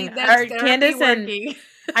therapy. teaming. That's Or therapy Candace and working.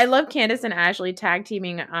 I love Candace and Ashley tag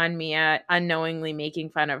teaming on Mia, unknowingly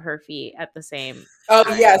making fun of her feet at the same Oh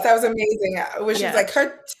time. yes, that was amazing. Where she's Yeah. like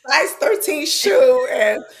her size 13 shoe,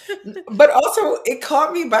 and but also it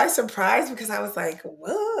caught me by surprise because I was like,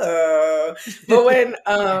 whoa. But when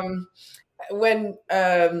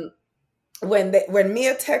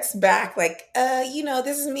Mia texts back like,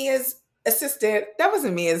 this is Mia's assistant. That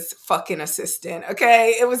wasn't Mia's fucking assistant.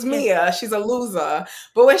 Okay, it was Mia. She's a loser.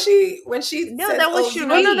 But when she No, says, that was "Oh, Oh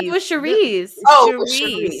no, that was Cherise. oh, it was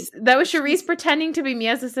Cherise." That was Cherise pretending to be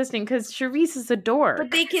Mia's assistant because Cherise is a dork.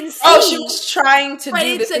 but they can see. Oh, she was trying to But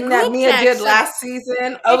do the it's a thing that group Mia text, did so- last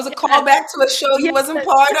season. It was a callback to a show you wasn't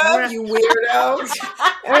part of, you weirdo.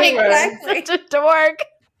 Anyway. Exactly. Such a dork.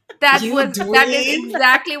 That You is dweeb.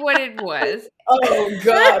 exactly what it was. Oh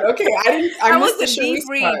God. Okay, I That missed was the a deep Cherise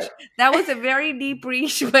reach. part. That was a very deep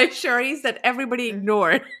reach by Cherise that everybody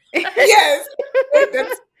ignored. Yes.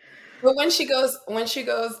 But when she goes, when she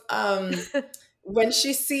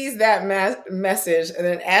sees that message, and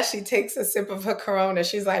then Ashley takes a sip of her Corona,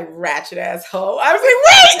 she's like, "Ratchet asshole." I was like,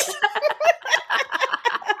 "Wait!"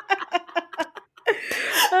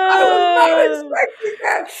 I was not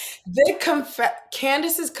expecting that.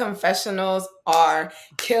 Candace's confessionals are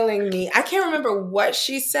killing me. I can't remember what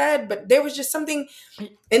she said, but there was just something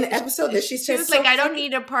in the episode that she She said. was like, "I don't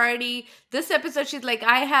need a party." This episode, she's like,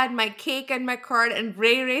 "I had my cake and my card, and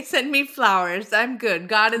Ray sent me flowers. I'm good.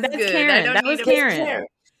 God is That's good. Karen. I don't That need was a Karen.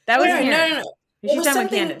 That was Karen. No. It She's was talking about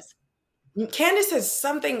something. Candace. Candace has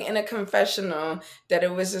something in a confessional that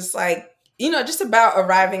it was just like, just about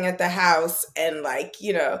arriving at the house and like,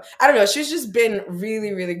 I don't know. She's just been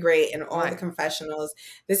really, really great in all the confessionals.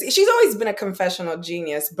 She's always been a confessional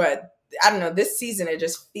genius, but I don't know, this season it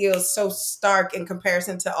just feels so stark in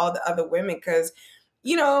comparison to all the other women because,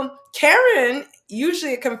 Karen,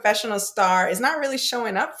 usually a confessional star, is not really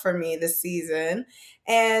showing up for me this season.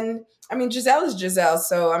 And I mean, Giselle is Giselle,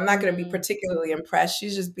 so I'm not going to be particularly impressed.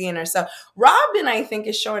 She's just being herself. Robin, I think,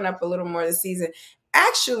 is showing up a little more this season.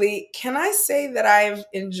 Actually, can I say that I've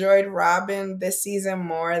enjoyed Robin this season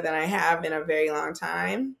more than I have in a very long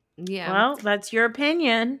time? Yeah. Well, that's your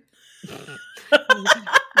opinion.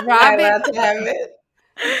 Am I allowed to have it?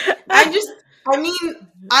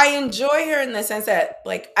 I enjoy her in the sense that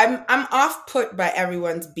like I'm off put by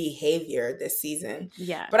everyone's behavior this season.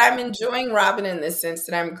 Yeah. But I'm enjoying Robin in the sense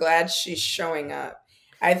that I'm glad she's showing up.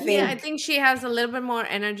 I think she has a little bit more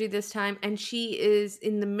energy this time, and she is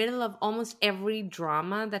in the middle of almost every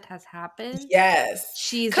drama that has happened. Yes.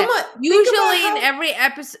 She's Come on. Usually in every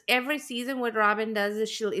episode, every season, what Robin does is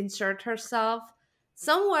she'll insert herself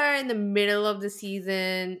somewhere in the middle of the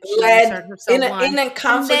season. She'll insert herself in a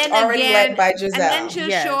conflict already led by Giselle. And then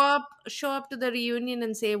she'll show up to the reunion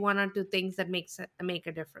and say one or two things that make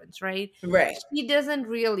a difference, right? Right. She doesn't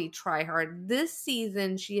really try hard. This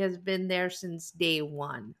season, she has been there since day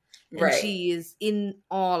one. And she is in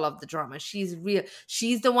all of the drama. She's real.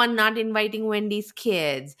 She's the one not inviting Wendy's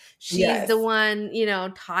kids. She's the one,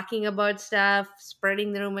 talking about stuff,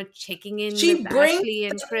 spreading the rumor, checking in with Ashley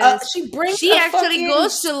and Chris. She actually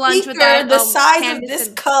goes to lunch with the size of this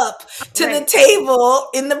cup to the table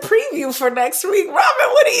in the preview for next week. Robin,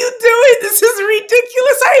 what are you doing? This is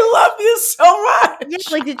ridiculous. I love you so much. Yeah,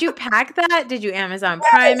 like, did you pack that? Did you Amazon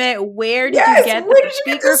Prime it? Where did you get Where the did you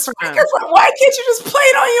speaker get the from? speaker from? Why can't you just play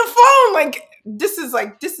it on your phone? Like this is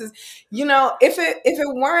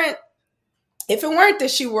if it weren't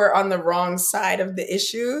that she were on the wrong side of the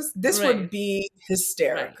issues, this would be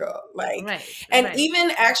hysterical.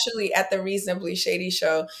 Even actually at the Reasonably Shady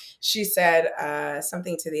show, she said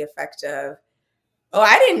something to the effect of, Oh,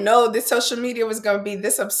 I didn't know that social media was going to be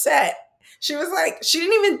this upset. She was like, she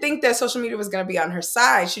didn't even think that social media was going to be on her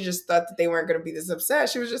side. She just thought that they weren't going to be this upset.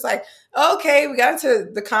 She was just like, okay, we got into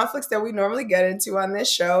the conflicts that we normally get into on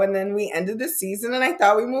this show. And then we ended the season and I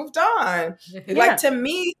thought we moved on. Like, Yeah. to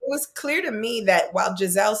me, it was clear to me that while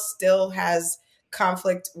Giselle still has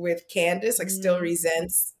conflict with Candace, like still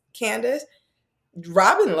resents Candace,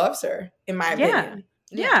 Robin loves her, in my Yeah. opinion.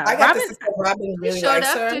 Yeah. I got Robin. this sense that Robin He really showed likes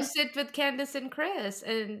up her. to sit with Candace and Chris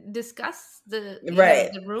and discuss the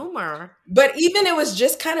Right. the rumor. But even it was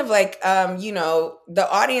just kind of like, the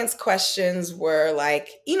audience questions were like,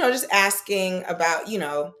 just asking about,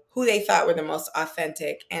 who they thought were the most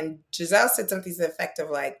authentic. And Giselle said something to the effect of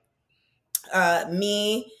like,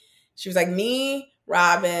 me, she was like, me,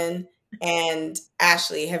 Robin, and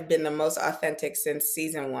Ashley have been the most authentic since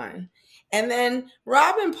season 1. And then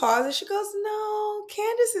Robin pauses. She goes, "No,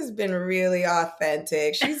 Candace has been really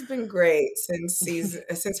authentic. She's been great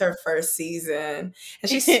since her first season." And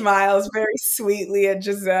she smiles very sweetly at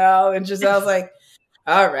Giselle. And Giselle's like,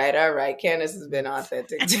 all right. Candace has been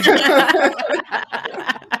authentic too."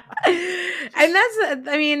 And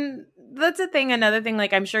that's the thing. Another thing,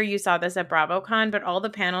 like, I'm sure you saw this at BravoCon, but all the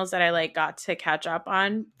panels that I like got to catch up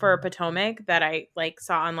on for Potomac that I like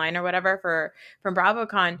saw online or whatever from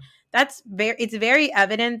BravoCon, it's very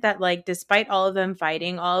evident that, like, despite all of them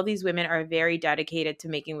fighting, all of these women are very dedicated to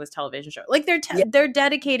making this television show. Like, Yeah, they're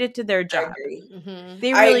dedicated to their I job. agree.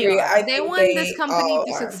 They I really agree. are. I They think want this they company all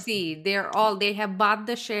to are. succeed. They have bought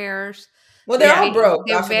the shares. Well, they're all Yeah. broke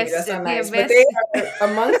They're off of me. That's not vested. They have nice. But they vested. are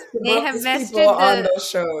amongst the They have brokest people vested on the those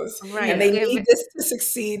shows. And right. they They have, need this to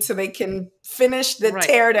succeed so they can finish the right.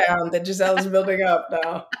 teardown that Giselle is building up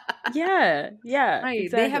now. Yeah. Yeah. Right.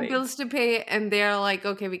 They have Exactly. bills to pay and they're like,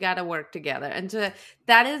 okay, we got to work together. And so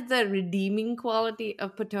that is the redeeming quality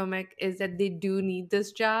of Potomac, is that they do need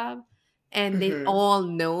this job and they Mhm. all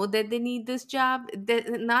know that they need this job.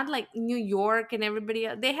 They're not like New York and everybody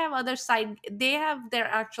else. They have their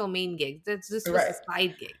actual main gig. This was Right. a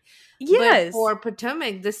side gig. But Yes. for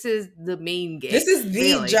Potomac, this is the main gig. This is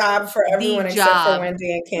the really. job for everyone The except for job.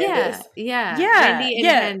 Wendy and Candace. Yeah. Yeah. Wendy and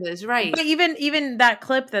Yeah. Candace, right. But even that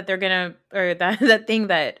clip that they're gonna, or that thing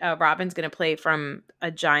that Robin's gonna play from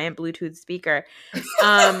a giant Bluetooth speaker,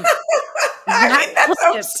 That's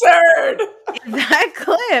absurd. that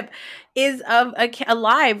clip is of a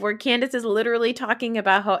live where Candace is literally talking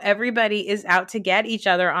about how everybody is out to get each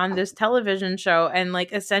other on this television show, and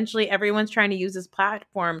like essentially everyone's trying to use this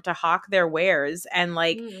platform to hawk their wares and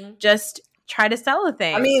like just try to sell a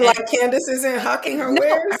thing. I mean, like Candace isn't hawking her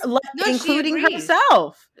wares, including she agrees.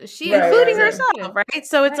 herself. Including Right. herself, right?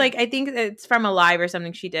 So it's Right. like, I think it's from a live or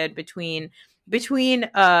something she did between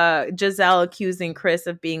Giselle accusing Chris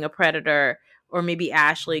of being a predator, or maybe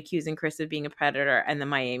Ashley accusing Chris of being a predator, and the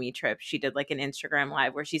Miami trip. She did like an Instagram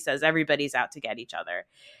live where she says everybody's out to get each other.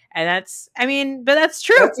 And but that's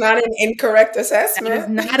true. That's not an incorrect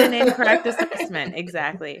assessment. That is not an incorrect assessment.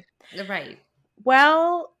 Exactly. Right.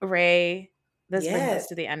 Well, Ray, this brings Yes. us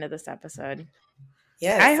to the end of this episode.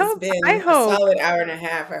 Yes, It's been a solid hour and a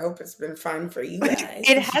half. I hope it's been fun for you guys.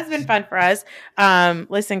 It has been fun for us.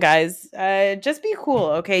 Listen, guys, just be cool,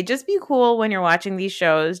 okay? Just be cool when you're watching these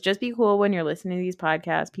shows. Just be cool when you're listening to these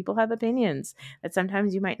podcasts. People have opinions that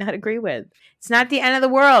sometimes you might not agree with. It's not the end of the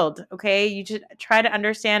world, okay? You just try to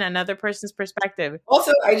understand another person's perspective.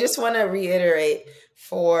 Also, I just want to reiterate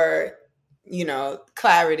for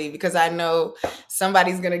clarity, because I know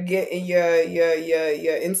somebody's gonna get in your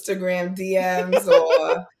Instagram DMs,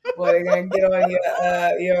 or they're gonna get on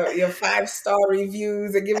your 5-star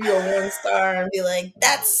reviews and give you a 1-star and be like,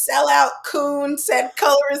 that sellout coon said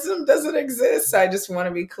colorism doesn't exist. So I just want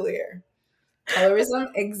to be clear. Colorism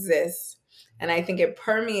exists. And I think it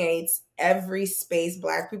permeates every space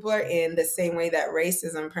Black people are in, the same way that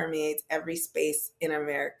racism permeates every space in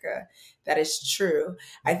America. That is true.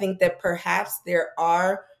 I think that perhaps there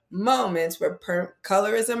are moments where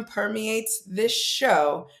colorism permeates this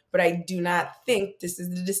show, but I do not think, this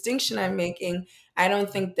is the distinction I'm making, I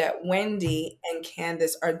don't think that Wendy and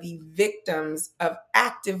Candace are the victims of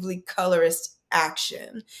actively colorist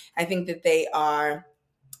action. I think that they are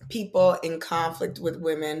people in conflict with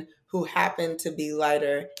women who happen to be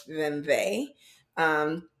lighter than they.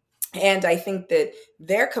 And I think that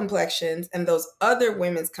their complexions and those other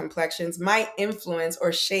women's complexions might influence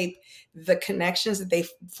or shape the connections that they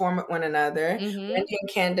form with one another. Mm-hmm. Wendy and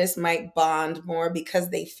Candace might bond more because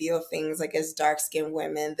they feel things like as dark-skinned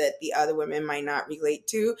women that the other women might not relate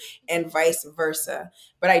to, and vice versa.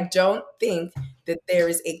 But I don't think that there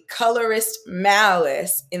is a colorist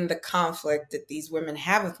malice in the conflict that these women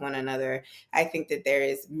have with one another. I think that there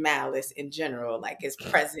is malice in general, like is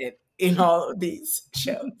present in all of these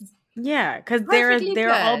shows. Yeah, because Perfectly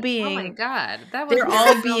they're all good. being, Oh my god, that was they're really all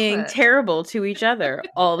well being put. terrible to each other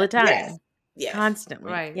all the time. Yes. Yes.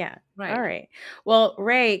 Constantly. Right. Yeah. Right. All right. Well,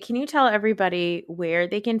 Ray, can you tell everybody where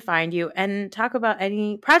they can find you and talk about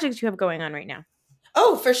any projects you have going on right now?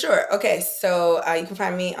 Oh, for sure. Okay, so you can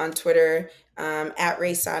find me on Twitter at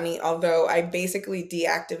Ray Sanni, although I basically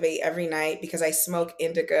deactivate every night because I smoke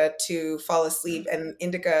indica to fall asleep, and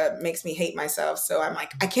indica makes me hate myself. So I'm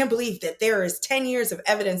like, I can't believe that there is 10 years of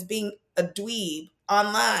evidence being a dweeb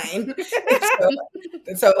online.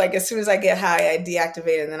 So like as soon as I get high, I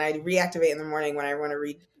deactivate and then I reactivate in the morning when I want to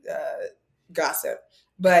read gossip.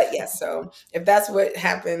 But yes, so if that's what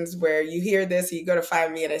happens where you hear this, you go to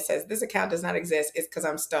find me and it says this account does not exist, it's because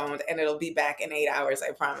I'm stoned and it'll be back in 8 hours,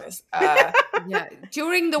 I promise. Yeah,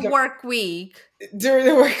 during the work week. During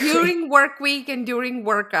the work week and during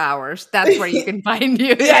work hours. That's where you can find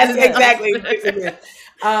you. Yes, exactly. Basically.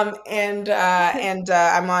 And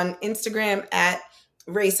I'm on Instagram at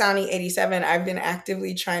RaySani87. I've been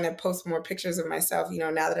actively trying to post more pictures of myself,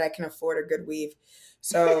 now that I can afford a good weave.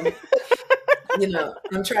 So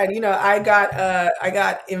I'm trying, I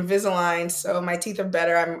got Invisalign, so my teeth are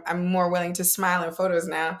better. I'm more willing to smile in photos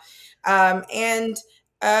now.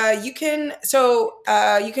 You can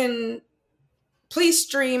please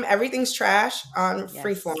stream Everything's Trash on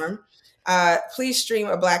Freeform. Please stream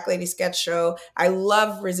A Black Lady Sketch Show. I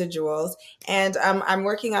love residuals. And I'm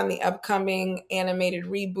working on the upcoming animated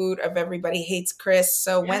reboot of Everybody Hates Chris.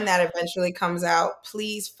 So when that eventually comes out,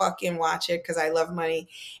 please fucking watch it because I love money.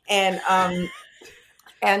 And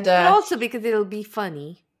but also because it'll be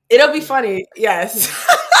funny. It'll be funny, yes.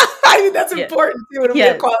 I mean, that's important too. It'll be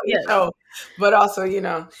a quality show. But also,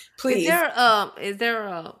 please. Is there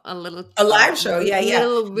a little live show? Yeah.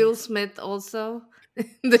 Little Will Smith also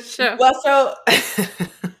in the show. Well, so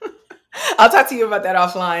I'll talk to you about that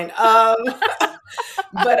offline.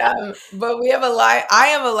 But we have I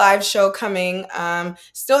have a live show coming.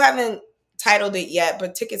 Still haven't titled it yet,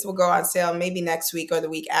 but tickets will go on sale maybe next week or the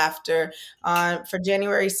week after for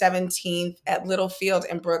January 17th at Littlefield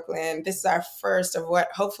in Brooklyn. This is our first of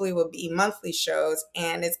what hopefully will be monthly shows,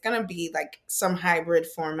 and it's going to be like some hybrid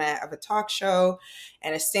format of a talk show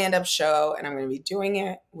and a stand-up show, and I'm going to be doing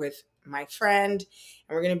it with my friend,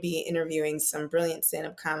 and we're going to be interviewing some brilliant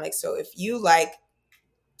stand-up comics. So if you like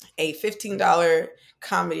a $15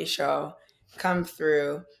 comedy show, come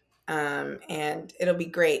through. And it'll be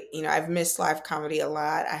great. I've missed live comedy a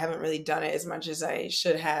lot. I haven't really done it as much as I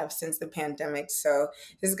should have since the pandemic. So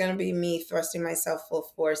this is going to be me thrusting myself full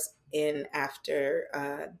force in after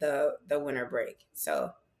the winter break.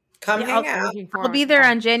 So come hang out. I'll be there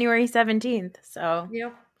on January 17th. So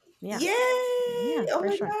yep. Yeah. Yay! Oh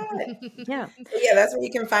my God. Yeah. So yeah, that's where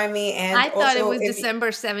you can find me. And I thought it was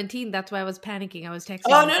December 17th. That's why I was panicking. I was texting.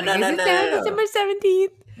 Oh, no. December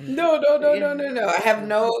 17th. No. I have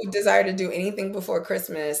no desire to do anything before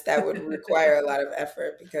Christmas that would require a lot of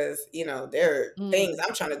effort because, there are things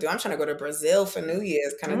I'm trying to do. I'm trying to go to Brazil for New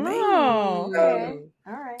Year's kind of thing. Oh, okay.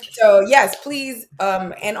 All right. So yes, please.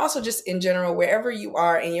 And also just in general, wherever you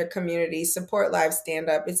are in your community, support live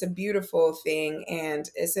stand-up. It's a beautiful thing. And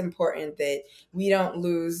it's important that we don't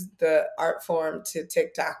lose the art form to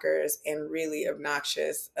TikTokers and really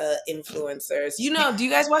obnoxious influencers. Do you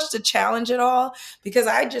guys watch The Challenge at all? Because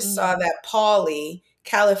I just saw that Paulie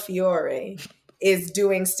Calafiore is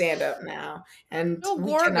doing stand-up now. And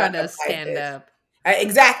we cannot abide stand-up.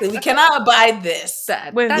 Exactly. We cannot abide this.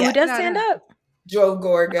 Wait, who does stand-up? Joe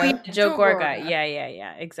Gorga. Joe Gorga.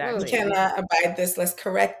 Yeah. Exactly. We cannot abide this. Let's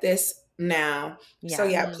correct this now. Yeah. So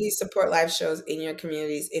yeah, please support live shows in your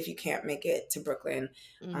communities if you can't make it to Brooklyn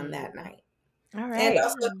on that night. All right. And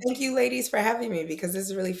also thank you ladies for having me because this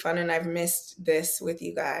is really fun and I've missed this with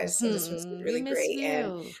you guys. So this was really great.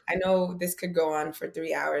 And I know this could go on for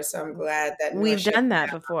 3 hours. So I'm glad that we've done that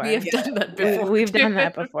before. We've done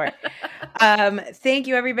that before. Thank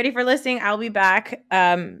you everybody for listening. I'll be back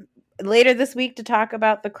later this week to talk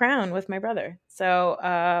about The Crown with my brother. So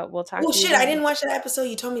we'll talk. Oh shit! I didn't watch that episode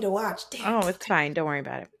you told me to watch. Damn. Oh, it's fine. Don't worry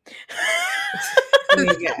about it.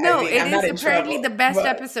 No, it is apparently the best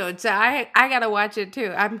episode. So I gotta watch it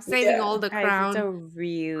too. I'm saving all the Crown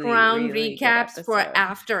really recaps for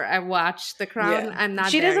after I watch The Crown. Yeah. I'm not.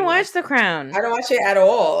 She doesn't watch The Crown. I don't watch it at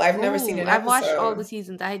all. I've never seen an episode. I've watched all the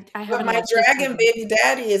seasons. I haven't. But my dragon baby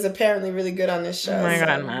daddy is apparently really good on this show. Oh my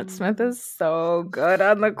God, Matt Smith is so good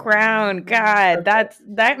on The Crown. God,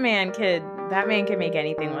 that man can make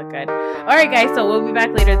anything look good. All right, guys. So we'll be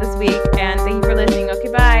back later this week, and thank you for listening. Okay,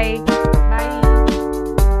 bye. Bye.